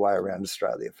party their way around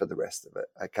Australia for the rest of it.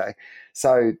 Okay.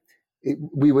 So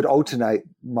we would alternate,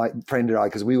 my friend and I,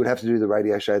 because we would have to do the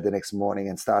radio show the next morning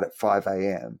and start at 5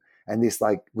 a.m. And this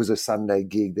like was a Sunday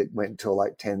gig that went till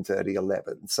like 10:30,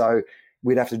 11. So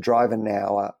we'd have to drive an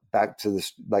hour back to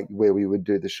the, like where we would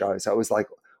do the show. So it was like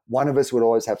one of us would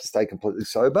always have to stay completely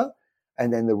sober.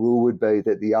 And then the rule would be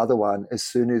that the other one, as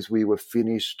soon as we were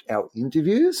finished our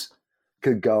interviews,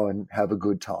 could go and have a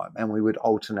good time. And we would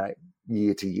alternate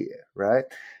year to year, right?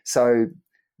 So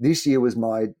this year was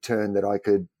my turn that I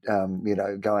could,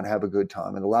 go and have a good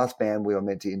time. And the last band we were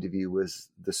meant to interview was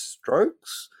The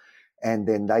Strokes. And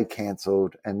then they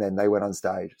cancelled and then they went on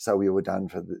stage. So we were done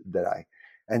for the day.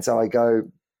 And so I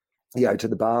go, to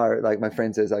the bar, like my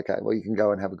friend says, okay, well, you can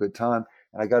go and have a good time.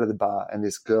 And I go to the bar and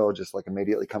this girl just like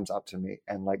immediately comes up to me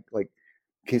and like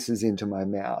kisses into my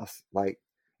mouth,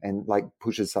 and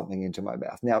pushes something into my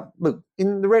mouth. Now, look,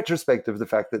 in the retrospect of the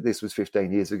fact that this was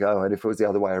 15 years ago, and if it was the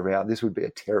other way around, this would be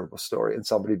a terrible story and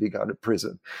somebody would be going to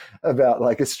prison about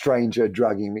like a stranger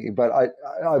drugging me. But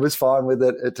I was fine with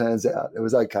it. It turns out it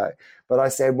was okay. But I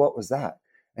said, what was that?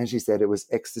 And she said it was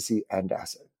ecstasy and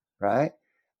acid, right?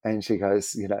 And she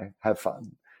goes, have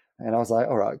fun. And I was like,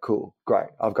 all right, cool, great.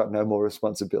 I've got no more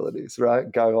responsibilities,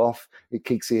 right? Go off. It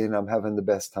kicks in. I'm having the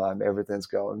best time. Everything's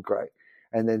going great.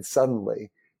 And then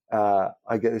suddenly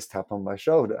I get this tap on my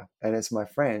shoulder and it's my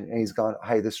friend. And he's gone,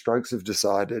 hey, the Strokes have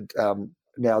decided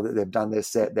now that they've done their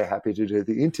set, they're happy to do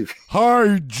the interview.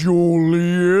 Hi,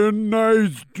 Julian.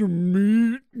 Nice to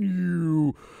meet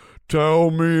you.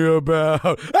 Tell me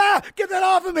about... get that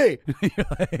off of me!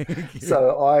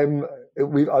 So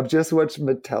I've just watched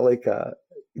Metallica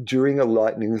during a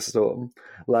lightning storm,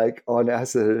 like on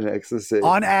acid and ecstasy.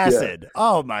 On acid? Yeah.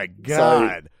 Oh my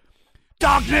God.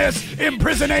 Darkness,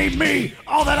 imprisonate me,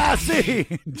 all that I see.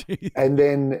 And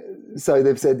then, so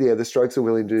they've said, the Strokes are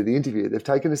willing to do the interview. They've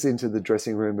taken us into the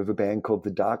dressing room of a band called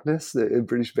The Darkness, a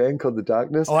British band called The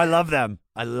Darkness. Oh, I love them.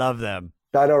 I love them.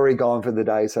 They'd already gone for the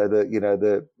day, so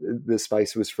that, the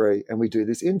space was free, and we do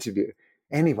this interview.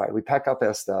 Anyway, we pack up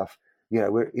our stuff.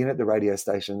 We're in at the radio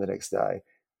station the next day.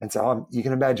 And so you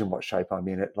can imagine what shape I'm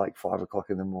in at like 5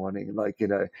 o'clock in the morning,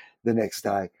 the next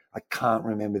day. I can't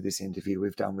remember this interview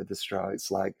we've done with the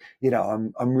Strokes.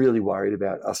 I'm really worried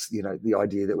about us, the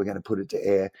idea that we're going to put it to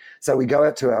air. So we go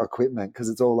out to our equipment because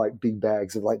it's all like big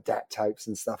bags of like DAT tapes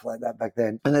and stuff like that back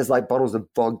then. And there's like bottles of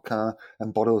vodka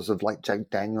and bottles of like Jack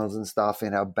Daniels and stuff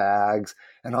in our bags.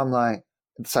 And I'm like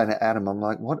saying to Adam, I'm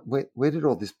like, where did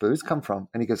all this booze come from?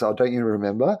 And he goes, oh, don't you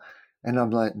remember? And I'm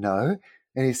like, no.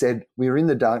 And he said, we were in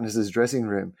the Darkness's dressing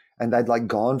room and they'd like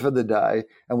gone for the day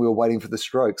and we were waiting for the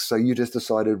Strokes. So you just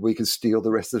decided we could steal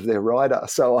the rest of their rider.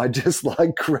 So I just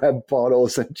like grabbed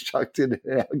bottles and chucked it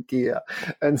in our gear.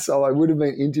 And so I would have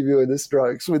been interviewing the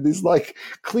Strokes with this like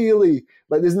clearly,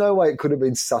 like there's no way it could have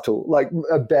been subtle, like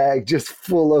a bag just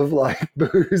full of like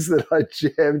booze that I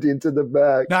jammed into the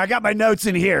bag. Now I got my notes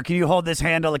in here. Can you hold this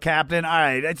handle, the captain? All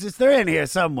right, they're in here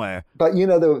somewhere. But you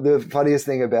know, the funniest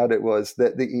thing about it was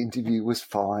that the interview was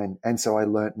fine. And so I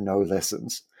learnt no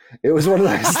lessons. It was one of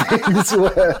those things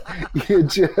where you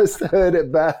just heard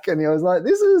it back and I was like,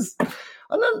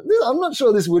 I'm not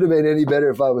sure this would have been any better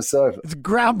if I was sober. It's a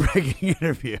groundbreaking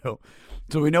interview.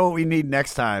 So we know what we need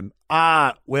next time.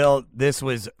 Will, this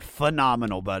was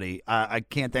phenomenal, buddy. I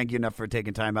can't thank you enough for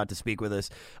taking time out to speak with us.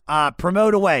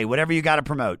 Promote away, whatever you got to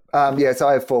promote. So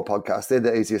I have 4 podcasts. They're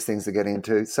the easiest things to get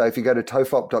into. So if you go to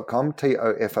tofop.com,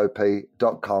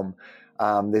 TOFOP.com,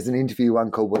 there's an interview one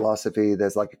called Philosophy.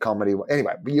 There's like a comedy one.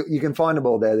 Anyway, you can find them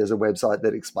all there. There's a website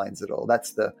that explains it all.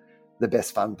 That's the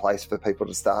best fun place for people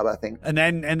to start, I think. And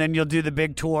then you'll do the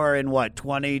big tour in what,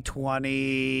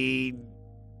 2022?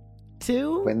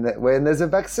 When there's a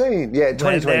vaccine. Yeah,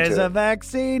 2022. When there's a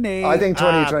vaccine. I think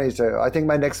 2022. I think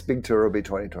my next big tour will be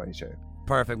 2022.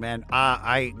 Perfect, man.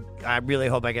 I really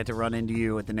hope I get to run into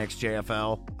you at the next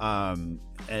JFL.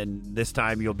 And this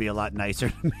time you'll be a lot nicer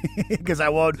to me because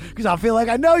I'll feel like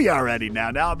I know you already now.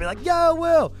 Now I'll be like, yo,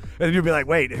 Will. And then you'll be like,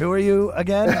 wait, who are you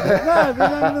again?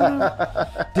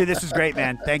 Dude, this was great,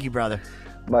 man. Thank you, brother.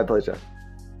 My pleasure.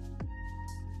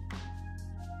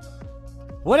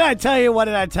 What did I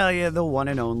tell you? The one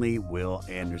and only Will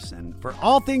Anderson. For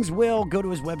all things Will, go to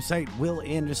his website,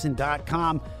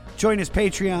 willanderson.com. Join his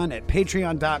Patreon at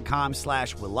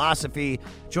patreon.com/Willosophy.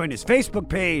 Join his Facebook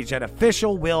page at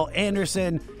official Will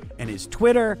Anderson and his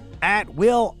Twitter at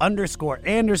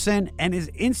Will_Anderson and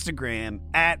his Instagram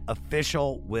at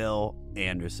official Will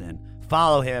Anderson.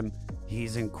 Follow him.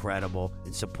 He's incredible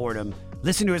and support him.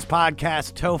 Listen to his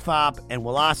podcast, Tofop and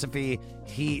Willosophy.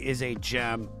 He is a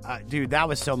gem. Dude, that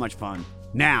was so much fun.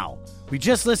 Now, we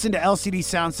just listened to LCD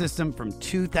Soundsystem from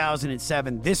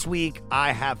 2007. This week,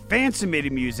 I have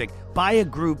fan-submitted music by a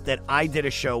group that I did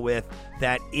a show with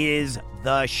that is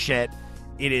the shit.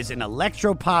 It is an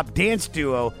electropop dance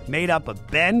duo made up of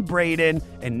Ben Braden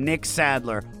and Nick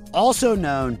Sadler, also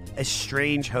known as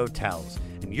Strange Hotels.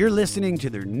 And you're listening to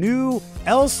their new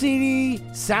LCD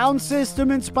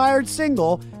Soundsystem-inspired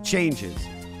single, Changes.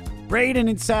 Braden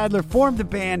and Sadler formed the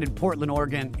band in Portland,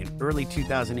 Oregon in early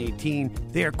 2018.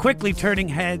 They are quickly turning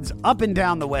heads up and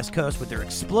down the West Coast with their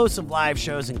explosive live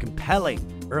shows and compelling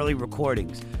early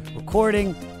recordings.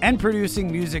 Recording and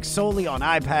producing music solely on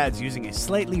iPads using a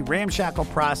slightly ramshackle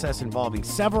process involving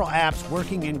several apps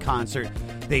working in concert,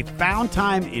 they found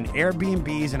time in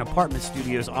Airbnbs and apartment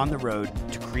studios on the road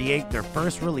to create their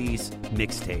first release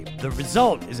mixtape. The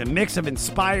result is a mix of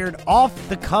inspired,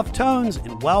 off-the-cuff tones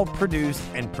and well-produced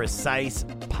and precise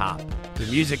pop. The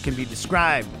music can be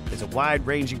described as a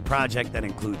wide-ranging project that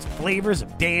includes flavors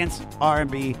of dance,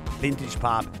 R&B, vintage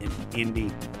pop, and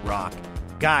indie rock.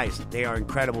 Guys, they are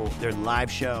incredible. Their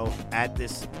live show at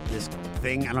this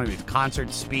thing, I don't know,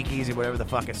 concert, speakeasy, whatever the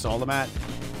fuck I saw them at,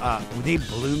 they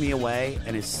blew me away.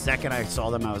 And the second I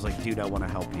saw them, I was like, dude, I want to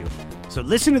help you. So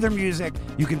listen to their music.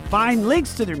 You can find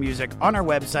links to their music on our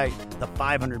website,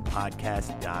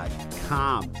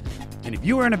 the500podcast.com. And if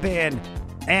you are in a band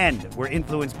and were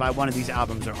influenced by one of these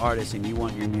albums or artists and you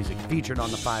want your music featured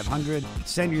on the 500,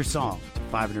 send your song to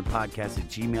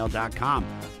 500podcast@gmail.com.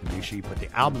 And make sure you put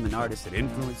the album and artist that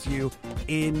influenced you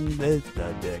in the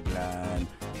subject line.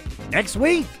 Next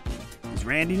week is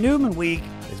Randy Newman week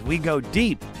as we go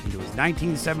deep into his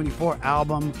 1974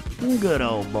 album, Good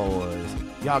Old Boys.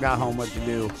 Y'all got homework to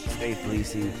do. Stay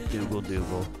fleecy.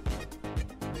 Doogle.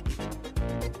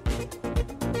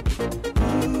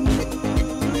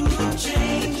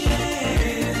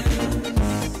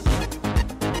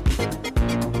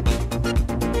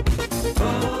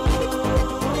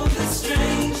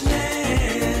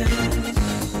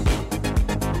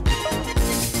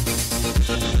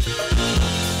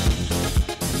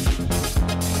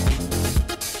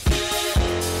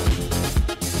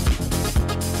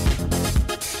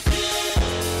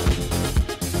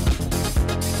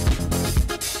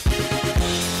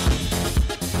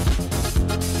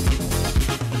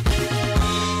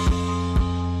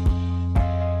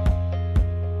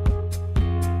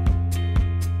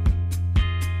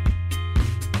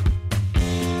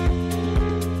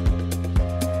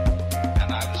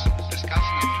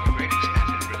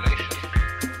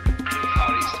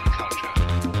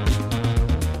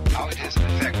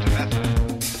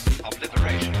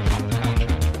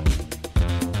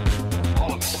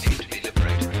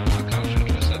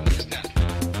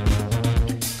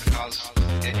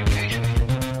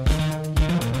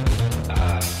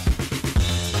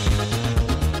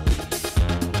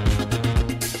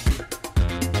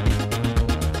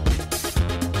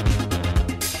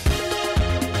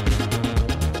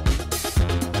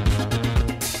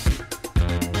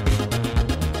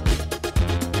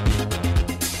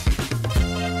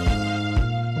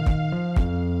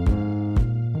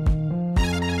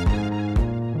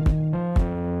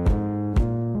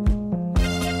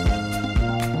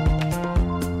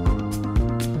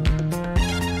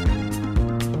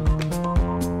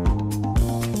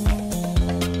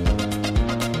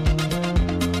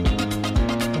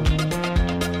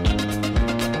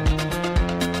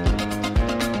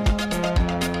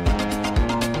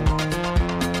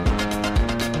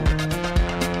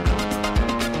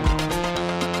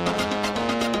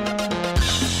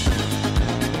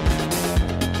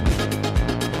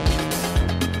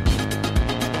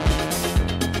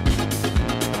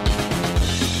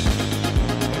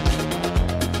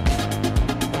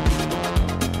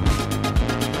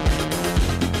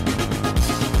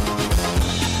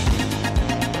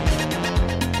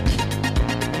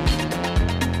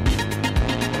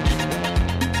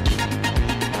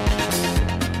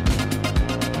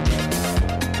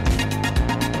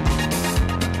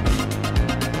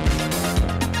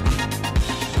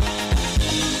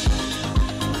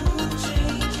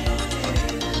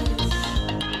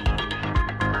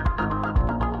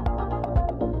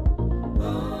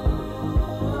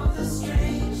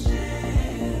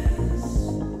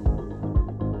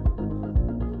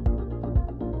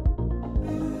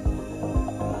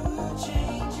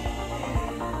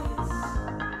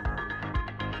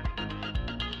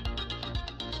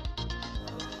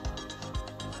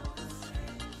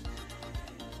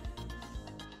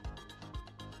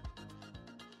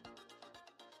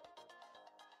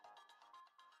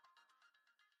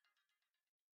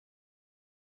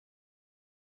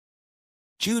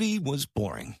 Judy was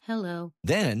boring. Hello.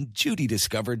 Then Judy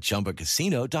discovered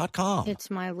ChumbaCasino.com. It's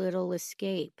my little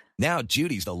escape. Now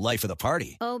Judy's the life of the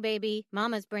party. Oh, baby,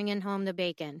 mama's bringing home the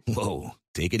bacon. Whoa,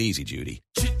 take it easy, Judy.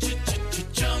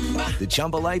 The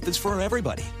Chumba life is for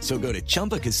everybody. So go to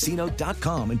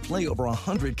ChumbaCasino.com and play over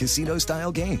 100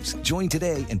 casino-style games. Join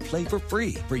today and play for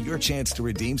free for your chance to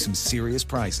redeem some serious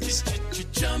prizes.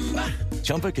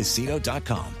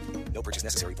 ChumbaCasino.com. No purchase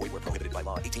necessary. Void where prohibited by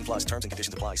law. 18 plus terms and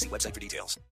conditions apply. See website for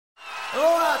details. Hello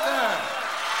out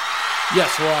there.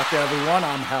 Yes, hello out there, everyone.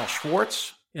 I'm Hal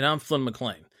Schwartz. And I'm Flynn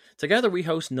McLean. Together we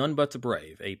host None But the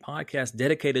Brave, a podcast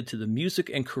dedicated to the music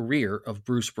and career of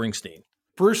Bruce Springsteen.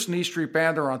 Bruce and E Street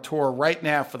Band are on tour right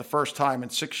now for the first time in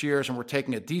 6 years, and we're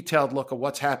taking a detailed look at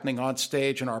what's happening on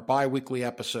stage in our bi-weekly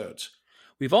episodes.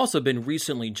 We've also been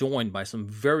recently joined by some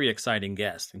very exciting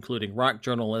guests, including rock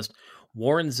journalist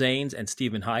Warren Zanes and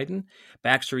Stephen Hayden,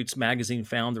 Backstreet's Magazine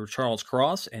founder Charles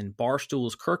Cross, and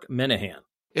Barstool's Kirk Minahan.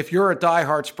 If you're a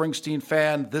diehard Springsteen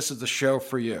fan, this is the show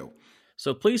for you.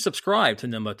 So please subscribe to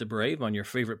None But the Brave on your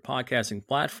favorite podcasting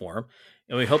platform,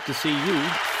 and we hope to see you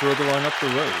further on up the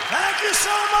road. Thank you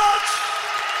so much.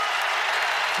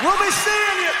 We'll be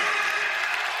seeing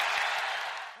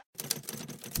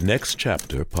you. Next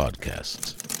Chapter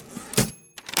Podcasts.